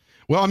great.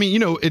 Well, I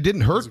mean, it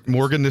didn't hurt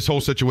Morgan, this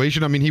whole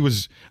situation. I mean,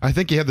 I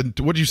think he had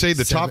what did you say,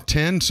 the top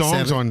 10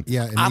 songs on?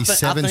 Yeah, and I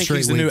think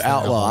he's the new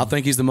outlaw. I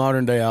think he's the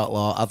modern day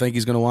outlaw. I think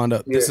he's going to wind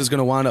up. Yeah. This is going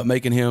to wind up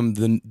making him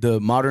the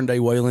modern day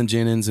Waylon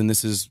Jennings, and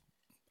this is.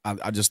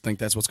 I just think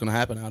that's what's going to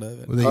happen out of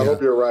it. I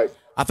hope you're right.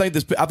 I think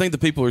the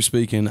people are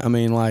speaking. I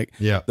mean, like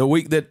the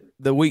week that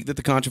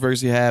the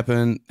controversy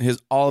happened,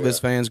 all of his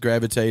fans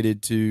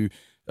gravitated to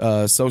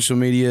social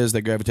medias.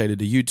 They gravitated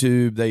to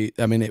YouTube.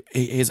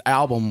 His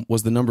album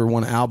was the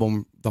 #1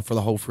 album for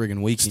the whole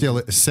friggin' weekend. Still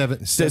at 7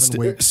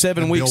 weeks.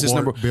 7 weeks is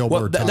number.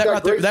 Well,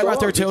 that right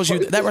there tells you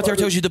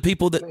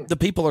the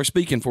people are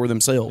speaking for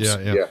themselves.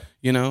 Yeah.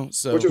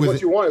 So which is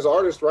what you want as an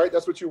artist, right?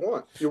 That's what you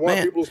want. You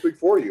want people to speak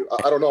for you.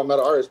 I don't know. I'm not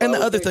an artist. And the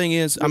other thing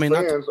is,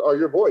 fans are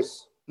your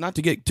voice. Not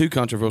to get too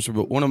controversial,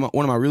 but one of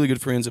my really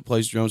good friends that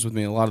plays drums with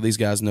me. A lot of these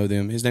guys know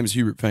them. His name is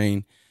Hubert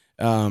Payne.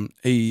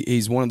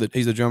 He's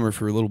the drummer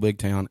for Little Big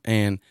Town,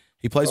 and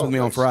he plays with me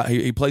on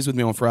Friday. He plays with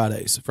me on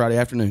Fridays, Friday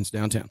afternoons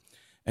downtown.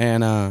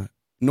 And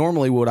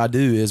normally, what I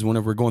do is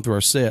whenever we're going through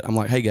our set, I'm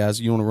like, "Hey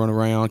guys, you want to run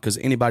around?" Because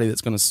anybody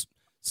that's going to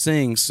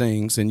sing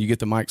sings, and you get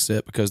the mic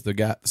set because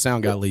the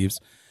sound guy leaves,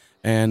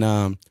 and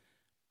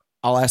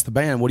I'll ask the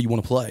band, "What do you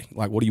want to play?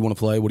 Like, what do you want to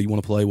play? What do you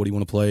want to play? What do you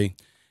want to play?"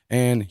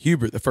 And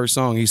Hubert, the first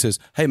song, he says,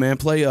 "Hey man,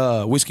 play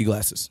Whiskey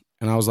Glasses."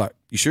 And I was like,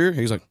 "You sure?"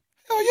 He's like,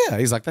 "Oh yeah."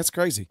 He's like, "That's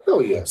crazy." Oh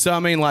yeah. So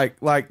I mean, like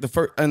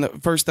the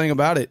first thing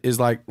about it is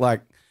like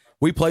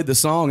we played the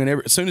song,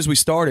 and as soon as we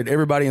started,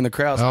 everybody in the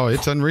crowd. Oh,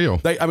 it's unreal.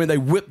 They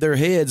whipped their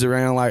heads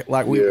around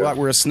like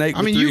we're a snake.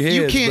 I mean, with three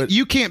heads,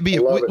 you can't be.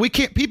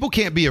 People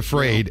can't be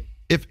afraid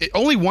if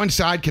only one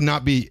side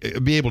cannot be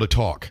able to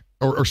talk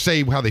or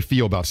say how they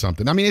feel about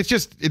something. I mean,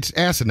 it's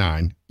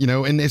asinine,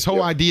 and this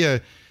whole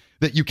idea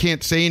that you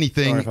can't say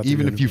anything,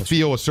 even if you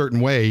feel a certain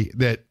way,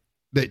 that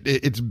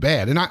it's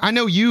bad. And I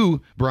know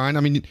you, Brian. I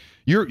mean,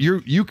 you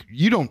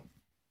don't,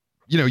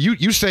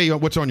 you say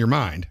what's on your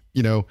mind.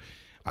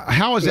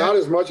 How is that? Not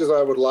as much as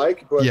I would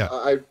like, but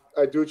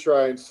I do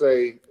try and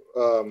say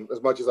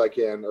as much as I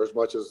can, or as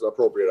much as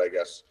appropriate, I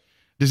guess.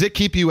 Does it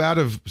keep you out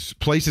of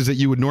places that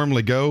you would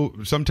normally go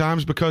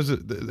sometimes because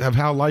of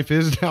how life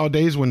is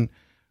nowadays?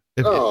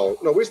 No,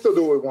 we still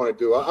do what we want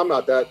to do. I'm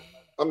not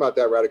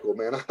that radical,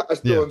 man. I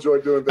still enjoy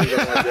doing things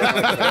like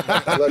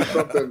that. I let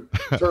something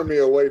turn me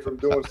away from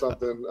doing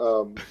something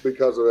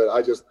because of it.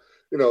 I just,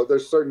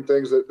 there's certain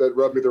things that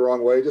rub me the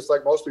wrong way, just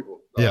like most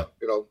people.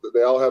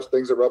 They all have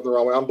things that rub them the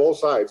wrong way on both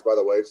sides, by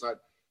the way. It's not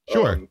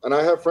sure. And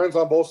I have friends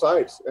on both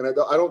sides, and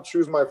I don't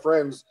choose my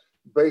friends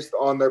based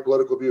on their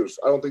political views.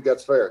 I don't think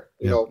that's fair.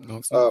 You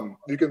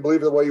can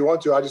believe it the way you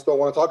want to. I just don't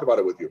want to talk about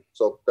it with you.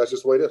 So that's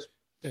just the way it is.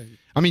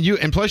 I mean,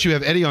 plus you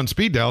have Eddie on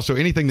speed dial, so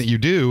anything that you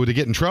do to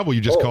get in trouble,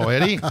 you just call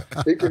Eddie.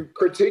 He can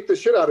critique the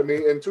shit out of me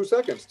in 2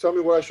 seconds. Tell me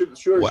what I should or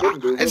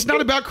shouldn't do. It's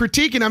not about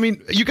critiquing. I mean,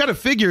 you got to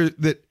figure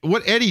that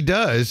what Eddie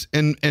does,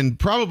 and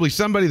probably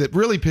somebody that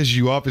really pisses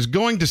you off is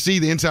going to see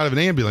the inside of an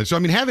ambulance. So I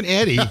mean, having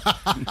Eddie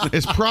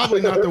is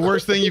probably not the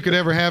worst thing you could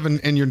ever have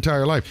in your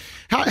entire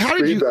life. How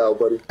did you? Dial,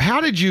 buddy.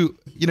 How did you?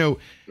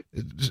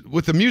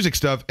 With the music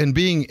stuff and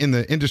being in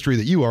the industry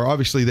that you are,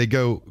 obviously they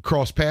go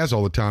cross paths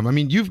all the time. I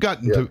mean, you've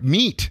gotten to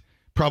meet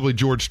probably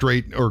George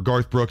Strait or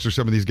Garth Brooks or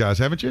some of these guys,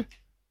 haven't you?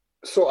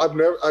 So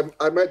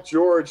I met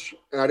George,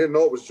 and I didn't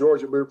know it was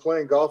George. We were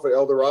playing golf at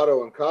El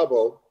Dorado in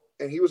Cabo,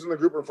 and he was in the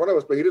group in front of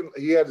us, but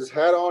he had his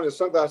hat on, his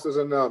sunglasses,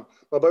 and my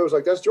buddy was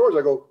like, "That's George."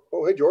 I go,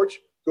 "Oh, hey,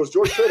 George." He goes,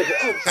 "George Strait." I go,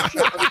 "Oh,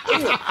 shit."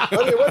 I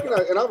didn't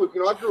recognize, and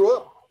I grew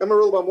up.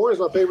 Amarillo by Morning is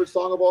my favorite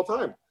song of all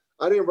time.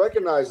 I didn't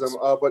recognize them,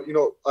 but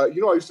I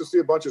used to see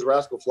a bunch of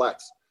Rascal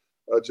Flatts.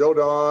 Joe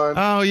Don,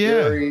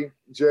 Jerry,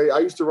 Jay. I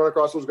used to run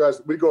across those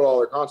guys. We'd go to all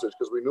their concerts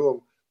because we knew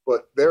them,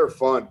 but they're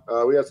fun.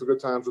 We had some good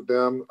times with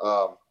them.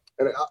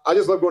 And I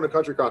just love going to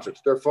country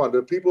concerts. They're fun.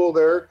 The people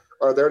there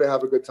are there to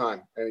have a good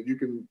time. And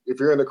if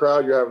you're in the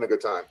crowd, you're having a good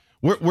time.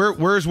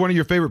 Where's one of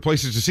your favorite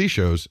places to see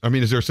shows? I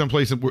mean, is there some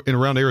place in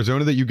around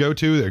Arizona that you go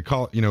to that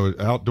call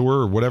outdoor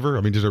or whatever?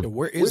 I mean,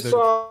 we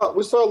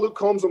saw Luke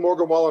Combs and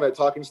Morgan Wallen at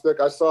Talking Stick.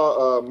 I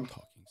saw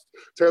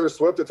Taylor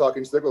Swift at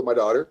Talking Stick with my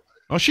daughter.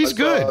 Oh, she's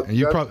good.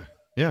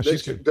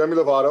 She's good. Demi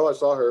Lovato, I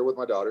saw her with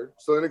my daughter.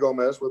 Selena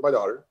Gomez with my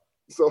daughter.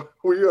 So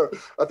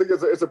I think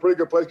it's a pretty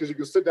good place because you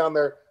can sit down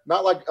there,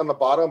 not like on the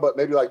bottom, but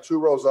maybe like 2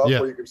 rows up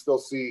where you can still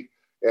see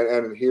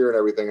and hear and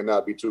everything and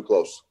not be too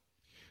close.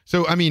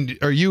 So, I mean,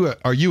 I'm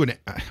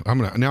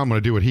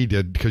gonna do what he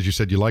did because you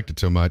said you liked it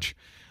so much.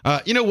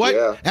 You know what?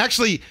 Yeah.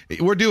 Actually,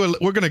 we're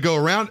gonna go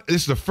around.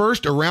 This is the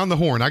first around the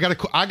horn. I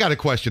got a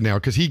question now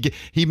because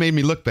he made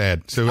me look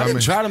bad. So I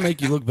didn't try to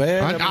make you look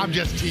bad. I'm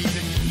just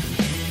teasing.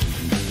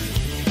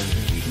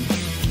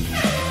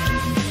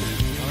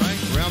 All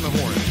right, around the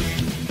horn.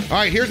 All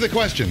right, here's the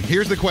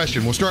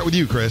question. We'll start with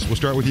you, Chris. We'll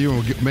start with you,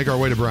 and we'll make our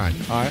way to Brian.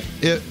 All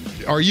right.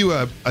 Are you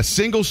a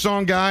single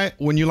song guy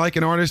when you like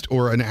an artist,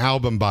 or an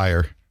album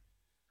buyer?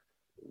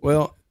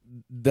 Well,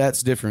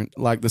 that's different.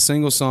 Like the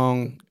single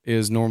song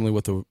is normally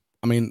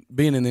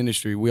being in the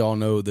industry, we all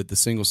know that the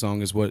single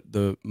song is what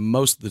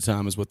most of the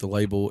time is what the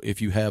label,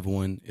 if you have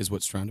one, is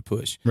what's trying to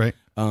push. Right.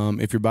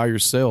 If you're by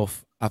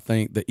yourself, I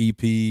think the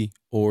EP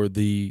or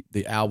the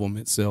album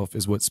itself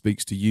is what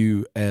speaks to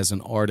you as an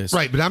artist.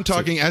 Right, but I'm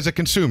talking as a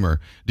consumer.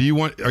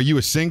 Are you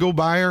a single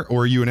buyer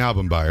or are you an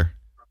album buyer?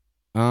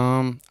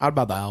 I'd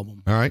buy the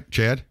album. All right,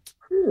 Chad?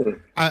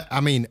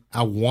 I mean,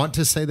 I want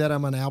to say that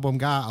I'm an album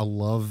guy. I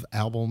love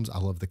albums. I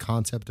love the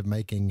concept of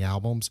making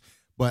albums.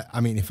 But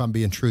I mean, if I'm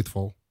being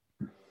truthful,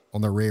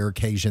 on the rare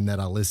occasion that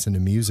I listen to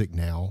music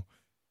now,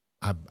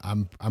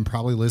 I'm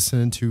probably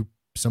listening to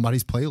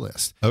somebody's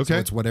playlist. Okay. So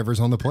it's whatever's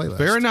on the playlist.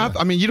 Fair enough.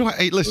 I mean, you don't.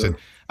 Hey, listen.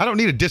 I don't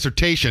need a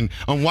dissertation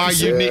on why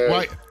you need.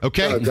 Why?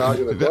 Okay.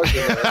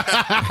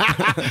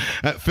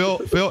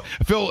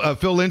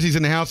 Phil Lindsay's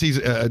in the house. He's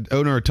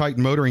owner of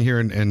Titan Motoring here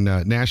in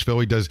Nashville.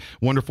 He does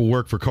wonderful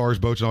work for cars,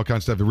 boats, and all kinds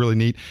of stuff. They're really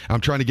neat.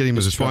 I'm trying to get him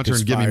as a sponsor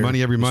and give me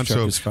money every month.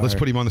 So let's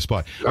put him on the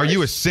spot. Nice. Are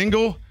you a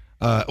single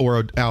or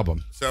an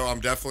album? So I'm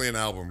definitely an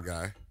album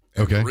guy.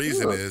 And the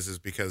reason is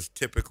because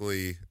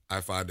typically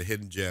I find a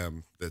hidden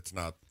gem that's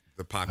not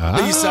the popular.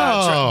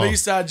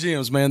 B-side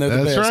gems, man. They're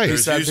the best. Right.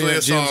 There's usually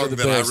a song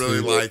that I really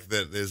like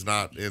that is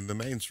not in the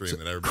mainstream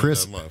that everybody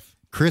doesn't love.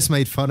 Chris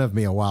made fun of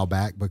me a while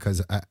back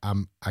because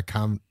I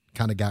kind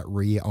of got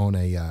on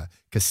a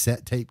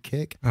cassette tape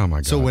kick. Oh my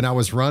God. So when I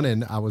was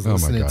running, I was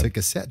listening to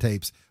cassette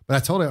tapes. But I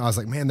told him, I was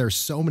like, man, there's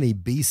so many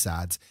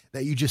B-sides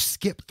that you just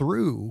skip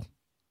through.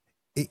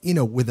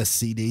 With a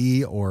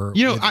CD or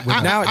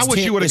I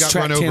wish you would have got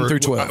run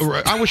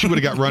over. I wish you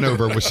would have got run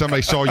over with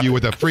somebody saw you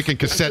with a freaking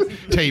cassette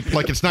tape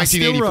like it's 1984.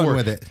 I still run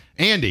with it.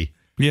 Andy,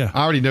 yeah,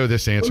 I already know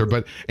this answer,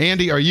 but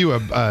Andy, are you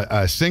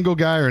a single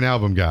guy or an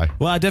album guy?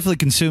 Well, I definitely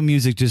consume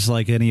music just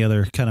like any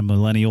other kind of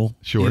millennial,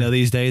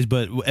 these days.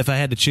 But if I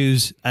had to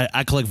choose,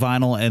 I collect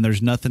vinyl, and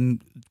there's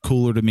nothing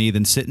cooler to me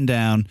than sitting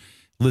down,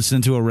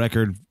 listening to a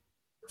record,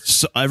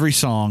 every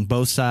song,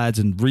 both sides,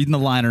 and reading the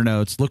liner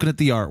notes, looking at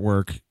the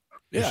artwork.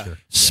 Yeah. Sure.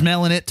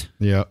 Smelling it.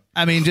 Yeah.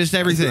 I mean, just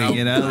everything,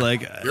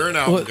 like. You're an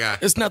album guy.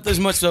 It's not as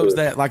much so as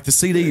that. Like the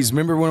CDs.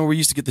 Remember when we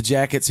used to get the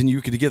jackets and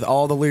you could get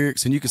all the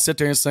lyrics and you could sit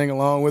there and sing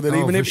along with it,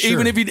 even if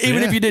you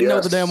didn't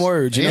know the damn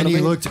words. You know what I mean?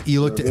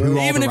 You looked at who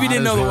all even the if you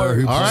didn't know the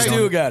words. All right. You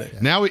still got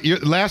it. Now,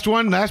 last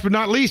but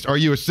not least, are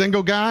you a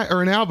single guy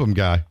or an album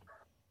guy?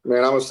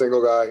 Man, I'm a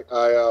single guy.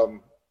 I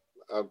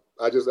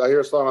hear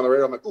a song on the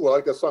radio. I'm like, ooh, I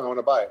like that song. I want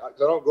to buy it. I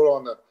don't go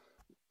on the.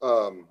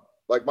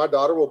 Like my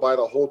daughter will buy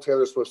the whole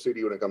Taylor Swift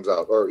CD when it comes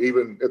out, or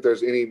even if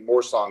there's any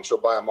more songs, she'll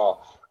buy them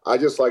all. I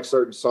just like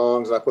certain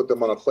songs, and I put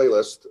them on a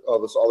playlist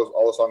of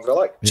all the songs I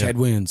like. Chad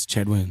wins.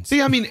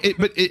 See, I mean,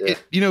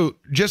 you know,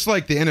 just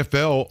like the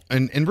NFL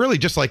and really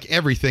just like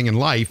everything in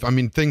life, I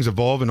mean, things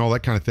evolve and all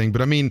that kind of thing.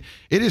 But I mean,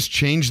 it has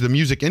changed the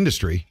music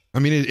industry. I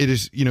mean, it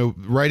is, you know,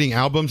 writing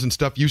albums and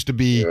stuff used to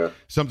be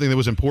something that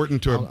was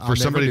important for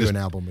somebody to to do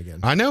an album again.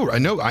 I know.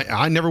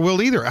 I never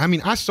will either. I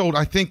mean, I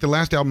think the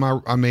last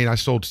album I made, I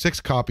sold 6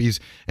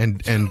 copies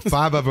and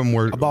 5 of them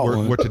were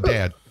to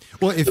Dad.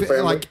 Well,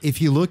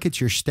 if you look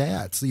at your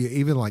stats,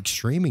 even like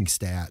streaming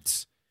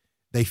stats,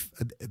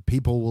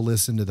 people will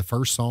listen to the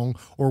first song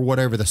or what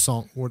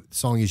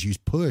song is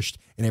used pushed,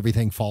 and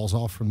everything falls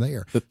off from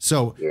there.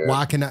 So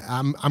why can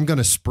I'm going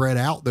to spread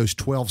out those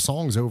 12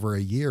 songs over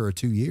a year or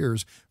 2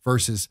 years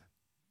versus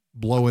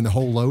blowing the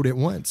whole load at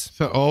once?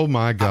 So, oh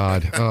my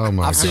God,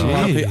 I've seen a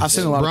lot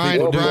of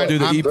people do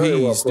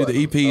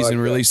the EPs and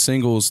release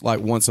singles like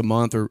once a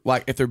month, or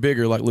like if they're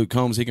bigger, like Luke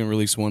Combs, he can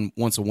release one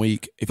once a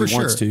week if he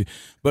wants to.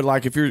 But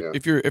like if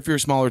you're a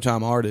smaller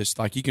time artist,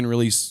 like you can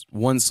release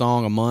one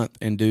song a month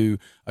and do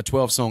a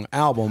 12-song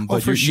album.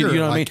 But you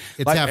know what I mean?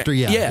 It's after,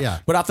 yeah.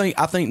 But I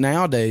think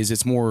nowadays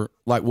it's more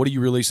like, what are you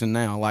releasing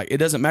now? Like, it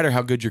doesn't matter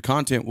how good your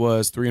content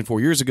was 3 and 4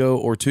 years ago,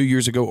 or 2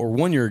 years ago, or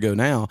 1 year ago.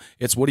 Now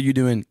it's, what are you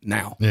doing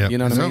now? Yeah. You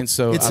know what I mean?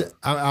 So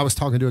I was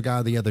talking to a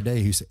guy the other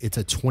day who said it's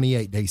a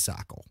 28-day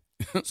cycle.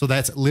 So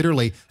that's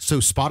literally,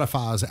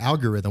 Spotify's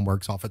algorithm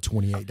works off a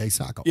 28-day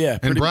cycle. Yeah,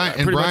 and Brian,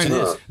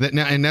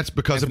 and that's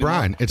because of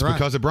Brian. It's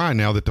because of Brian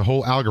now that the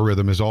whole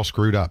algorithm is all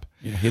screwed up.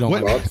 Yeah, he don't.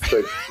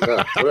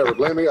 Whatever.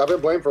 Blame me. I've been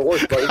blamed for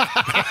worse, buddy.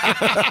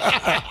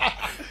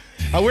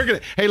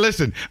 Hey,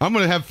 listen, I'm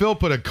gonna have Phil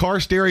put a car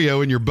stereo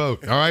in your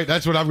boat. All right,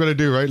 that's what I'm gonna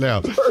do right now.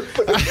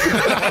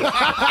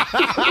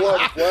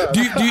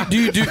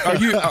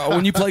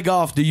 When you play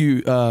golf, do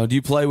you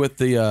play with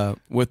your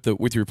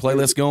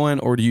playlist going,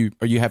 or do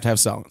you have to have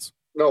silence?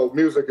 No,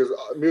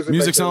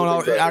 music's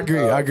on. I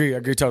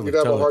agree totally. You'd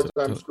have a hard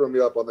time screwing me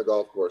up on the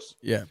golf course.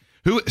 Yeah.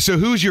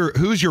 Who's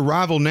your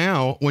rival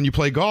now when you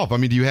play golf? I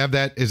mean, do you have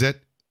that? Is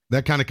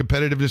that kind of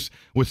competitiveness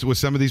with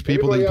some of these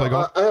people that you play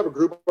golf? I have a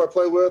group I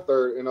play with,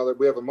 or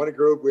we have a money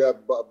group. We have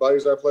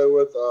buddies I play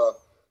with.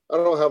 I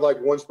don't have like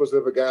one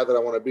specific guy that I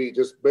want to beat.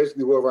 Just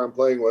basically whoever I'm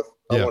playing with,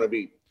 I want to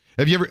beat.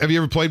 Have you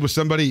ever played with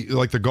somebody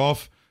like the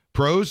golf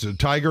pros,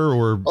 Tiger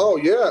or? Oh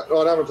yeah,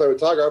 no, I haven't played with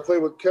Tiger. I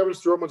played with Kevin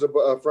Stroman's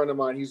a friend of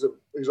mine. He's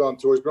on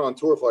tour. He's been on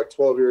tour for like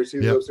 12 years. He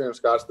lives here in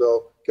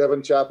Scottsdale.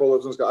 Kevin Chappell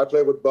lives in Scottsdale. I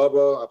played with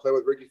Bubba. I played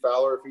with Ricky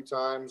Fowler a few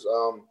times.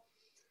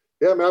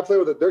 Yeah, man, I play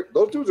with it.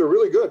 Those dudes are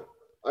really good.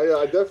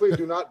 I definitely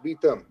do not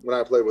beat them when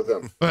I play with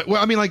them.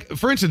 Well, I mean, like,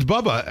 for instance,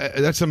 Bubba,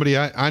 that's somebody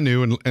I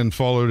knew and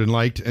followed and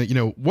liked. You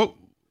know, what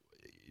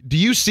do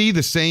you see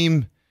the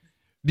same,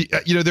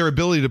 you know, their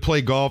ability to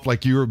play golf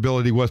like your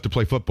ability was to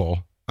play football?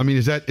 I mean,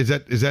 is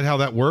that how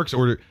that works,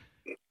 or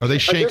are they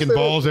shaking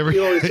balls every?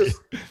 You know, it's just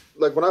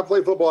like when I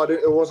played football, it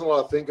wasn't a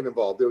lot of thinking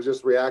involved. It was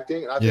just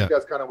reacting. And I think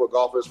that's kind of what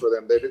golf is for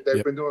them.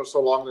 They've been doing it so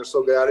long, they're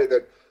so good at it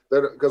that.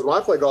 Because when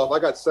I play golf, I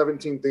got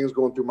 17 things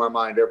going through my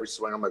mind every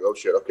swing. I'm like, oh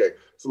shit, okay,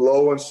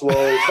 slow,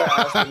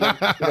 fast, and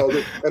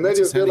then,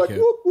 they're like,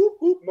 whoop, whoop,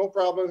 whoop, no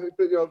problem.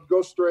 You know,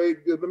 go straight.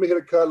 Let me hit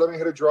a cut. Let me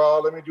hit a draw.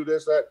 Let me do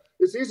this, that.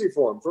 It's easy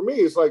for them. For me,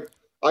 it's like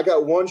I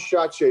got one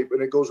shot shape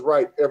and it goes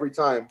right every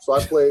time. So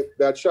I play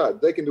that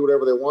shot. They can do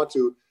whatever they want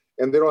to,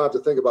 and they don't have to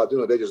think about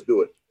doing it. They just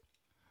do it.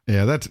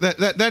 Yeah,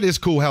 that is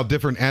cool how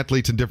different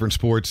athletes in different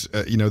sports,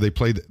 you know, they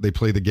play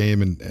the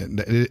game, and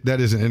that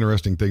is an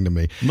interesting thing to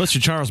me.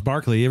 Mr. Charles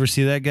Barkley, you ever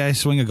see that guy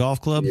swing a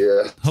golf club?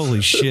 Yeah. Holy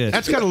shit.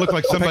 That's got to look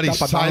like somebody's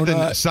side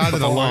of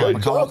the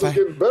line. Charles is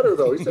getting better,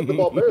 though. He's hitting the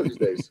ball better these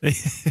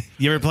days.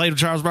 You ever played with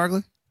Charles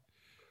Barkley?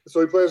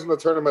 So he plays in the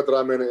tournament that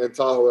I'm in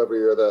Tahoe every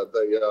year,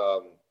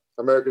 the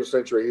American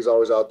Century. He's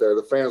always out there.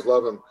 The fans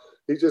love him.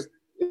 He just,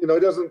 you know,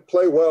 he doesn't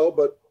play well,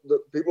 but the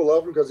people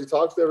love him because he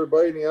talks to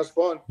everybody and he has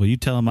fun. Well, you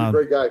tell him He's a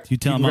great guy. You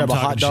tell him I'm grab a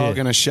hot talking dog shit.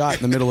 and a shot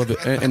in the middle of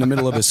it, in the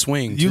middle of his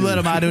swing. You let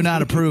him. I do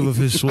not approve of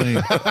his swing.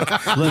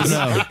 Let him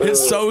know.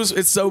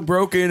 It's so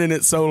broken and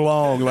it's so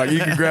long. Like, you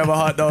can grab a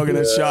hot dog and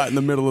a shot in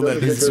the middle of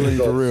that swing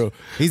for real.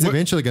 He's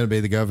eventually going to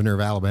be the governor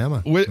of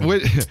Alabama.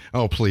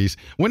 Oh please!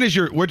 When is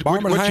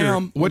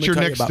what's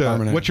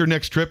your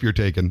next trip you're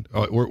taking?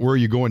 Where are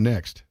you going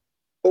next?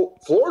 Oh,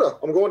 Florida.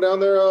 I'm going down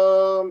there.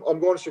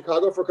 I'm going to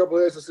Chicago for a couple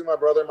of days to see my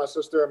brother, my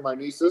sister, and my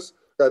nieces.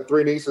 Got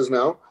 3 nieces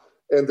now,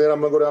 and then I'm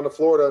gonna go down to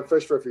Florida and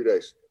fish for a few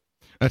days.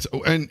 Is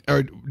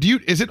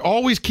it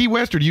always Key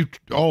West, or do you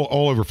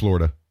all over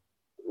Florida?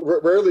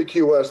 Rarely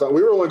Key West.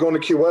 We were only going to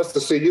Key West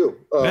to see you.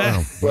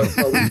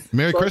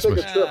 Merry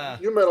Christmas. Take a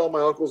trip. You met all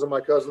my uncles and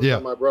my cousins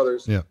and my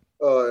brothers. Yeah.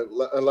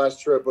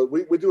 Last trip, but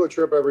we do a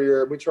trip every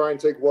year. We try and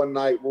take one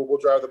night. We'll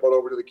drive the boat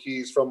over to the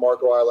Keys from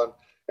Marco Island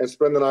and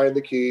spend the night in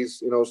the Keys.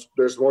 You know,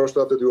 there's more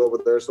stuff to do over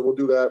there, so we'll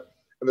do that.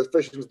 And the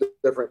fishing's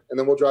different. And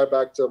then we'll drive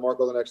back to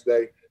Marco the next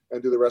day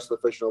and do the rest of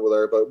the fishing over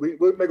there. But we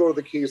may go to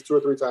the Keys 2 or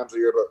 3 times a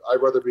year, but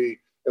I'd rather be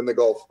in the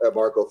Gulf at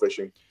Marco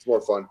fishing. It's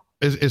more fun.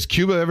 Is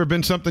Cuba ever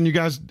been something you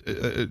guys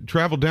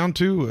traveled down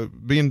to,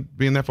 being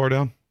that far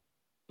down?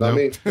 Not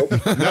me.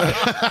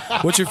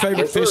 Nope. What's your favorite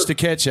Yes, sir. fish to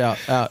catch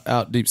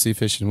out deep sea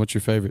fishing? What's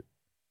your favorite?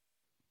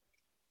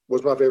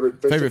 What's my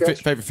favorite fish to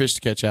catch? Favorite fish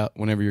to catch out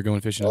whenever you're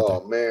going fishing out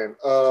there? Oh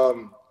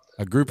man,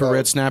 A grouper,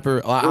 red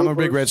snapper. I'm a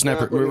big red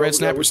snapper. Red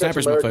snapper.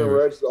 Snapper's my American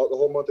favorite. Reds the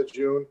whole month of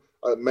June.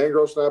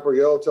 Mangrove snapper,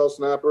 yellowtail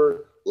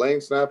snapper, lane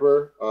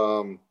snapper,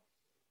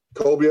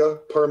 cobia,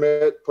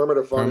 permit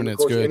are fun. And Permit's of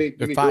course, good. any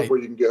They're fight.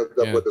 grouper you can get hooked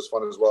up with is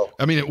fun as well.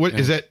 I mean, what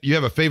is that? You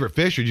have a favorite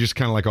fish, or you just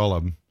kind of like all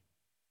of them?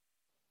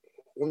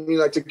 When you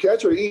like to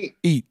catch or eat?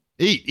 Eat.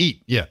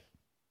 Yeah.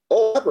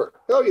 Oh, snapper.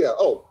 Hell yeah.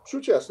 Oh,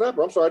 shoot, yeah,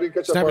 snapper. I'm sorry, I didn't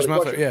catch that part Snapper's of my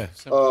the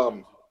question. favorite.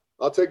 Yeah.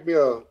 I'll take me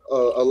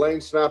a lane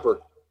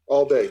snapper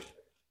all day.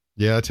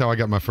 Yeah, that's how I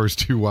got my first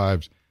 2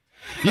 wives.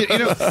 You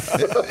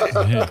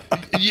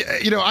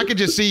know, I could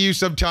just see you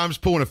sometimes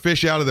pulling a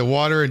fish out of the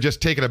water and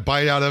just taking a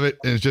bite out of it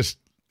and just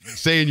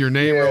saying your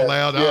name real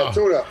loud. Yeah, Oh.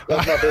 tuna.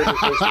 That's my favorite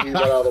fish to eat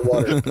right out of the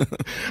water.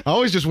 I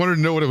always just wanted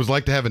to know what it was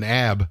like to have an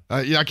ab.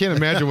 I can't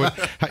imagine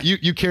how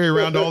you carry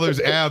around all those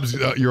abs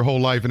your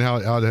whole life and how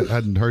it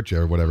hadn't hurt you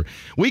or whatever.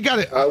 We got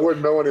it. I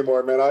wouldn't know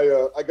anymore, man.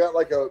 I got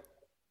like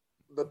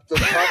the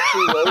top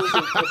 2 rows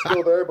are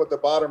still there, but the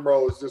bottom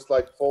row is just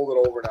like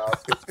folded over now.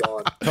 It's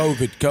gone.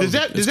 COVID.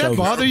 Does that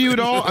bother you at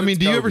all? I mean,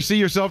 do you ever see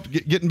yourself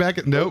getting back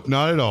at? Nope,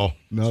 not at all.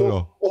 Not at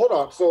all. Well, hold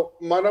on. So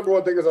my number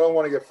one thing is I don't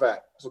want to get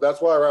fat. So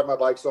that's why I ride my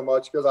bike so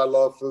much, because I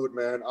love food,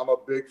 man. I'm a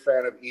big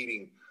fan of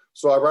eating.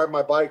 So I ride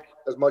my bike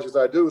as much as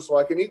I do so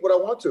I can eat what I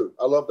want to.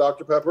 I love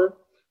Dr. Pepper.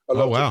 I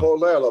love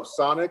Chipotle. I love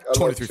Sonic. I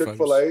love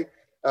Chick-fil-A.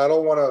 I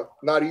don't want to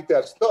not eat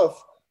that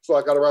stuff, so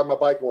I got to ride my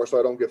bike more so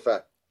I don't get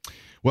fat.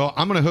 Well,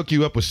 I'm going to hook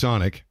you up with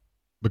Sonic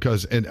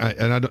because, and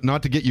I don't,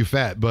 not to get you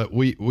fat, but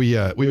we've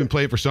been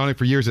playing for Sonic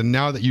for years, and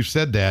now that you've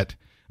said that,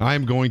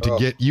 I'm going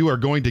to you are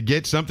going to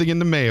get something in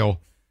the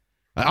mail.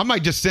 I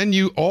might just send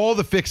you all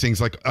the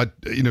fixings, like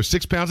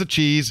 6 pounds of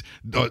cheese,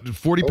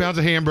 40 pounds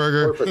of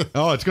hamburger. Perfect.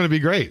 Oh, it's going to be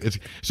great. Is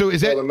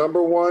that the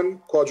number one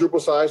quadruple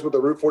size with the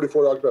Route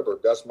 44 Dr. Pepper?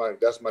 That's my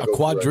go-to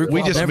Quadruple.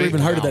 right there. I've never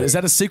even heard of that. Is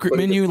that a secret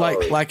menu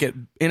like at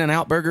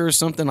In-N-Out Burger or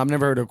something? I've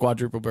never heard of a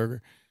quadruple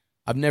burger.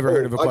 I've never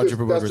heard of a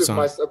quadruple burger. That's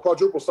just a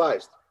quadruple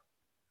sized.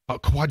 A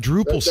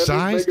quadruple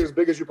sized? Make it as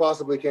big as you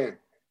possibly can.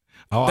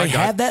 Oh, they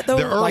had that though.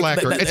 The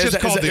Erlacher. It's just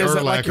called the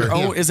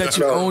Erlacher. Is that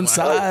your own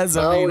size?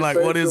 I mean, like,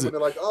 what is it?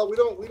 They're like, oh, we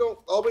don't.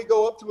 All we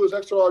go up to is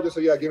extra large. I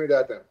say, yeah, give me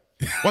that then.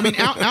 Well, I mean,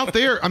 out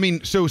there, I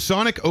mean, so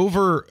Sonic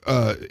over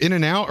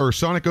In-N-Out or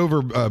Sonic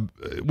over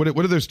what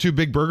are those 2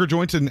 big burger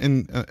joints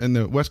in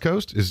the West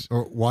Coast? Is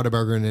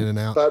Whataburger and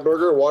In-N-Out?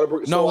 Fatburger,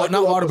 Whataburger. No,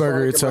 not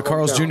Whataburger. It's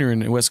Carl's Jr. in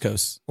the West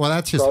Coast. Well,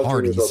 that's just Carl's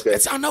Hardee's. Jr.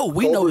 is okay. I know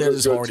we know that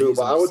is good Hardee's. too,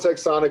 but I would take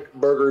Sonic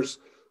burgers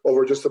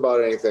over just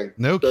about anything.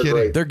 No They're kidding.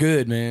 great. They're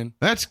good, man.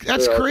 That's They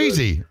are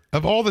crazy.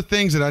 Of all the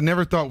things that I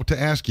never thought to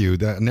ask you,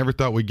 that I never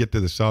thought we'd get to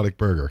the Sonic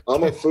burger.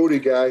 I'm a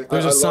foodie guy.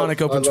 There's a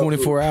Sonic open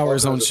 24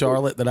 hours on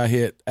Charlotte that I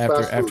hit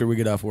Fast after food. we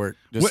get off work.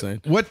 Just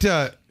saying.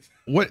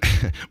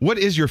 What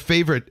is your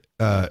favorite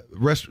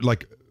restaurant?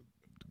 Like,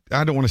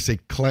 I don't want to say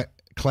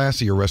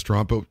classier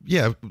restaurant, but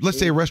yeah, let's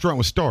say a restaurant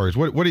with stars.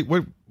 What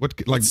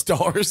like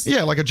stars?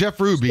 Yeah, like a Jeff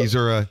Ruby's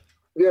or a.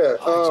 Yeah.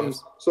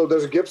 So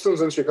there's a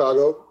Gibson's in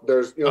Chicago.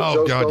 There's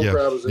Joe's Stone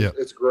Crab is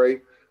it's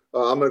great.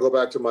 I'm gonna go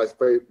back to my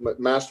favorite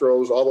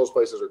Mastro's. All those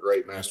places are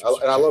great, man.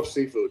 And I love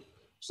seafood.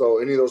 So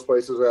any of those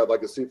places that have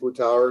like a seafood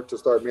tower to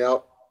start me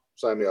out,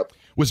 sign me up.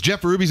 Was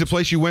Jeff Ruby's a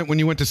place you went when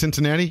you went to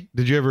Cincinnati?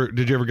 Did you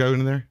ever go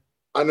in there?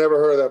 I never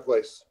heard of that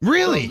place.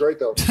 Really? Sounds great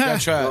though.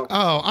 Gotta try it.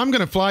 Oh, I'm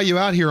gonna fly you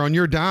out here on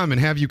your dime and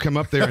have you come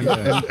up there. And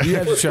You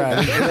have to try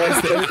it.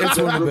 It's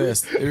one of the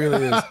best. It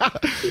really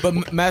is. But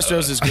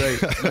Mastro's is great.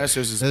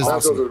 Mastro's is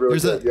awesome.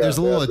 There's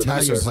a little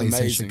Italian Mastro's place in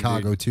amazing,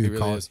 Chicago dude. too It really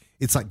called is.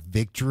 it's like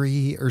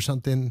Victory or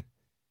something.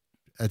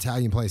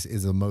 Italian place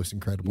is the most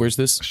incredible. Where's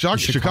this?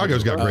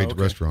 Chicago's got great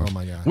restaurants. Oh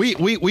my god. We are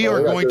they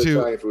got going good to.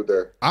 Italian food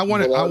there. I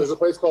want to. There's a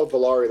place called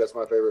Valari. That's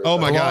my favorite. Oh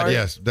my God! Valari?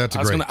 Yes, that's I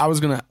was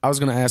great.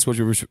 gonna ask what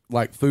you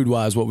like food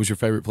wise. What was your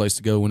favorite place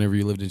to go whenever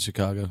you lived in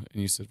Chicago?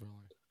 And you said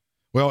Valari.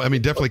 Well, I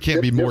mean, definitely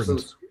can't be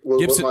Morton's.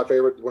 Was my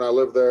favorite when I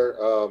lived there,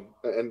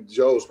 and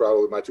Joe's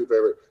probably my 2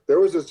 favorite. There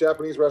was this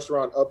Japanese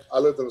restaurant up. I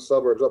lived in the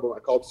suburbs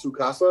called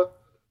Tsukasa,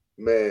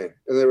 man,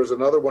 and there was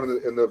another one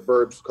in the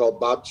burbs called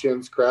Bob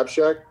Chin's Crab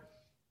Shack.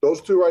 Those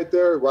 2 right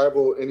there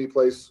rival any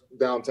place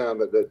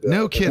downtown.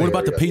 No kidding. What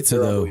about the pizza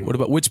though? What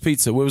about which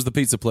pizza? What was the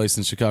pizza place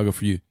in Chicago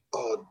for you?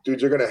 Oh, dude,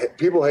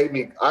 people hate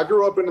me. I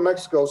grew up in New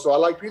Mexico, so I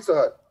like Pizza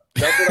Hut.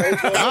 That's what I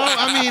hate. Oh,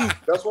 I mean,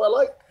 that's what I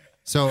like.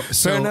 So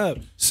enough.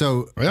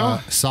 So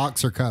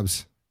Sox or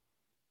Cubs?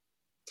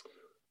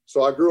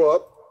 So I grew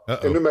up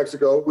in New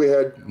Mexico. We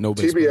had No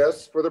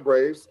TBS for the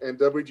Braves and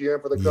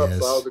WGN for the Cubs.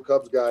 Yes. So I was a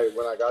Cubs guy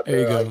when I got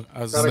There there. you go.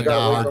 I was kinda like,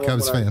 got away from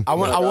Cubs them when fan. I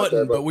when got wasn't,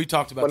 there, but we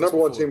talked about my this number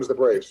one before. team is the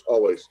Braves,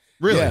 always.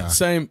 Really? Yeah,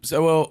 same.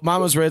 So, well, mine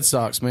was Red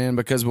Sox, man,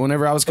 because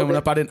whenever I was coming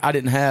up, I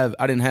didn't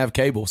have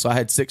cable, so I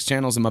had 6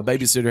 channels, and my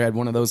babysitter had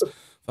one of those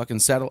fucking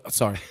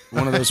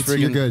one of those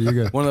friggin' You're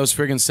good. one of those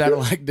friggin'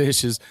 satellite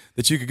dishes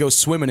that you could go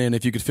swimming in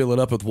if you could fill it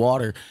up with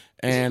water.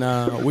 And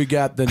we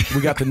got the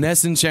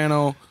Nesson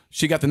channel,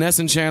 she got the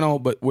Nesson channel,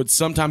 but would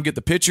sometime get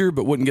the picture,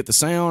 but wouldn't get the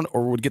sound,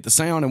 or would get the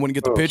sound and wouldn't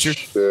get the picture.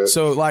 Shit.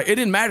 So like it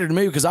didn't matter to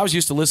me because I was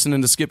used to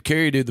listening to Skip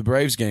Carey do the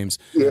Braves games.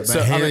 Yeah.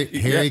 So Harry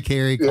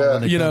Carey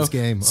calling the Cubs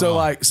game.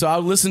 So so I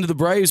listened to the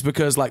Braves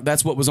because like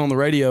that's what was on the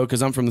radio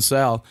because I'm from the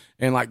South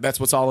and like that's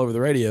what's all over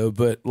the radio.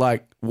 But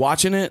like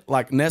watching it,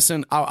 like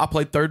Nesson, I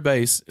played third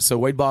base, so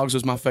Wade Boggs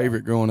was my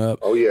favorite growing up.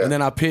 Oh yeah, and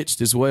then I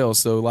pitched as well.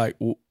 So like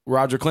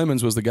Roger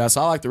Clemens was the guy.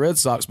 So I like the Red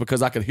Sox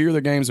because I could hear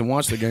their games and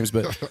watch the games.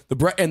 But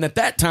and at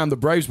that time the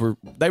Braves were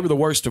the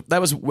worst.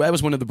 That was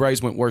when the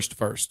Braves went worst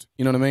first.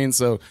 You know what I mean?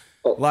 So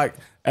like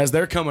as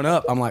they're coming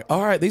up, I'm like,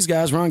 all right, these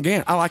guys, Ron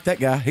Gant, I like that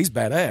guy. He's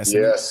badass.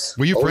 Yes.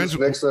 Were you friends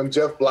with Nixon,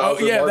 Jeff Blauser? Oh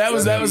yeah, that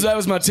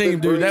was my team,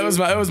 dude. That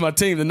was my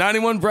team. The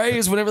 '91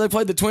 Braves. Whenever they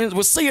played the Twins,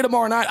 we'll see you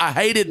tomorrow night. I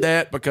hated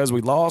that because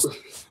we lost,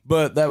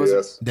 but that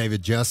was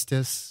David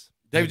Justice.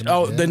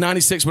 The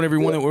 '96 whenever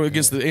he won it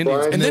against the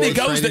Indians, and then he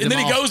goes to the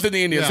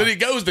Indians. Then he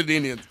goes to the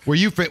Indians. Were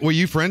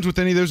you friends with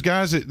any of those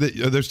guys?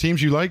 Those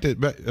teams you liked?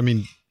 I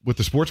mean, with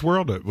the sports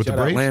world, with the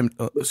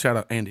Braves. Shout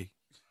out Andy.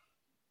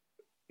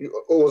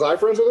 Was I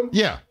friends with him?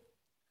 Yeah.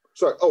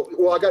 Sorry. Oh,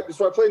 well, I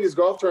played in these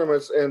golf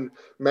tournaments, and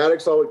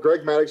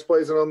Greg Maddox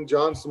plays in them.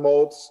 John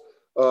Smoltz.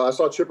 I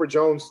saw Chipper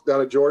Jones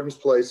down at Jordan's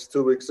place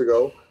 2 weeks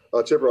ago.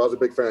 Chipper, I was a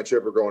big fan of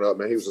Chipper growing up,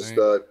 man. He was a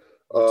stud.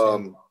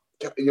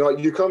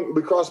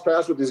 We cross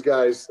paths with these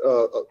guys,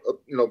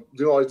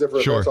 doing all these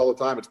different events all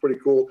the time. It's pretty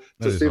cool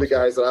to see the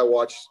guys that I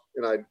watch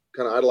and I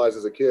kind of idolized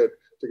as a kid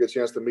to get a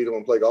chance to meet them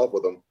and play golf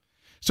with them.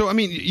 So, I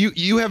mean,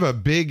 you have a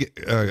big,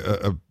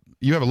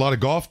 you have a lot of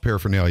golf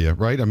paraphernalia,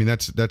 right? I mean,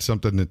 that's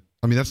something that,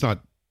 I mean, that's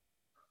not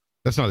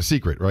a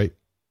secret, right?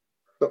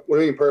 What do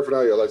you mean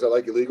paraphernalia? Is that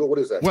like illegal? What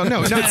is that? Well,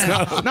 no,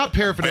 not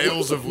paraphernalia.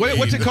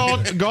 What's it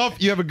called? Golf.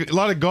 You have a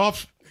lot of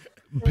golf.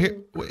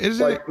 Is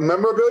it like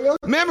memorabilia?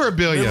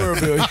 Memorabilia.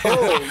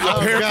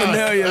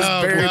 Paraphernalia is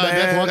very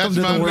bad. Welcome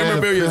to the world.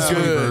 Memorabilia is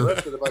good.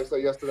 If I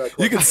say yes to that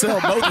You can sell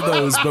both of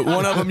those, but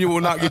one of them you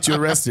will not get you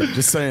arrested.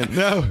 Just saying.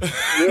 No.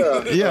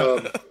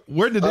 Yeah.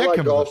 Where did that I like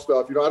come golf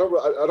stuff. I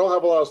don't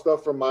have a lot of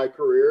stuff from my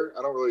career.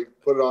 I don't really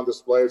put it on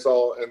display. It's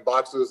all in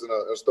boxes and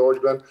a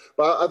storage bin.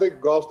 But I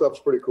think golf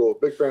stuff's pretty cool.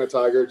 Big fan of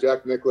Tiger,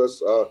 Jack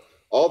Nicklaus,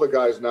 all the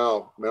guys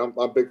now. Man,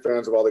 I'm big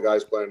fans of all the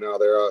guys playing now.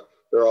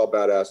 They're all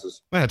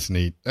badasses. That's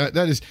neat.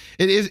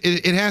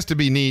 It has to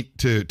be neat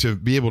to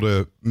be able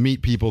to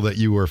meet people that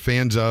you were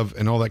fans of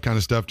and all that kind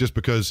of stuff. Just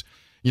because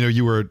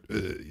you were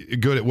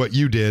good at what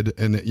you did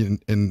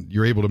and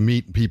you're able to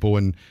meet people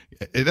and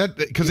that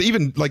because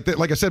even like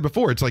I said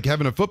before, it's like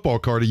having a football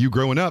card of you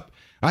growing up.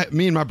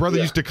 Me and my brother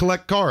used to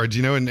collect cards,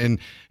 and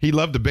he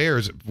loved the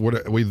Bears.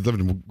 We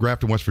lived in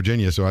Grafton, West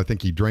Virginia, so I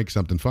think he drank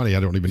something funny. I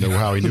don't even know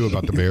how he knew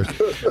about the Bears,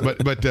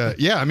 but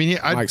yeah, I mean,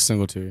 Mike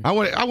Singletary.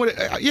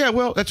 Yeah,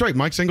 well, that's right,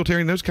 Mike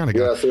Singletary and those kind of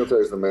guys. Yeah,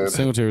 Singletary's the man.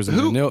 Singletary was the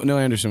man. Neil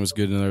Anderson was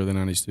good in the early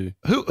 '90s too.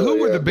 Who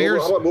were the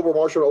Bears? How about Wilbur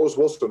Marshall and Otis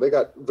Wilson? They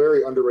got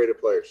very underrated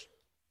players.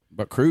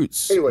 But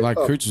Kreutz, anyway,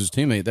 Kreutz was his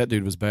teammate. That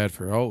dude was bad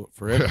forever.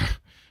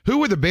 Who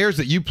were the Bears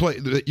that you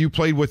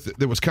played with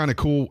that was kind of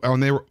cool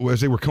as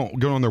they were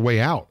going on their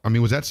way out? I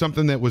mean, was that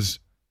something that was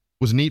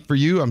neat for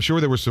you? I'm sure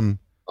there was some.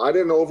 I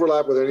didn't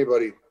overlap with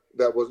anybody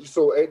that was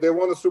so. They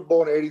won the Super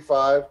Bowl in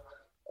 '85.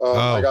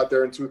 I got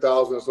there in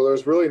 2000, so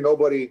there's really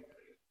nobody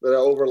that I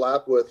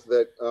overlapped with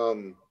that.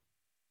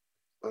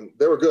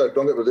 They were good.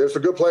 Don't get me. There's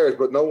some good players,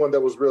 but no one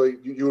that was really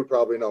you would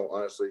probably know,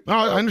 honestly. Oh,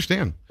 I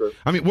understand. Sure.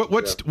 I mean,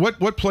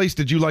 what place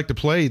did you like to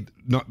play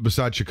not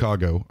besides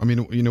Chicago? I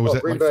mean, was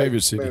that Green my Bay,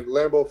 favorite city? Man,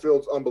 Lambeau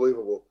Field's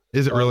unbelievable.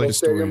 Is it really?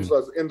 Stadiums,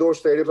 indoor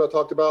stadiums I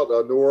talked about,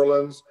 New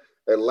Orleans,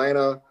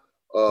 Atlanta.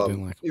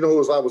 Who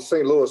was loud was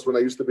St. Louis when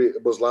they used to be.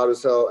 It was loud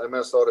as hell. And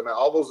Minnesota, man,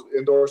 all those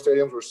indoor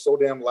stadiums were so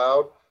damn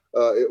loud.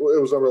 It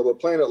was unreal.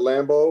 But playing at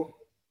Lambeau,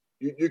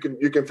 you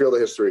can feel the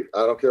history.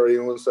 I don't care what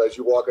anyone says.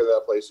 You walk into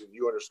that place and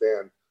you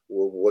understand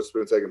what's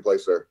been taking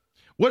place there.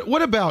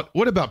 What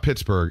about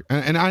Pittsburgh?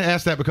 And I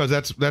asked that because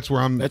that's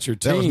where I'm. That's your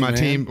team. That was my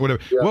team.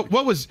 Whatever. Yeah.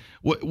 What was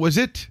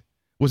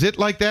it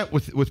like that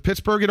with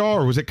Pittsburgh at all,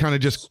 or was it kind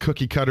of just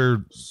cookie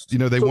cutter?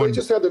 They won. We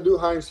just had the new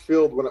Heinz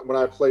Field when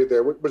I played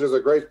there, which is a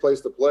great place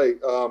to play.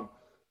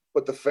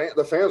 But the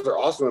fans are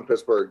awesome in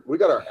Pittsburgh. We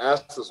got our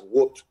asses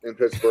whooped in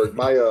Pittsburgh.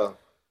 My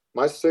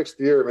 6th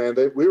year, man. I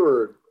think we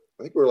were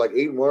like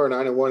 8-1 or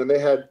 9-1,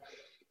 and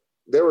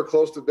they were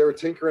close to. They were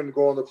tinkering to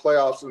go in the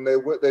playoffs, and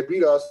they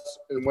beat us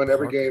and win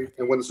every game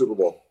and win the Super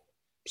Bowl.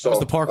 So, that was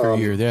the Parker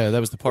year. Yeah, that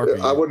was the Parker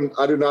year.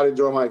 I did not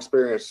enjoy my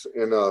experience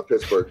in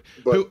Pittsburgh.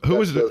 But who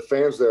was the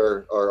fans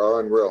there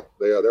are unreal.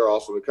 They're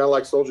awesome. They're kind of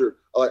like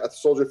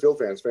Soldier Field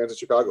fans of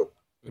Chicago.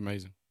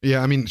 Amazing.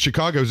 Yeah, I mean,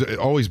 Chicago's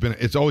always been.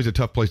 It's always a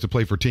tough place to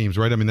play for teams,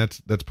 right? I mean,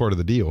 that's part of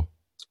the deal.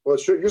 Well,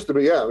 it used to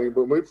be, yeah. I mean,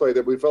 when we played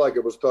it, we felt like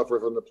it was tougher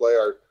for them to play.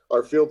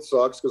 Our field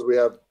sucks because we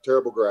have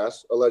terrible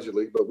grass,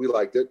 allegedly, but we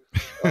liked it.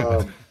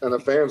 And the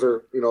fans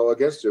are,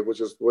 against you, which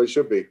is the way it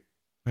should be.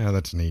 Yeah,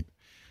 that's neat.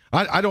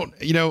 I don't,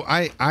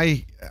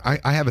 I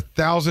have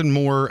 1,000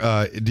 more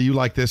do you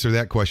like this or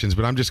that questions,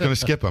 but I'm just going to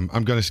skip them.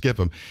 I'm going to skip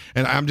them.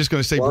 And I'm just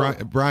going to say,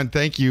 Brian,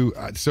 thank you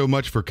so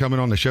much for coming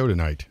on the show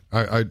tonight.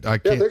 I can't. Yeah,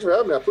 thanks for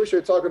having me. I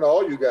appreciate talking to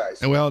all you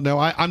guys. Well, no,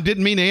 I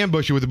didn't mean to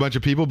ambush you with a bunch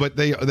of people, but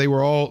they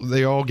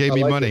all gave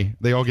me money. It.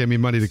 They all gave me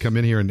money to come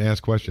in here and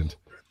ask questions.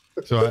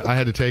 So I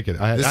had to take it.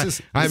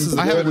 This is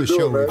a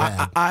show we've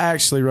had. I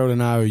actually wrote an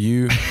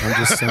IOU.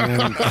 I'm just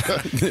saying.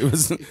 It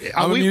was.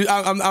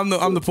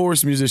 I'm the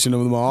poorest musician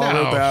of them all. I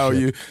wrote the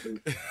IOU.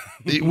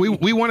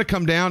 We want to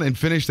come down and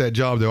finish that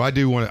job, though. I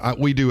do want to.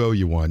 We do owe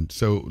you one,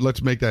 so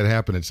let's make that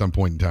happen at some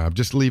point in time.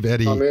 Just leave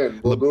Eddie. I'm in.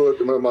 We'll do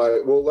it.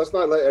 Well, let's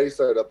not let Eddie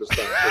set it up this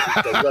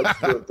time. That's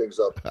doing things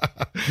up.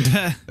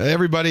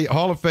 Everybody,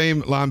 Hall of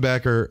Fame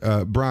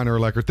linebacker Brian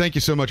Urlacher. Thank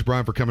you so much,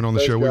 Brian, for coming on the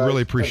show. Guys. We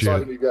really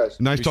appreciate it. You guys.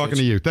 Nice talking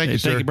to you. Thank you,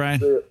 sir. Thank you,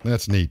 Brian.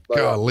 That's neat. Bye.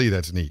 Golly,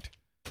 that's neat.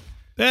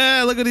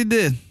 Yeah, look what he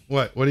did.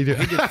 What did he do?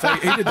 He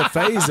did the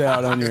phase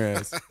out on your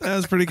ass. That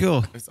was pretty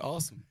cool. It's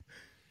awesome.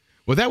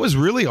 Well, that was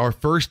really our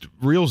first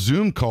real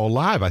Zoom call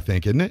live, I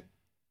think, isn't it?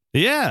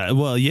 Yeah.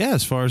 Well, yeah.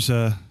 As far as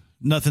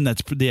nothing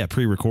that's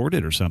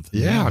pre-recorded or something.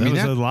 Yeah, I mean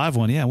that was a live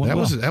one. Yeah,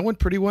 that went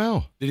pretty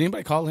well. Did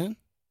anybody call in?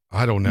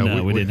 I don't know.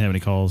 No, we didn't have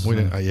any calls. We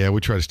didn't, we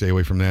try to stay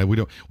away from that. We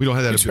don't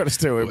have that. We try to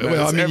stay away from that.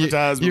 Well, I mean,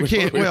 advertisement. you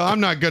can't. Well, I'm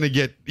not going to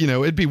get.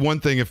 It'd be one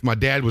thing if my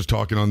dad was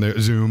talking on the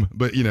Zoom,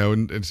 but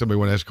and somebody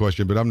want to ask a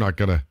question, but I'm not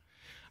going to.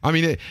 I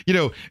mean,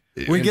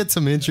 we get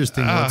some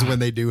interesting ones when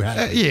they do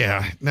happen.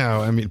 Yeah,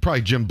 no, I mean,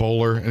 probably Jim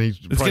Bowler, and it's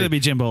going to be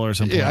Jim Bowler or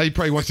something. Yeah, he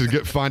probably wants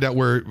to find out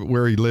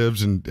where he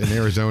lives in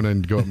Arizona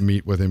and go up and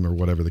meet with him or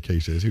whatever the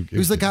case is.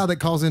 Who's the guy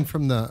that calls in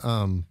from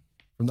the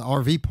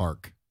RV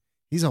park?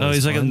 He's always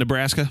he's fun. like in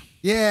Nebraska.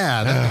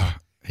 Yeah,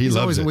 he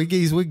loves it.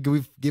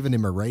 We've given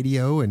him a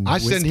radio and I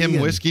send him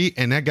whiskey,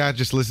 and that guy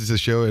just listens to the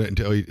show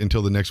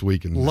until the next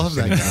week. And love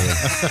that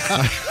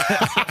guy.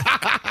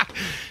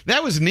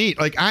 That was neat.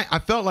 Like I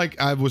felt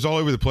like I was all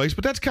over the place,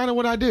 but that's kind of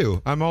what I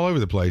do. I'm all over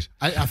the place.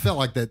 I felt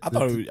like that. I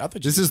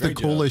thought this is the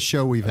coolest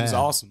show we've had. It was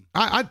awesome.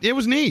 It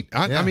was neat.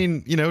 I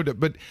mean,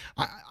 but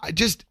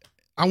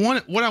I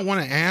want what I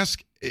want to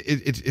ask.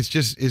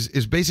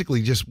 It's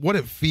basically just what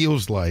it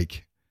feels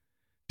like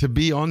to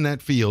be on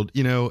that field,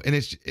 and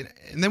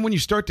then when you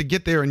start to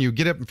get there and you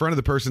get up in front of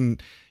the person,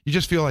 you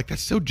just feel like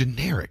that's so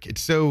generic.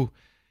 It's so,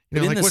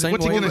 like what's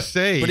he going to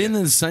say? But in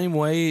the same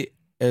way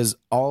as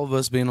all of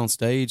us being on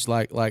stage,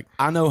 like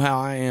I know how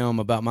I am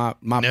about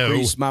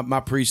my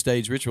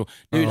pre-stage ritual,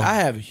 dude. I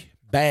have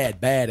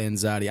bad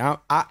anxiety.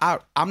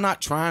 I'm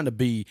not trying to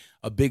be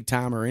a big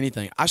timer or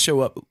anything. I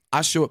show up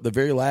the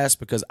very last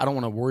because I don't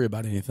want to worry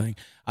about anything.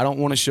 I don't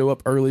want to show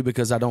up early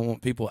because I don't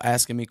want people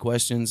asking me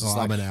questions. It's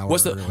like, I'm an hour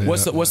what's the early.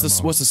 what's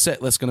the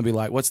set list going to be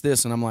like? What's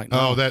this? And I'm like,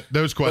 no.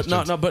 those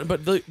questions.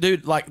 But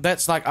dude, like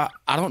that's like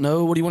I don't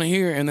know. What do you want to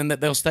hear? And then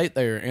they'll state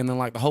there, and then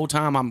like the whole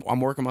time I'm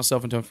working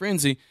myself into a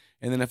frenzy.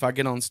 And then if I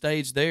get on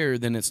stage there,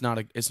 then it's not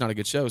a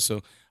good show.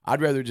 So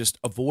I'd rather just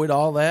avoid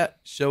all that,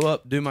 show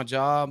up, do my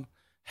job,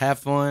 have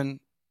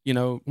fun.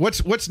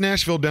 What's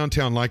Nashville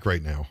downtown like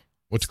right now?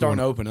 What's starting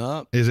to open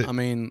up? Is it? I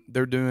mean,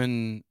 they're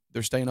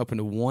staying open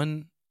to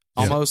 1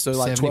 almost. So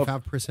like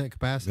 75%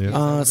 capacity.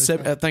 I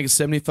think it's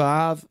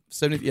 75.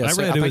 70. Yeah, I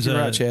read it was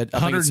right, Chad.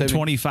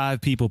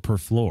 125 people per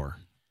floor.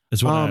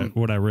 Is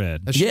what I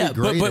read. Yeah,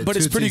 but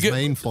it's pretty good.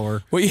 Main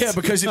floor. Well, yeah,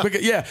 because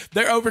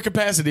they're over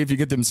capacity if you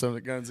get them some of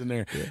the guns in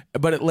there. Yeah.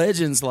 But at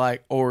Legends,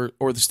 or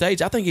the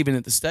stage, I think even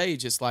at the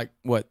stage, it's like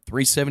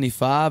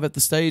 375 at the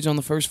stage on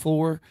the first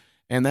floor,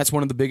 and that's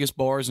one of the biggest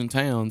bars in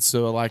town.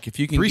 So like if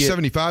you can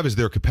 375 is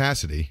their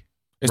capacity.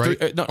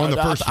 Right? On the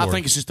first floor. I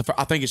think it's just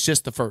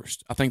the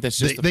first. I think that's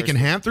just they can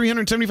have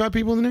 375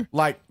 people in there.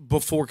 Like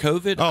before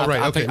COVID. Oh,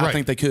 right. I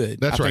think they could.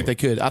 That's right. I think they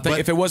could. I think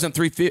if it wasn't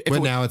 350,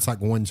 but now it's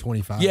like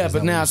 125. Yeah,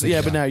 but now it's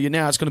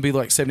going to be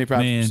like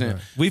 75%.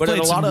 But at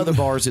a lot of other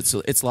bars,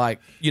 it's like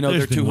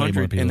they're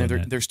 200 and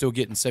they're still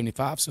getting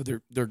 75, so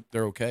they're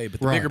okay.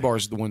 But the bigger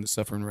bars are the one that's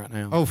suffering right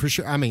now. Oh, for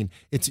sure. I mean,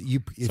 if you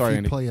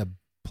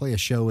play a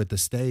show at the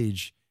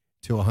stage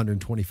to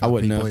 125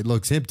 people, know. it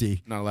looks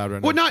empty. Not allowed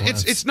right now. Well,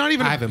 it's not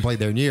even. I haven't played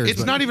there in years.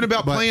 It's not even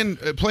about playing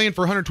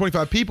for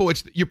 125 people.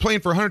 You're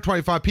playing for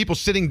 125 people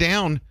sitting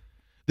down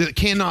that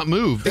cannot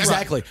move.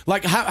 Exactly.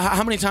 Like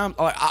how many times?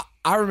 Like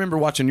I remember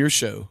watching your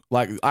show.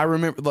 Like I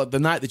remember the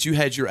night that you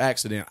had your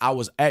accident. I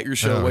was at your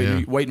show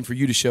waiting for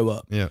you to show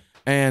up. Yeah.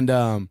 And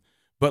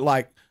but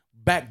like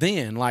back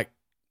then, like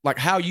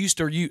how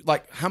used are you?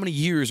 Like how many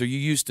years are you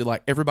used to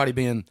like everybody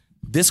being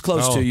this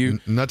close to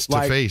you? Nuts to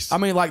like, face. I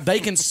mean, like they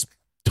can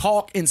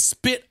talk and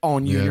spit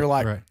on you, and you're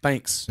like,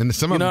 thanks. And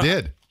some of them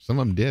did. Some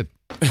of them did.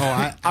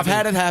 Oh, I've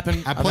had it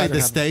happen. I played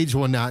the stage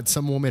one night.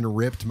 Some woman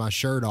ripped my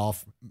shirt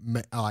off,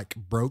 like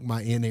broke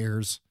my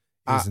in-ears.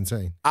 It was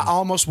insane. I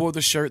almost wore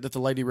the shirt that the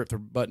lady ripped her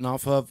button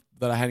off of,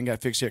 but I hadn't got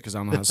it fixed yet because I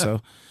don't know how to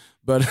sew.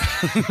 But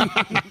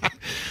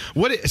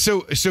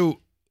so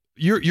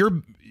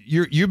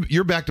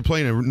you're back to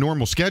playing a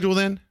normal schedule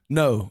then?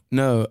 No.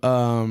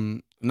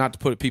 Not to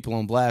put people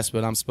on blast,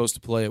 but I'm supposed to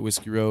play at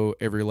Whiskey Row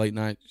every late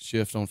night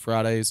shift on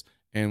Fridays,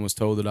 and was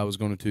told that I was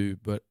going to,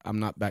 but I'm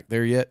not back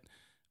there yet.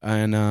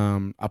 And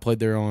I played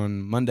there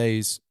on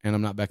Mondays, and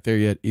I'm not back there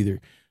yet either.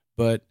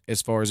 But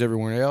as far as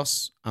everyone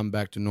else, I'm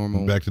back to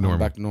normal. Back to normal. I'm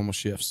back to normal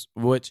shifts.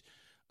 Which,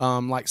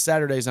 like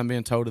Saturdays, I'm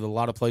being told at a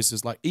lot of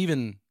places, like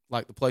even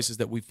like the places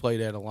that we've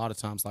played at a lot of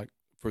times, like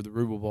for the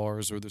Rubel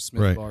bars or the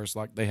Smith Right. bars,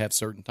 like they have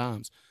certain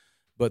times.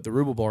 But the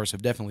Rubel bars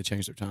have definitely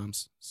changed their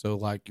times. So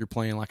like you're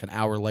playing like an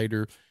hour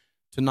later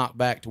to knock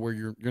back to where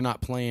you're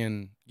not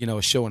playing,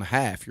 a show and a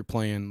half. You're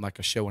playing like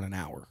a show and an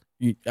hour.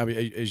 I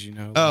mean, as you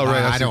know. Oh,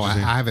 right. I don't. I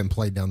haven't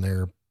played down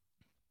there.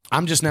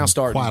 I'm just now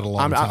starting. Quite a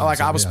long time.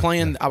 I was Yeah,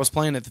 playing. I was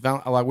playing at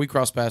the like we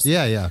crossed paths.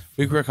 Yeah.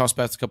 We crossed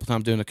paths a couple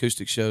times doing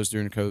acoustic shows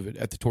during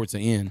COVID towards the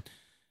end,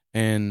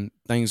 and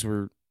things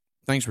were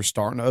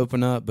starting to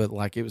open up, but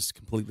like it was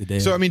completely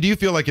dead. So, I mean, do you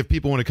feel like if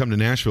people want to come to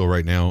Nashville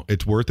right now,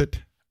 it's worth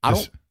it? I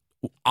don't.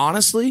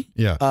 Honestly,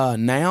 Yeah.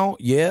 Now,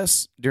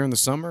 yes. During the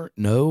summer,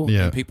 no.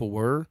 Yeah. And people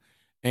were,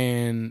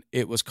 and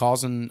it was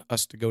causing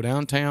us to go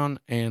downtown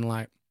and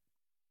like,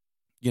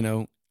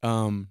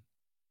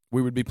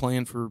 we would be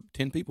playing for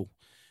 10 people,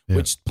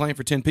 which playing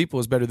for 10 people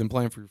is better than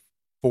playing for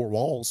 4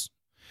 walls.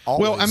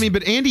 Always. Well, I mean,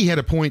 but Andy had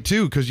a point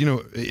too, because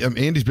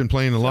Andy's been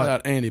playing a lot. Shout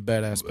out Andy,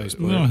 badass bass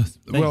player.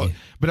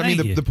 But I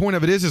mean, the point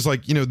of it is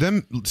like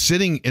them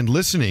sitting and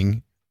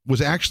listening was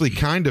actually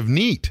kind of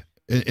neat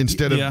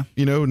instead of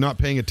not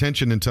paying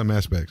attention in some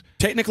aspects.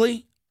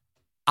 Technically,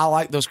 I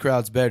like those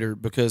crowds better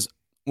because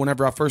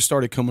whenever I first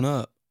started coming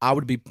up, I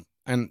would be,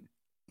 and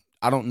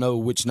I don't know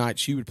which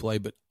nights you would play,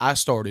 but I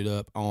started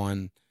up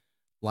on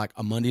like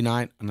a Monday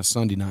night and a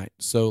Sunday night.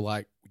 So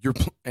like you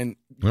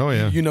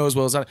know as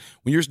well as I,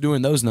 when you're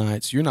doing those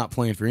nights, you're not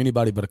playing for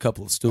anybody but a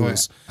couple of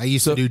stools. I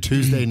used to do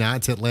Tuesday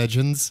nights at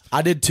Legends.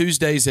 I did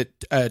Tuesdays at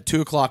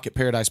 2:00 at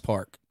Paradise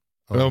Park.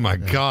 Oh my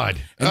God!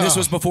 And this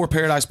was before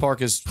Paradise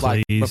Park is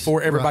like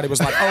before everybody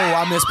was like, "Oh,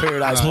 I miss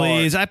Paradise Park."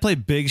 Please, I play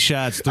Big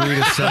Shots 3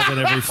 to 7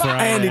 every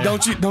Friday. Andy,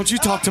 don't you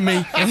talk to me?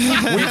 We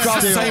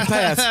crossed the same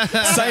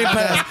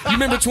path. You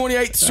remember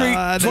 28th Street,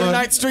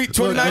 29th Street,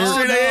 29th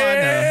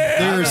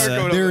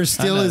Street? There are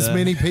still as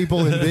many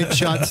people in Big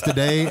Shots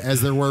today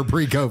as there were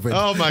pre-COVID.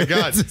 Oh my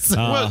God!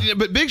 Well,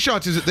 but Big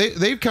Shots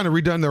they've kind of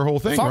redone their whole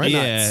thing, right?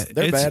 Yeah,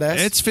 they're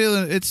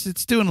badass.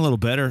 It's doing a little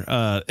better.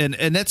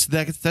 And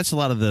that's a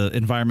lot of the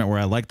environment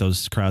where I like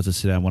those crowds that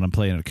sit down when I'm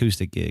playing an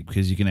acoustic gig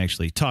because you can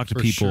actually talk to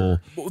people.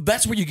 Sure. Well,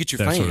 that's where you get your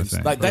That fans. sort of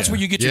thing. Like that's where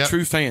you get your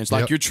true fans,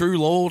 like Yep. your true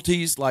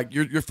loyalties, like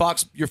your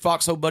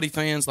Foxhole Buddy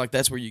fans. Like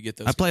that's where you get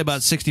those. I play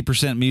about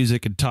 60%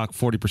 music and talk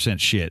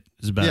 40% shit.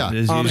 Is about Yeah.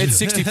 It's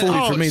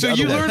 60-40 for me. So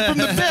you learn from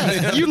the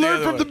best. You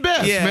learn from the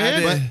best,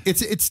 man. But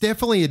it's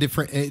definitely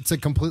it's a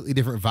completely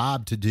different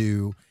vibe to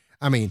do.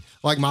 I mean,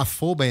 like my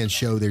full band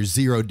show, there's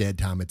 0 dead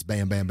time. It's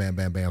bam, bam, bam,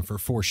 bam, bam for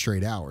 4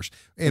 straight hours.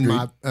 In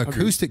my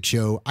acoustic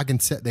show, I can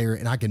sit there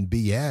and I can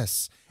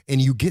BS, and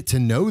you get to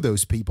know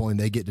those people, and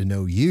they get to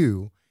know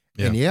you.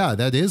 Yeah. And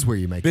that is where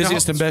you make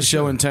Busiest it. and best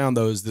show in town,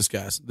 though, is this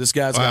guy's. This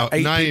guy's got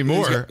 8 not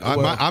people. anymore.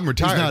 I'm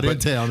retired. He's not in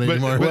town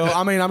anymore. Well,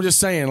 I mean, I'm just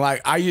saying.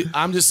 Like,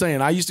 I'm just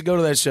saying. I used to go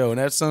to that show, and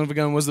that son of a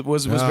gun was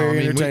very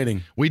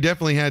entertaining. We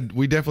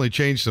definitely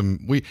changed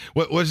some.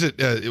 What was it?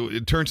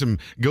 It turned some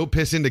go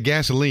piss into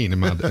gasoline in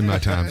my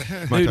time.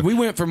 Dude, we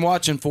went from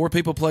watching 4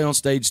 people play on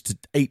stage to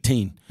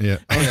 18. Yeah.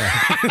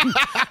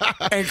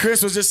 And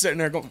Chris was just sitting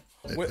there going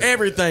with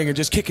everything and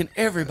just kicking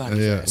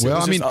everybody. Yeah.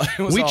 Well, I mean,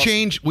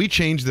 we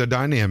changed the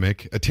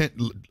dynamic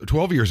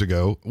 12 years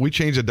ago. We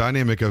changed the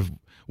dynamic of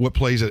what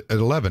plays at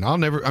 11.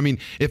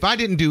 If I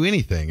didn't do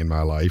anything in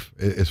my life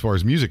as far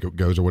as music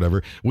goes or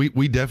whatever,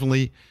 we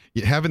definitely,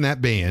 having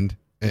that band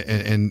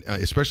and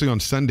especially on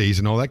Sundays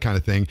and all that kind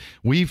of thing,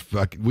 we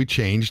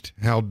changed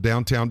how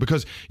downtown,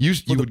 because you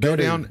would go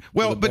down.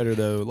 Well, but better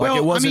though, like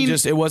it wasn't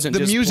just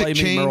the music play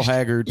changed. Me Merle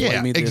Haggard. Play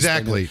Yeah, me this,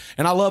 exactly. play me.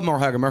 And I love Merle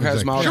Haggard. Merle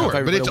Haggard's my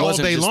favorite. But it's all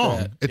day long.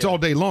 That. It's all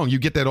day long. You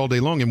get that all day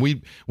long, and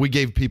we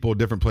gave people a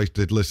different place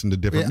to listen to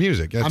different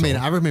music. That's all.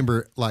 I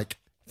remember like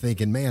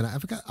thinking, man,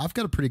 I've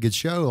got a pretty good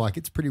show. Like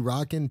it's pretty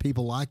rocking.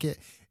 People like it.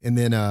 And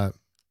then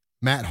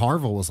Matt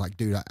Harville was like,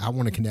 dude, I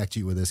want to connect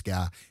you with this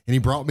guy. And he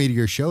brought me to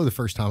your show the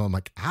first time. I'm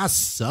like, I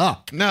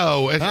suck.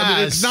 No,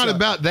 it's not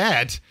about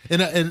that.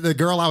 And the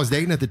girl I was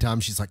dating at the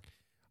time, she's like,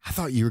 I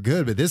thought you were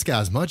good, but this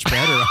guy's much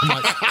better. I'm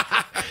like,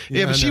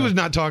 yeah, but she was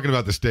not talking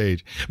about the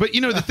stage. But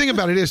the thing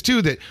about it is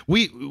too that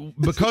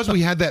because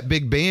we had that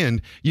big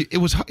band,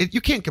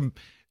 you can't 4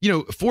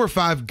 or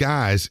 5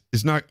 guys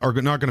are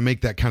not going to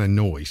make that kind of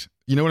noise.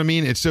 You know what I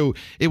mean? And so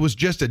it was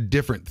just a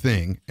different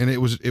thing, and it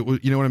was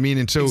you know what I mean?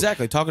 And so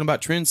exactly, talking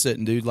about trend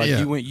setting, dude. Like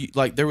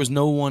like there was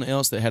no one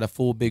else that had a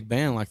full big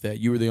band like that.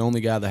 You were the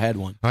only guy that had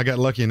one. I got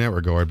lucky in that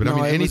regard, but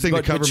anything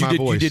to cover my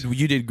voice.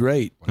 You did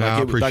great. Like,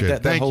 I appreciate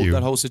it. Thank you.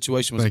 That whole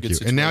situation was a good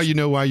situation. And now you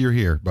know why you're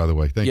here, by the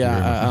way. Thank you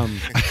very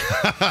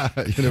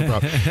much. No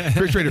problem.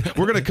 Chris Trader,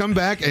 we're going to come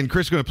back, and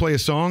Chris is going to play a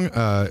song.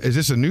 Is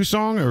this a new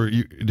song, or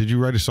did you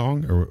write a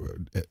song? Or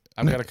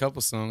I've got a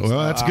couple songs.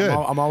 Well, that's good.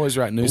 I'm always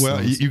writing new songs.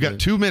 Well, you got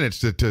 2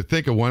 minutes to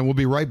think of one. We'll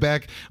be right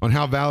back on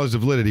How Valid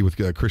of Validity with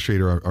Chris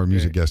Schrader, our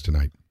music guest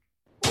tonight.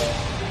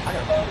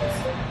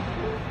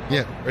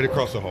 Yeah, right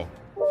across the hall.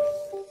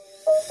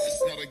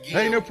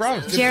 Hey, no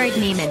problem. Jared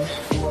Neiman.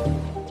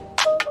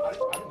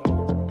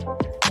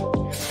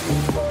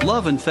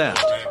 Love and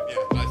Theft.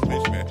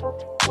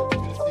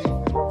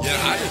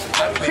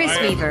 Chris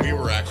Weaver. We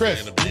were actually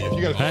Chris, if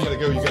you gotta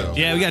go, you go.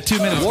 Yeah, we got 2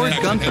 minutes. Ward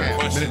left. Gunther.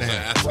 Questions to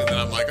ask, and then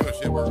I'm like, oh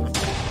shit, we're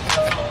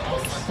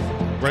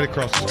Right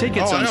across the street.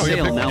 Tickets on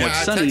sale now Yeah, at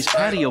I Sunny's texted-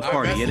 Patio I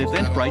Party at messaged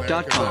them, like, 'cause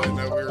I Eventbrite.com. didn't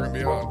know we were gonna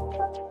be on.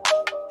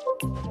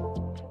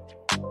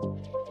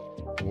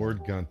 Ward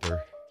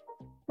Gunther.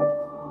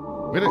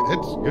 It's a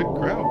good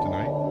crowd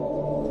tonight.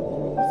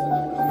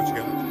 What you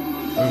got? I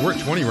mean, we're at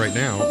 20 right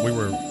now. We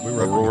were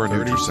Aurora up to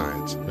 30.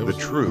 Nutrascience, It the was-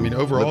 true I mean,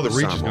 overall, the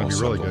reach is going to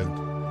be really liposomal good.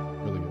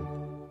 Really good.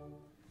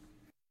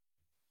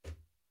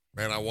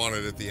 Man, I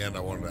wanted at the end.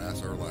 I wanted to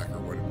ask Urlacher,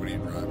 what do you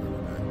drive every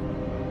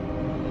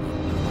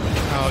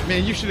Oh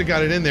man, you should have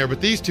got it in there. But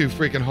these two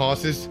freaking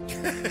hosses,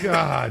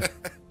 God.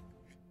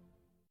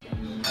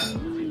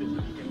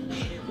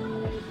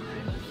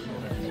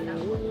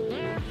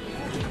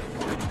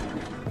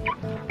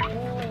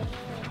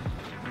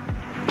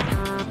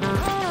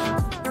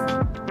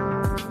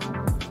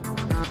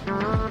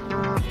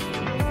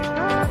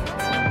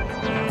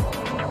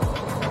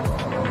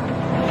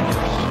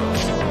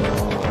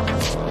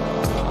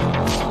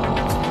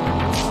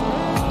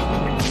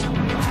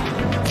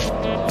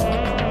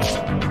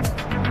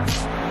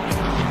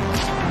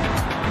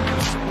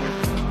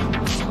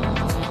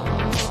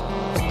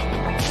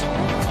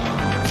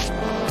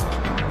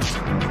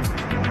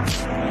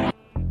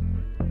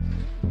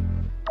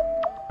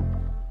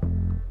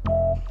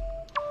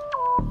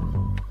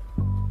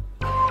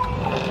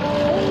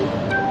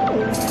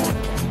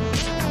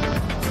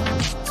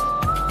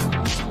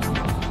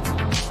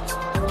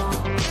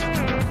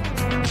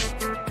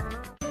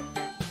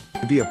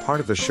 To be a part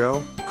of the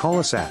show, call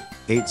us at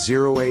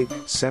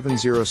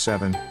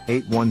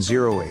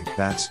 808-707-8108.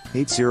 That's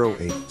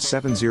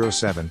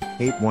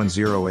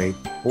 808-707-8108.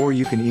 Or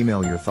you can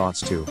email your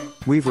thoughts to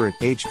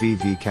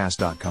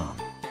weaver@hvvcast.com.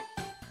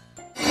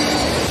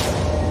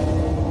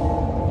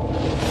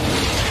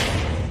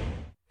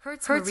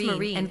 Hertz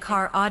Marine and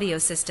Car Audio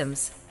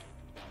Systems.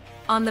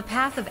 On the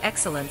path of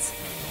excellence,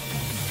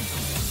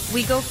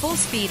 we go full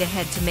speed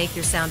ahead to make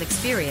your sound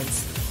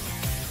experience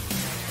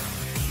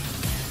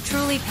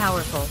truly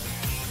powerful.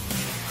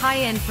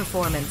 High-end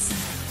performance.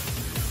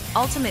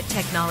 Ultimate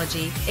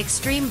technology,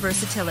 extreme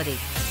versatility.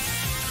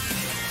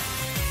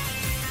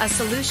 A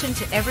solution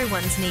to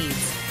everyone's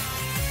needs.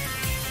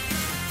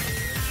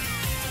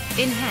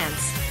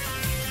 Enhance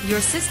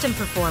your system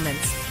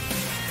performance.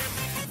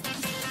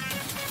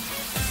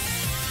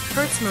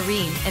 Hertz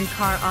Marine and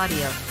Car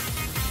Audio.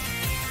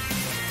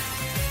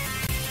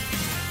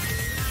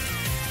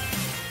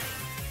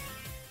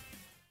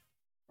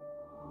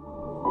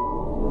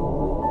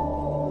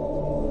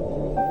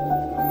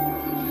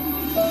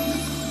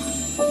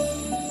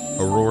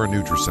 Aurora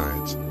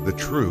Nutrascience, the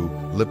true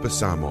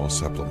liposomal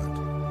supplement.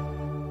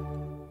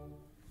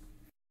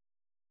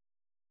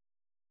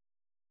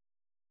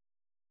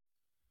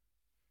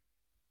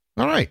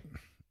 All right.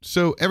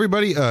 So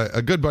everybody,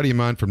 a good buddy of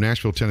mine from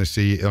Nashville,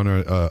 Tennessee, on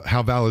a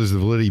How Valid Is the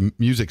Validity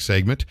music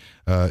segment.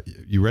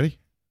 You ready?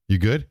 You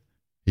good?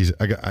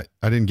 I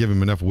didn't give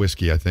him enough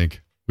whiskey. I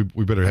think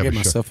we better have. I a give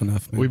myself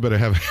enough. Man. We better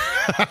have.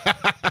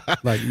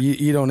 Like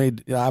you don't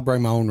need. I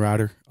bring my own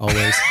rider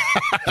always.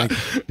 Are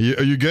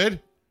you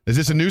good? Is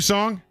this a new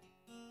song?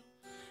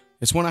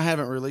 It's one I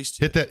haven't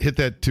released yet. Hit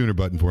that tuner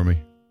button for me.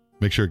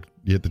 Make sure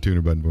you hit the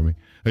tuner button for me.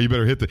 You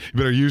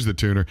better use the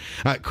tuner.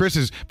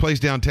 Chris plays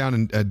downtown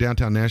in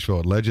downtown Nashville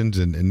at Legends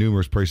and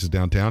numerous places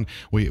downtown.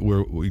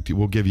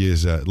 We'll give you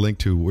his link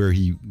to where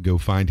he go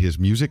find his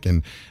music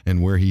and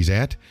where he's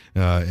at.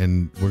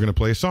 And we're gonna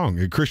play a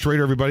song. Chris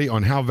Schrader, everybody,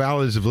 on How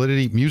Valid Is the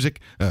Validity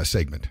music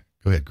segment.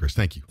 Go ahead, Chris.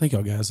 Thank you. Thank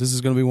y'all, guys. This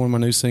is gonna be one of my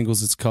new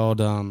singles. It's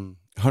called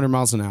 100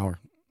 Miles an Hour.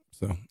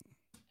 So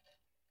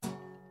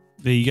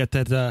you got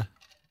that.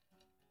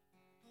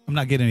 I'm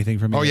not getting anything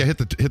from you. Oh yeah, hit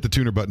the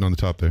tuner button on the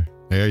top there.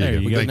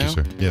 There you go. Thank you,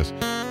 sir. Yes.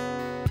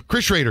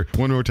 Chris Schrader,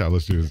 one more time.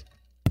 Let's do this.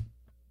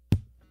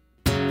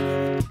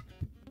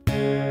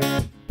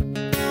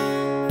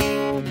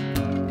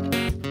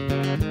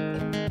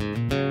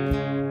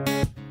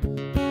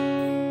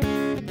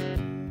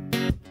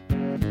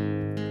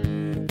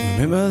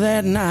 Remember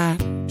that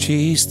night,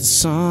 chased the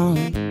sun.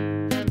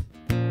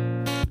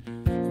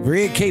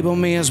 Red cable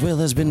may as well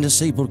has been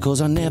disabled,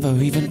 'cause I never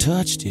even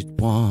touched it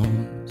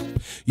once.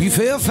 You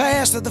fell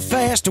faster the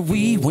faster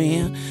we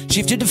went,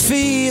 shifted to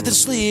fifth and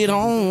slid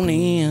on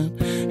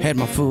in. Had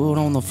my foot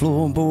on the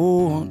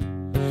floorboard,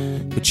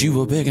 but you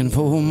were begging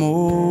for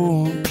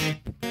more.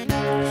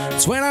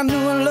 That's when I knew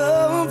I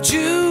loved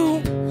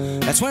you.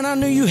 That's when I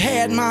knew you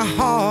had my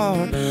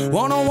heart.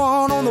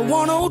 101 on the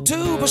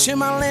 102, pushing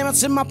my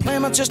limits and my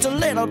plan just a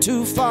little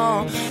too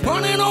far.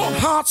 Running on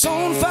hearts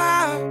on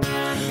fire,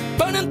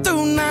 burning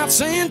through nights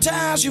and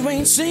ties. You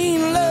ain't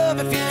seen love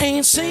if you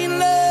ain't seen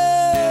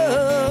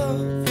love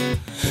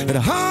at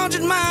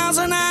 100 miles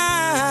an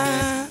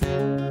hour.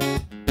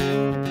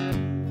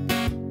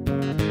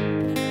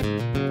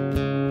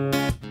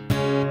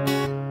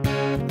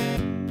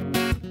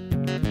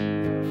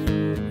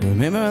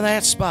 Remember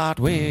that spot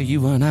where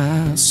you and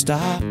I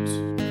stopped?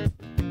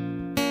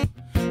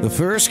 The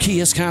first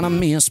kiss kind of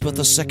missed, but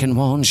the second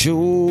one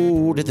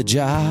sure did the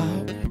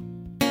job.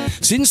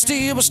 Sitting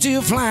still, but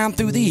still flying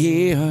through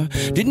the air.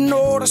 Didn't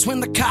notice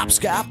when the cops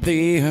got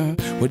there.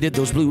 Where did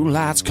those blue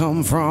lights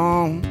come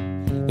from?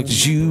 Looked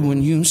at you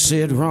when you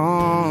said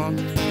run.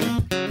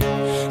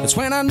 That's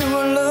when I knew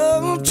I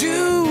loved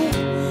you.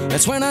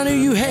 That's when I knew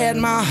you had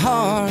my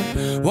heart.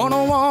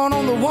 101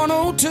 on the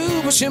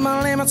 102, pushing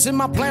my limits in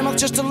my Plymouth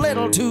just a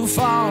little too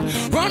far.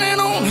 Running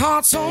on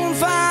hearts on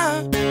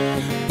fire,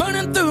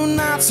 burning through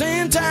nights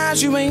and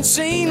ties. You ain't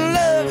seen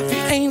love if you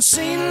ain't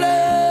seen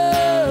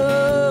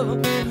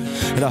love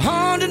at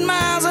 100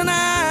 miles an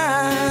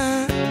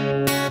hour.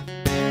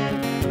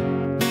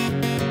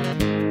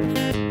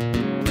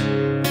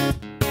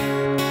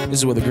 This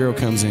is where the girl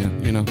comes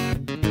in, you know.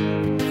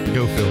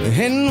 Go, Phil.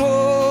 And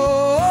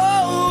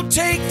whoa,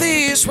 take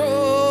this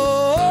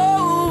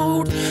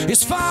road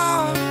as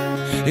far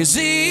as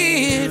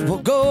it will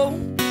go.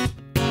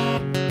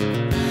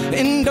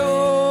 And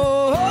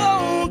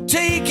don't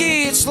take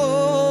it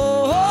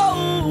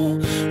slow.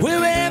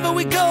 Wherever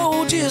we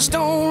go, just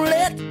don't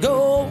let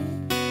go.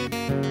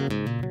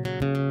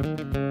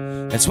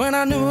 That's when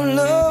I knew I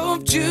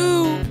loved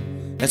you.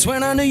 That's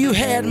when I knew you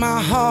had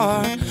my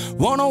heart.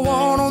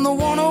 101 on the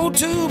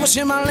 102,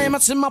 pushing my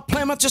limits in my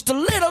Plymouth just a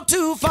little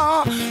too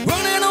far.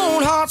 Running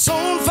on hearts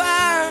on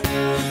fire,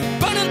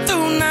 burning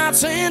through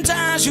nights and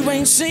ties. You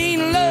ain't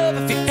seen love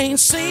if you ain't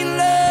seen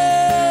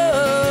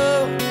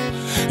love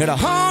at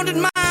 100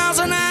 miles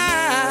an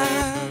hour.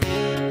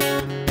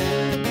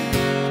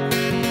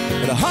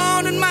 At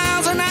 100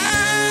 miles an hour.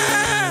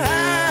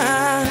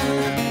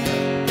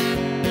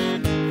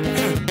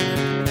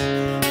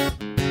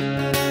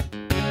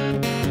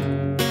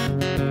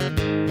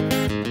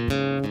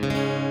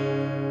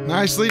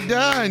 Nicely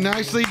done.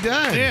 Nicely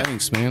done. Yeah.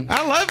 Thanks, man.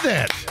 I love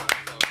that.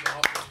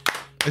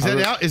 Is that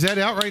out? Is that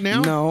out right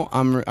now? No,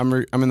 I'm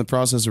in the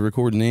process of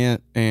recording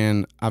it,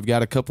 and I've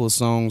got a couple of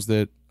songs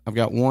that I've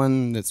got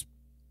one that's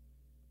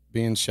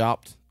being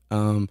shopped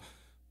by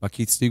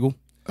Keith Stegall.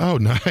 Oh,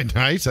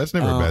 nice. That's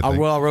never a bad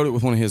thing. I wrote it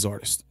with one of his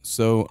artists.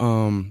 So,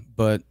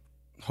 but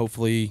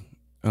hopefully,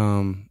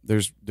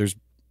 there's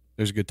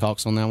good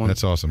talks on that one.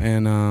 That's awesome.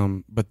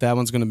 And but that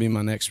one's going to be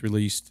my next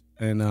release,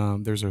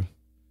 and there's a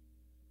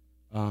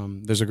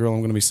girl I'm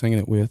going to be singing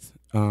it with,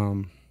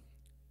 well,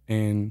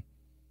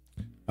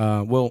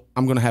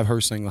 I'm going to have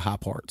her sing the high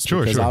parts. Sure,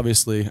 because sure.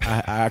 obviously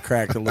I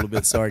cracked a little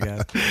bit. Sorry,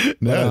 guys.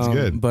 No, that's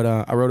good. But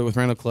I wrote it with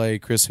Randall Clay,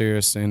 Chris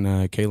Harris, and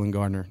Kaylin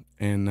Gardner,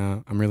 and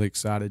I'm really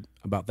excited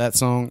about that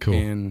song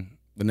and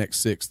the next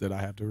 6 that I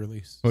have to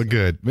release. Well,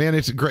 good, man.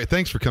 It's great.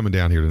 Thanks for coming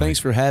down here tonight. Thanks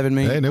for having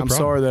me. Hey, no I'm problem.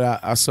 sorry that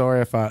I'm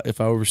sorry if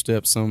I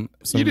overstepped some.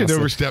 You didn't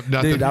overstep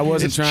nothing. Dude, I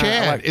wasn't it's trying.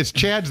 Chad. It's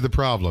Chad's the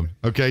problem.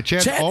 Okay,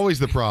 Chad's always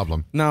the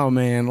problem. No,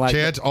 man. Like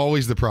Chad's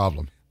always the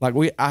problem. Like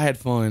I had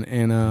fun,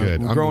 and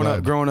Good. I'm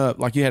glad. growing up,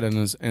 like you had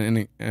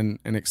an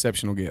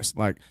exceptional guest.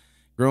 Like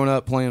growing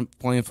up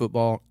playing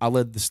football, I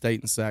led the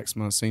state in sacks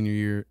my senior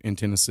year in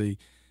Tennessee,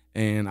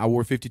 and I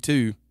wore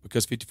 52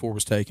 because 54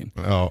 was taken.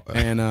 Oh,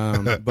 and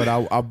but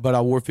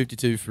I wore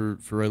 52 for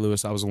Ray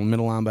Lewis. I was a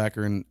middle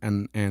linebacker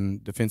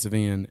and defensive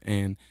end,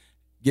 and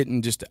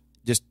getting just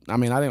I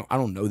mean I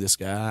don't know this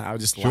guy. I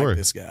just like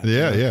this guy.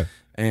 Yeah, yeah.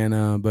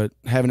 And but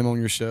having him on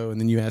your show,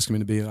 and then you asking me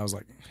to be, I was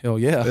like, hell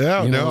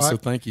yeah. Yeah, So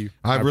thank you.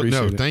 I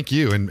appreciate it. Thank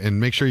you, and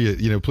make sure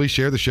you please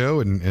share the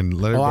show and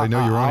let everybody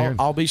know you're on here.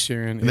 I'll be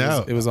sharing.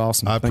 It was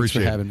awesome. I Thanks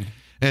appreciate for having me.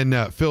 And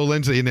Phil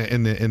Lindsay in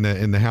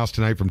the house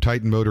tonight from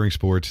Titan Motoring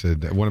Sports,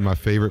 one of my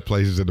favorite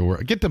places in the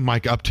world. Get the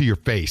mic up to your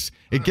face.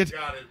 It gets.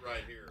 Got it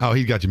right here. Oh,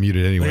 he got you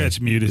muted anyway. Yeah, it's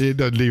muted. It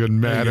doesn't even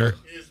matter.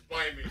 He's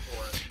blaming me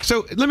for it.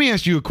 So let me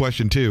ask you a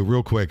question too,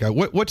 real quick.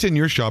 What's in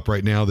your shop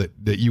right now that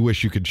you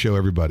wish you could show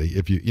everybody?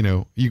 If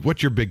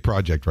what's your big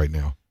project right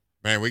now?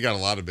 Man, we got a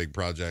lot of big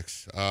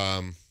projects.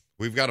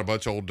 We've got a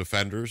bunch of old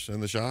Defenders in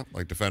the shop,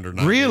 like Defender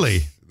 90s. Really?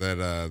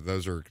 That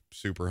those are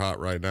super hot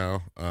right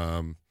now.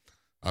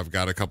 I've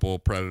got a couple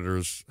of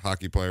Predators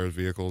hockey players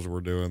vehicles we're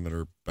doing that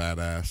are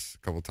badass. A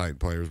couple Titan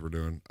players we're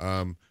doing.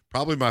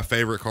 Probably my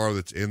favorite car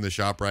that's in the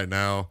shop right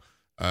now.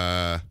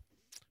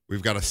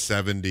 We've got a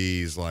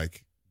 70s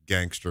like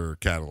gangster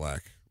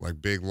Cadillac,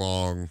 like big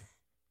long.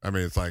 I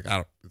mean, it's like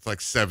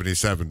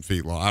 77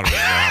 feet long. I don't know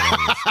how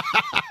long it is.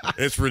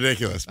 It's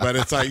ridiculous, but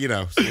it's like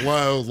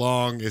slow,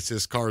 long. It's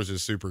just cars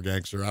is super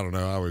gangster. I don't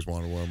know. I always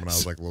wanted one when I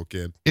was like a little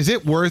kid. Is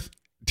it worth?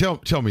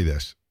 Tell me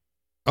this.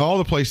 All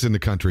the places in the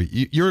country,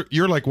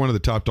 you're like one of the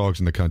top dogs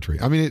in the country.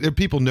 I mean,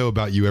 people know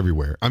about you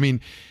everywhere. I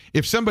mean,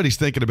 if somebody's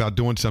thinking about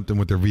doing something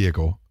with their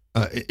vehicle,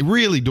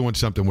 really doing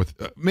something with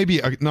maybe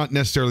not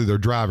necessarily their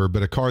driver,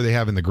 but a car they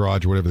have in the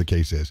garage or whatever the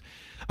case is.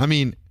 I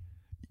mean,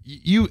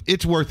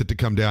 it's worth it to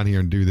come down here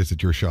and do this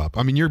at your shop.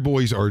 I mean, your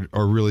boys are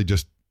really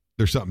just,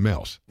 they're something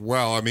else.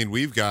 Well, I mean,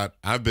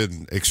 I've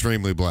been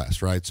extremely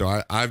blessed, right?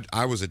 So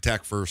I was a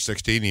tech for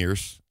 16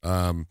 years.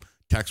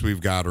 Techs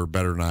we've got are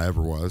better than I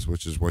ever was,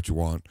 which is what you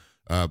want.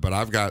 But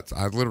I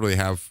literally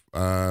have,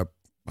 I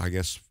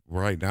guess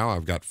right now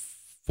I've got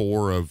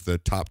 4 of the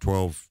top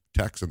 12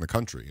 techs in the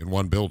country in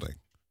one building,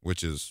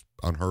 which is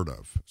unheard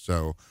of.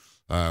 So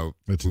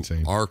that's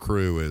insane. Our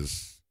crew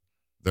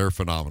they're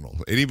phenomenal.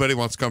 Anybody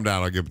wants to come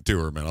down, I'll give them a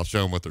tour, man. I'll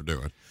show them what they're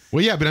doing.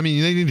 Well, yeah, but I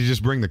mean, they need to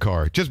just bring the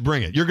car. Just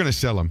bring it. You're going to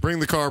sell them. Bring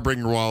the car, bring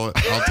your wallet.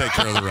 I'll take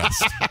care of the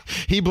rest.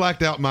 He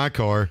blacked out my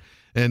car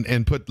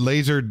and put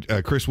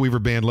lasered Chris Weaver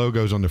Band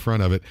logos on the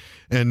front of it,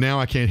 and now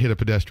I can't hit a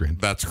pedestrian.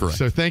 That's correct.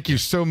 So thank you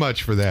so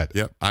much for that.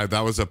 Yep,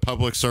 that was a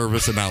public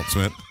service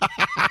announcement.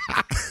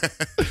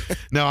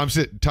 No, I'm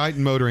sitting.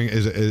 Titan Motoring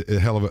is a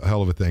hell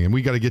of a thing, and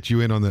we got to get you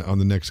in on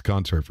the next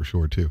concert for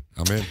sure too.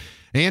 I'm in.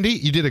 Andy,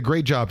 you did a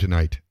great job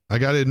tonight. I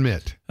got to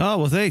admit. Oh,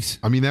 well, thanks.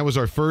 I mean, that was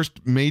our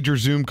first major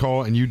Zoom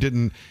call, and you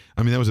didn't.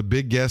 I mean, that was a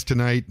big guest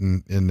tonight,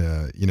 and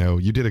you know,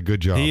 you did a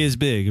good job. He is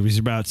big. He's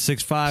about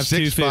 6'5",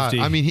 250.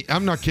 I mean,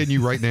 I'm not kidding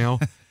you right now.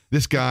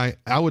 This guy,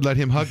 I would let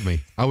him hug me.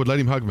 As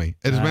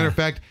a matter of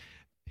fact,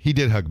 he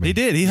did hug me. He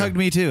did. He hugged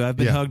me too. I've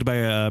been hugged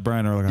by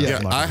Brian Erlacher.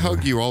 Yeah, I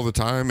hug you all the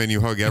time, and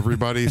you hug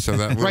everybody. So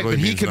that right, really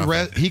but means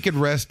he could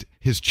rest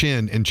his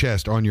chin and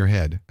chest on your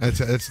head. That's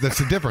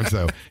the difference,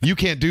 though. You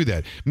can't do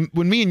that.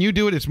 When me and you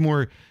do it, it's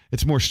more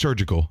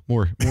surgical,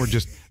 more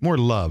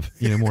love.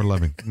 You know, more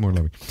loving.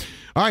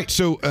 All right,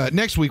 so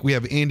next week we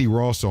have Andy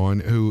Ross on,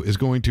 who is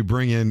going to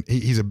bring in.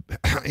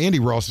 Andy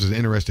Ross is an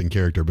interesting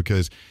character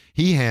because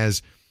he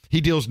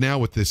deals now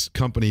with this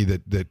company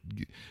that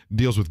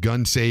deals with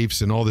gun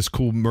safes and all this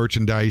cool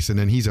merchandise, and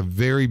then he's a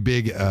very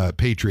big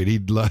patriot. He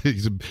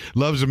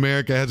loves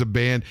America, has a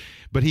band,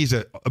 but he's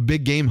a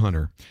big game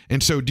hunter.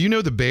 And so, do you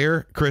know the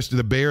bear, Chris?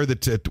 The bear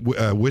that's at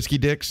Whiskey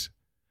Dick's?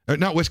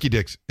 Not Whiskey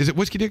Dick's. Is it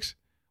Whiskey Dick's?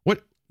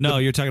 What? No,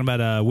 you're talking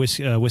about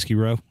Whiskey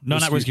Row. No,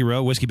 not Whiskey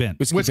Row. Whiskey Bent.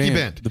 Whiskey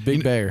Bent. The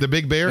big bear. The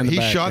big bear.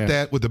 He shot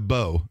that with a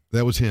bow.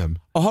 That was him.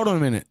 Oh, hold on a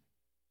minute.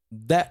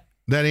 That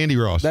Andy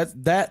Ross.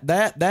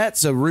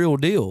 That's a real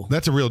deal.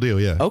 That's a real deal.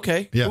 Yeah.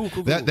 Okay. Yeah.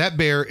 Cool. That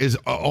bear is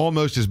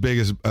almost as big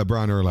as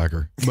Brian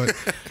Urlacher, but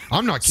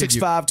I'm not kidding.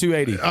 6'5",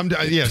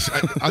 280. Yes,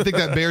 I think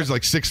that bear's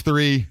like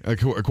 6'3", a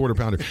quarter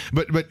pounder.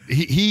 But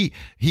he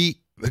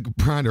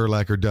Brian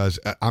Urlacher does.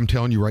 I'm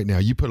telling you right now,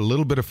 you put a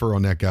little bit of fur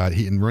on that guy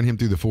and run him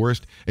through the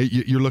forest,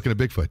 you're looking at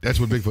Bigfoot. That's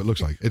what Bigfoot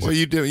looks like. Well,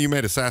 you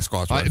made a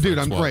Sasquatch. Dude,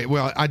 I'm right.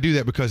 Well, I do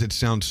that because it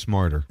sounds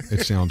smarter.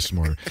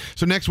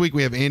 So next week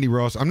we have Andy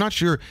Ross. I'm not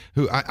sure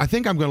who. I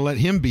think I'm going to let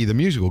him be the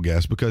musical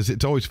guest because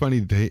it's always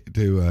funny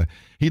to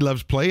he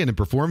loves playing and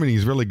performing.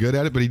 He's really good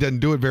at it, but he doesn't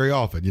do it very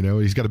often. You know,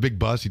 he's got a big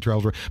bus. He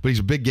travels around, but he's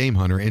a big game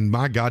hunter. And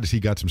my God, does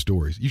he got some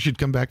stories? You should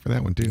come back for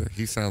that one too. Yeah,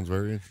 he sounds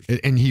very interesting.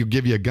 And he'll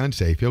give you a gun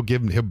safe. He'll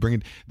bring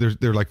it.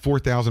 They're like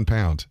 4,000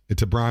 pounds.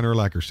 It's a Brian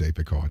Urlacher safe.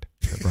 They call it.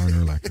 Brian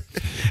Urlacher.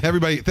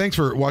 Everybody, thanks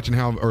for watching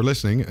or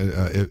listening.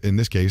 In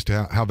this case,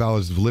 to How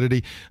Valid is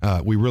Validity.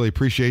 We really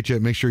appreciate you.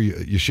 Make sure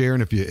you share,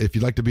 and if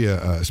you'd like to be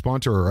a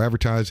sponsor or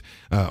advertise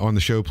on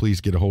the show,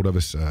 please get a hold of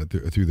us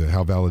through the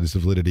How Valid is the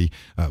Validity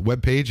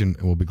webpage, and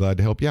we'll be glad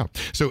to help you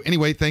out. So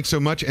anyway, thanks so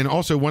much. And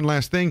also one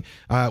last thing,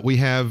 we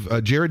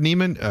have Jared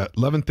Neiman,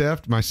 Love and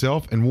Theft,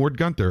 myself, and Ward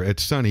Gunther at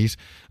Sonny's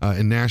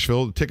in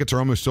Nashville. The tickets are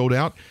almost sold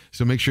out,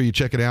 so make sure you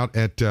check it out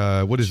at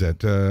what is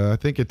that? I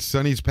think it's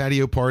Sonny's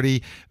Patio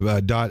Party.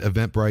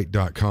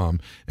 .eventbrite.com,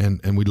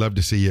 and we'd love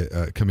to see you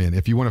come in.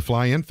 If you want to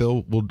fly in,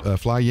 Phil will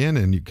fly you in,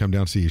 and you come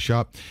down and see you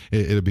shop.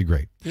 It'll be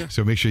great. Yeah.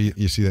 So make sure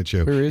you see that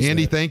show.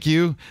 Andy, thank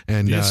you.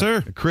 And yes,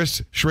 sir.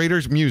 Chris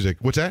Schrader's music.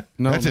 What's that?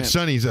 No, that's at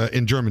Sonny's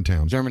in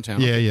Germantown.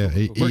 Yeah.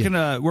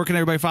 Where can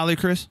everybody follow you,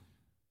 Chris?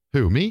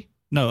 Who, me?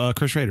 No,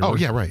 Chris Schrader. Oh,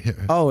 yeah, right.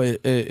 Oh,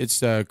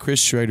 it's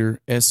Chris Schrader,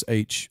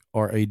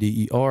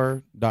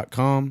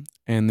 SHRADER.com,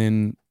 and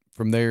then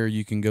from there,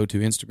 you can go to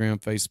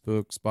Instagram,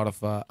 Facebook,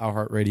 Spotify,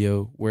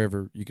 iHeartRadio,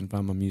 wherever you can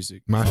find my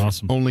music.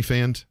 Awesome.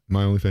 OnlyFans?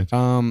 My OnlyFans?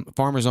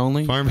 Farmers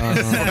Only.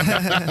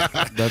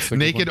 That's the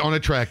Naked on a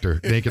Tractor.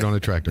 Naked on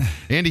a Tractor.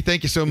 Andy,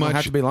 thank you so much. You don't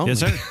have to be lonely. Yes,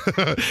 sir.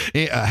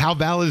 How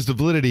Valid is the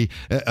Validity?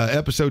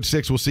 Episode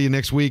 6. We'll see you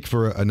next week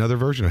for another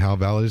version of How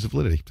Valid is the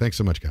Validity. Thanks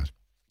so much, guys.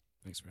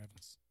 Thanks for having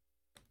us.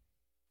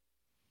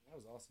 That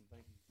was awesome.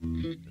 Thank you.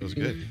 That was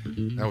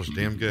good. That was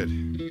damn good.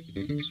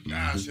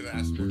 I should have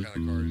asked what kind of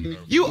car you know.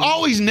 You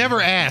always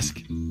never ask.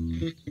 Get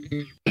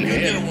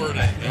a word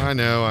in. I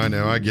know.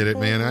 I get it,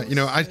 man.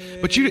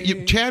 But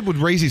Chad would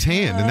raise his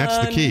hand, and that's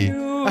the key.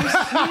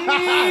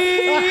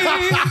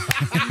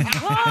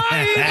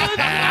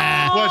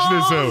 Watch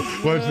this, though.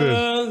 Watch this.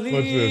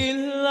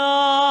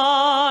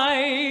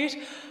 Light,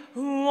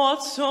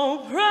 what so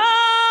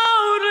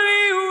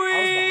proudly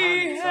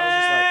we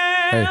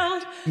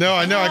held. No,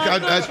 I know.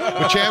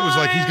 But Chad was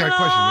like, he's got a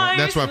question.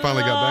 That's why I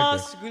finally got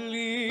back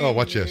there. Oh,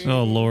 watch this.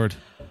 Oh, Lord.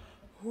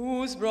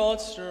 Whose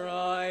broad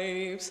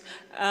stripes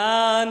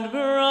and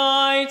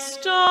bright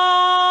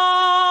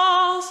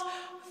stars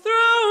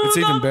through It's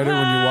even better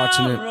when you're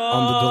watching it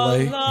on the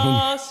delay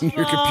on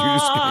your computer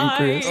screen,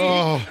 Chris.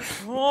 Oh.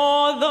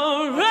 For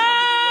the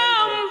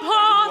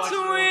ramparts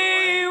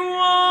we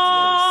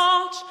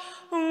watch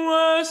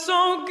were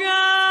so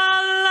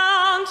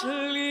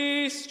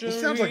gallantly streaming.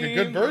 This sounds like a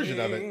good version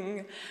of it.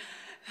 And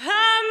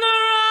the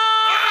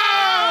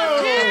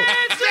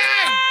rockets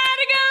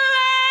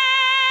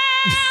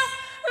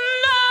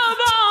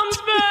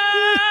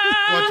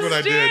what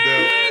I did,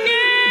 though.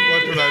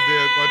 Watch what I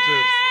did. Watch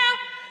this.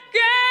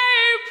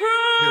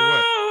 Hear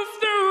what?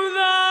 Through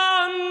the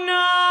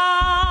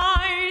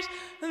night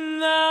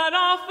that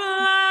our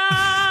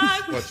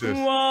flag Watch this.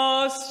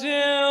 was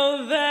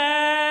still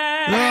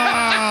there.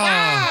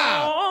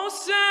 Oh,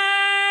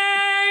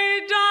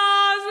 say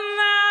does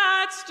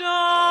that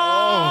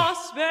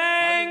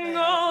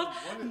star-spangled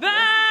banner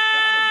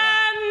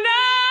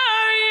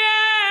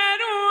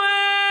yet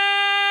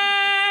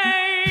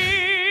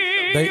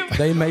wave?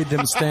 They made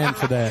them stand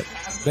for that.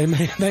 They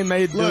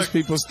made those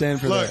people stand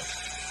for that.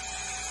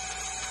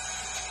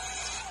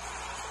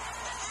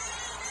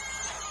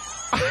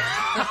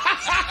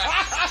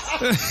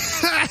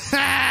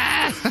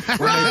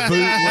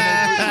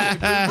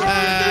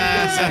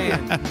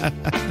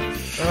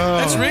 Oh.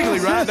 That's Wrigley,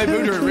 right? They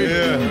booed her at Wrigley.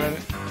 Yeah.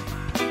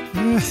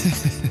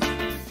 Right?